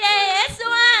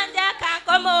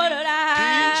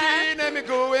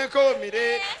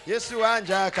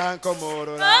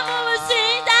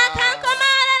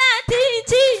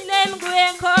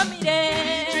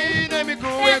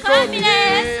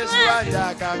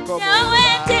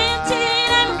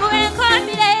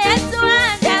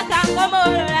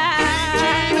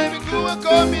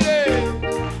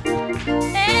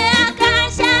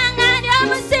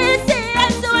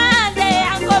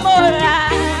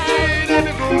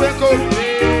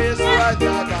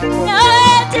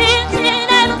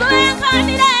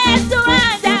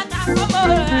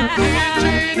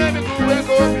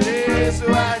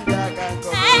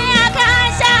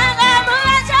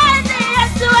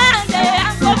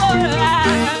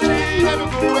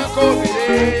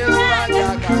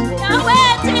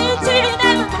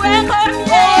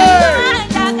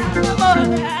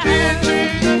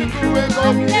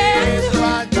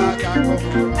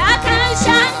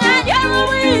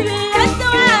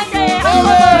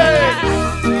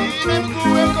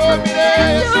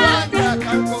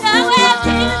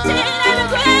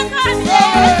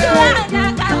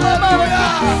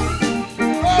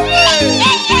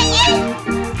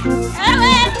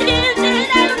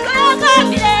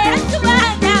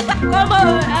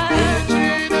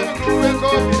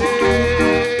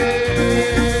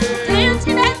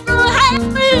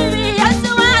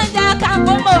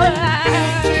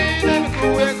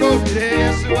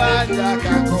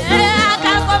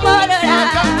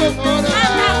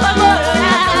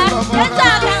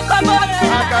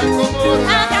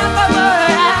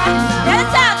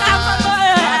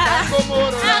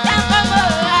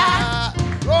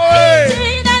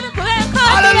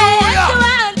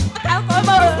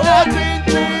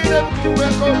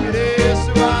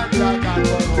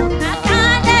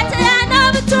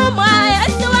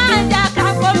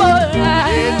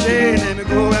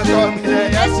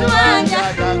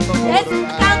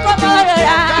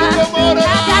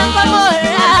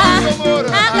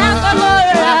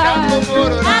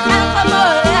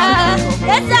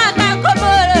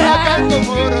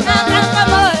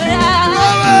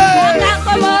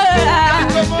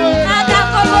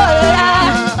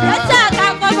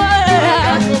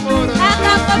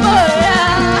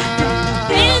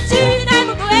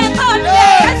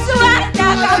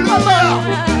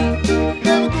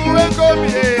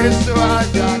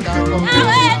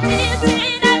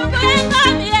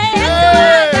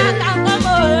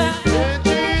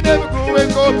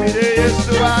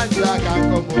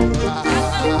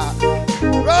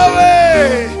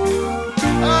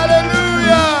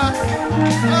 Hallelujah.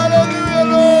 Hallelujah,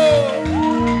 Lord.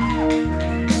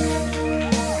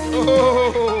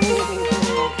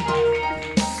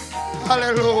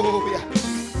 Hallelujah.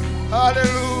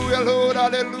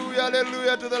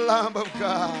 Hallelujah to the Lamb of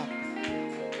God.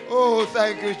 Oh,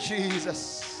 thank you,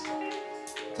 Jesus.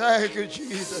 Thank you,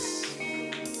 Jesus.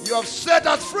 You have set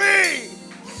us free.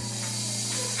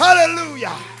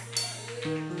 Hallelujah.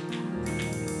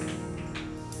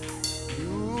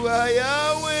 You are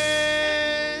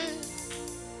Yahweh.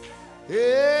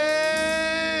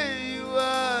 Hey, you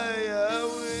are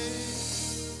Yahweh.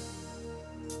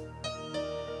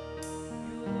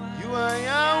 You are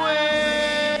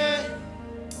Yahweh.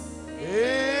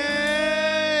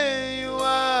 Hey, you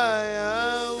are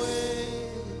Yahweh.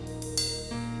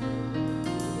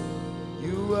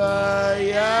 You are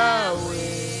Yahweh.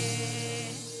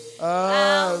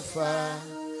 Alpha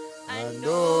and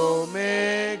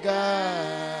Omega.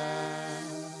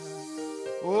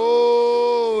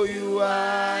 Oh, you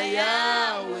are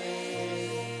Yahweh,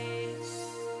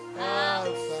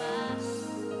 Alpha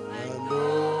and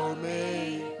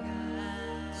Omega.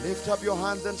 Lift up your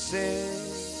hands and say,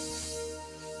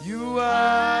 you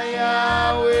are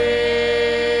Yahweh.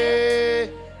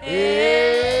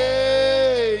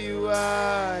 Hey, you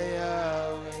are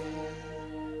Yahweh.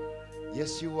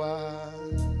 Yes, you are.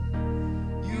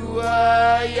 You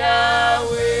are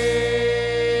Yahweh.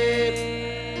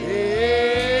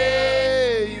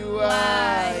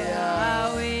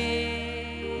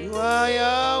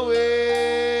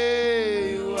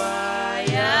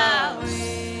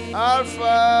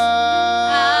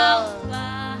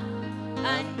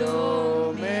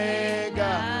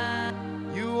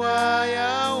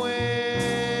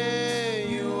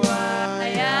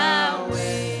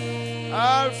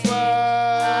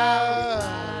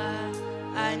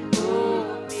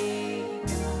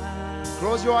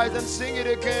 Close your eyes and sing it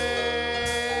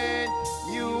again.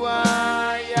 You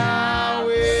are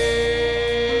Yahweh.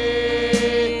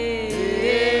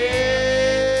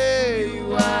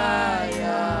 You are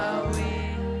Yahweh.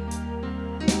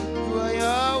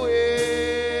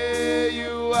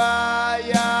 You are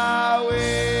Yahweh.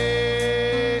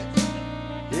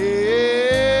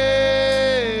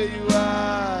 You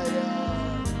are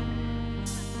Yahweh.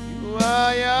 You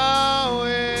are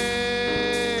Yahweh.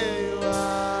 You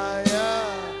are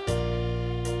Yahweh.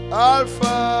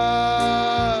 Alpha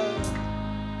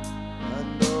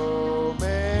and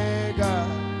Omega,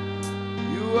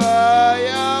 you are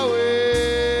Yahweh.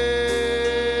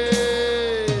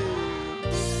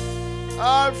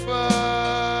 Alpha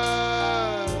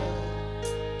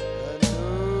and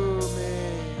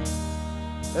Omega.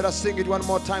 Let us sing it one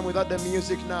more time without the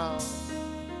music now.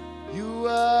 You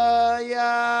are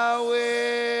Yahweh.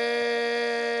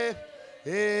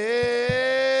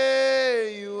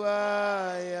 You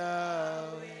are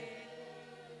Yahweh.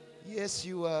 Yes,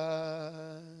 you are.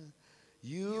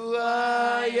 You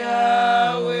are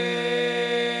Yahweh.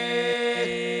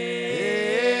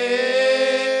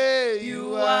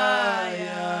 You are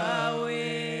Yahweh.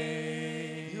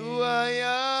 You are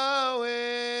Yahweh.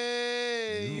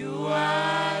 You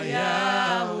are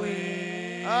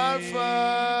Yahweh. Alpha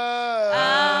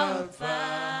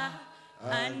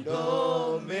and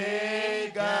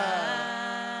Omega.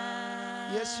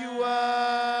 Yes, you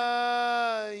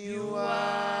are. You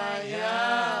are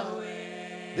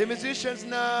Yahweh. The musicians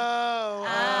now.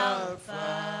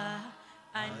 Alpha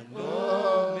and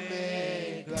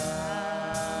Omega.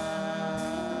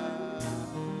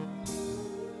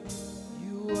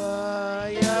 You are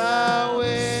Yahweh.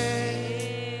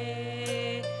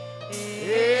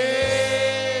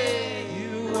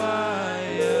 You are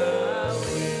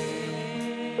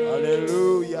Yahweh.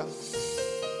 Hallelujah.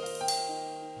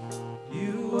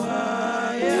 You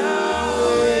are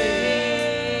Yahweh.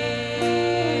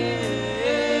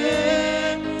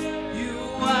 You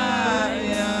are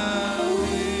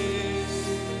Yahweh.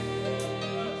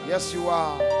 Yes, you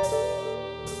are.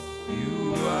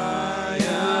 You are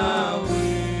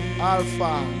Yahweh.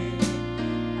 Alpha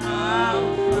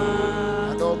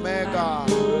and Omega.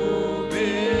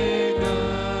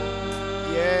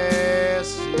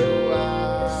 Yes, you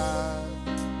are.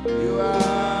 You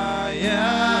are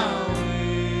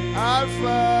Yahweh.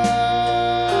 Alpha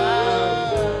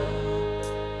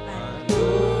and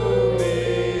Omega.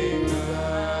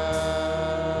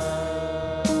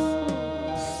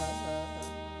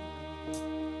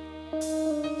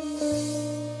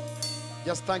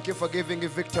 just thank Him for giving you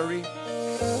victory.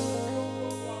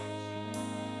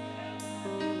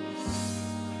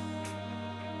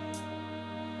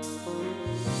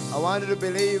 I want you to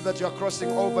believe that you are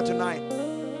crossing over tonight.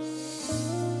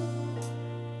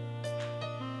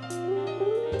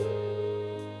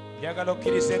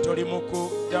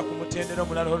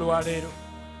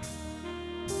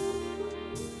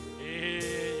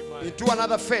 Into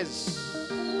another phase.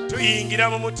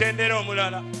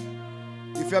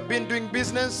 If you have been doing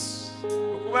business,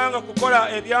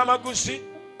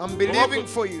 I'm believing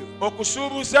for you.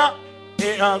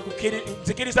 And I'm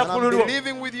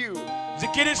believing with you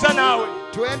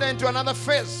to enter into another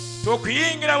phase.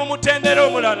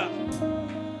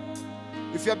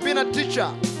 If you have been a teacher,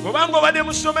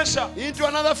 into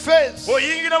another phase.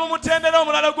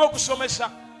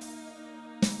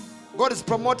 God is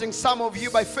promoting some of you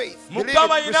by faith. Believe it,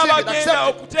 receive it,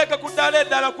 accept it.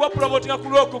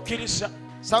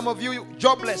 Some of you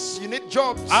jobless, you need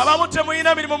jobs.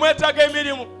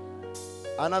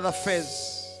 Another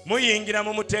phase.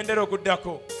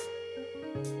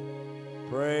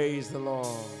 Praise the Lord.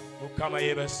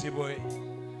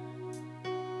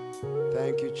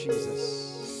 Thank you,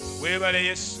 Jesus.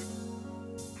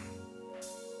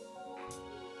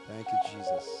 Thank you,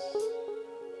 Jesus.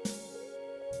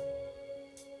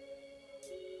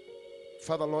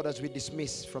 Father Lord, as we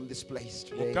dismiss from this place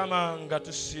today,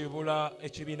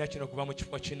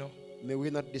 may we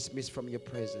not dismiss from your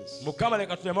presence.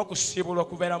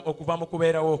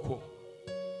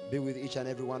 Be with each and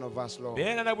every one of us, Lord.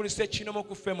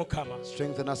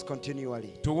 Strengthen us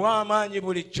continually.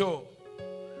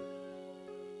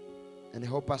 And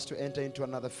help us to enter into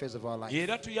another phase of our life.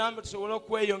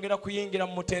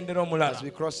 As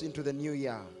we cross into the new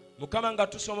year,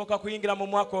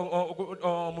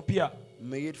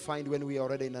 may it find when we are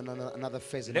already in another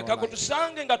phase in our life.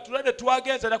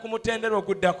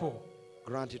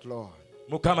 Grant it, Lord.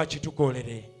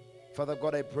 Father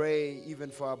God, I pray even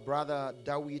for our brother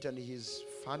Dawit and his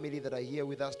family that are here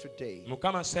with us today.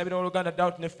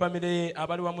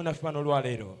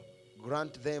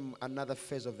 Grant them another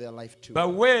phase of their life too.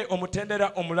 Whatever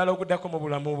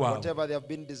they have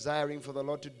been desiring for the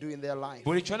Lord to do in their life,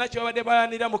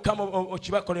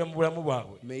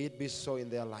 may it be so in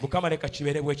their life.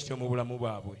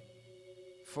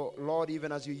 For Lord,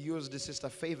 even as you used the Sister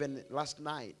Faven last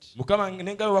night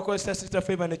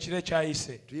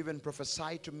to even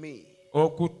prophesy to me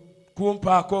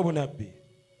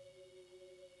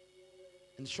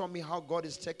and show me how God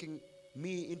is taking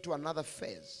me into another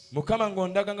phase.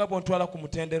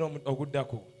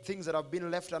 Things that have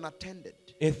been left unattended.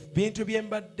 Things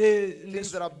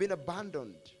that have been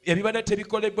abandoned in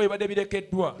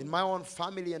my own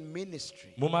family and ministry.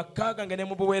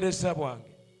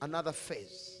 Another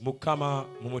phase.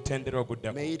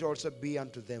 May it also be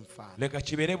unto them, Father.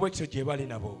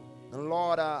 And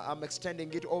Lord, I'm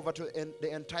extending it over to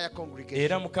the entire congregation.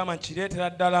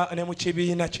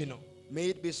 May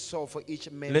it be so for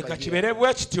each member here.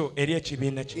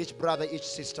 Each brother, each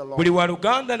sister, Lord.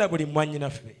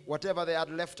 Whatever they had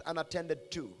left unattended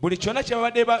to,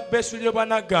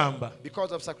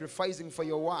 because of sacrificing for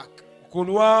your work,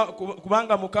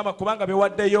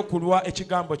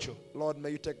 Lord,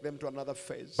 may you take them to another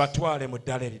phase.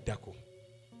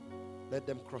 Let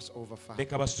them cross over, Father.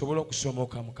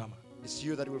 It's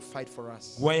you that will fight for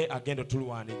us.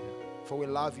 For we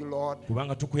love you, Lord,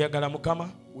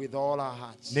 with all our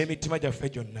hearts.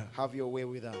 Have your way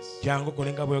with us.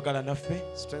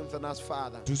 Strengthen us,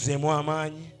 Father,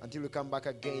 until we come back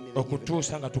again in the evening.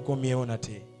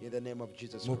 In the name of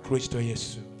Jesus Christ.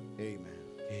 Amen.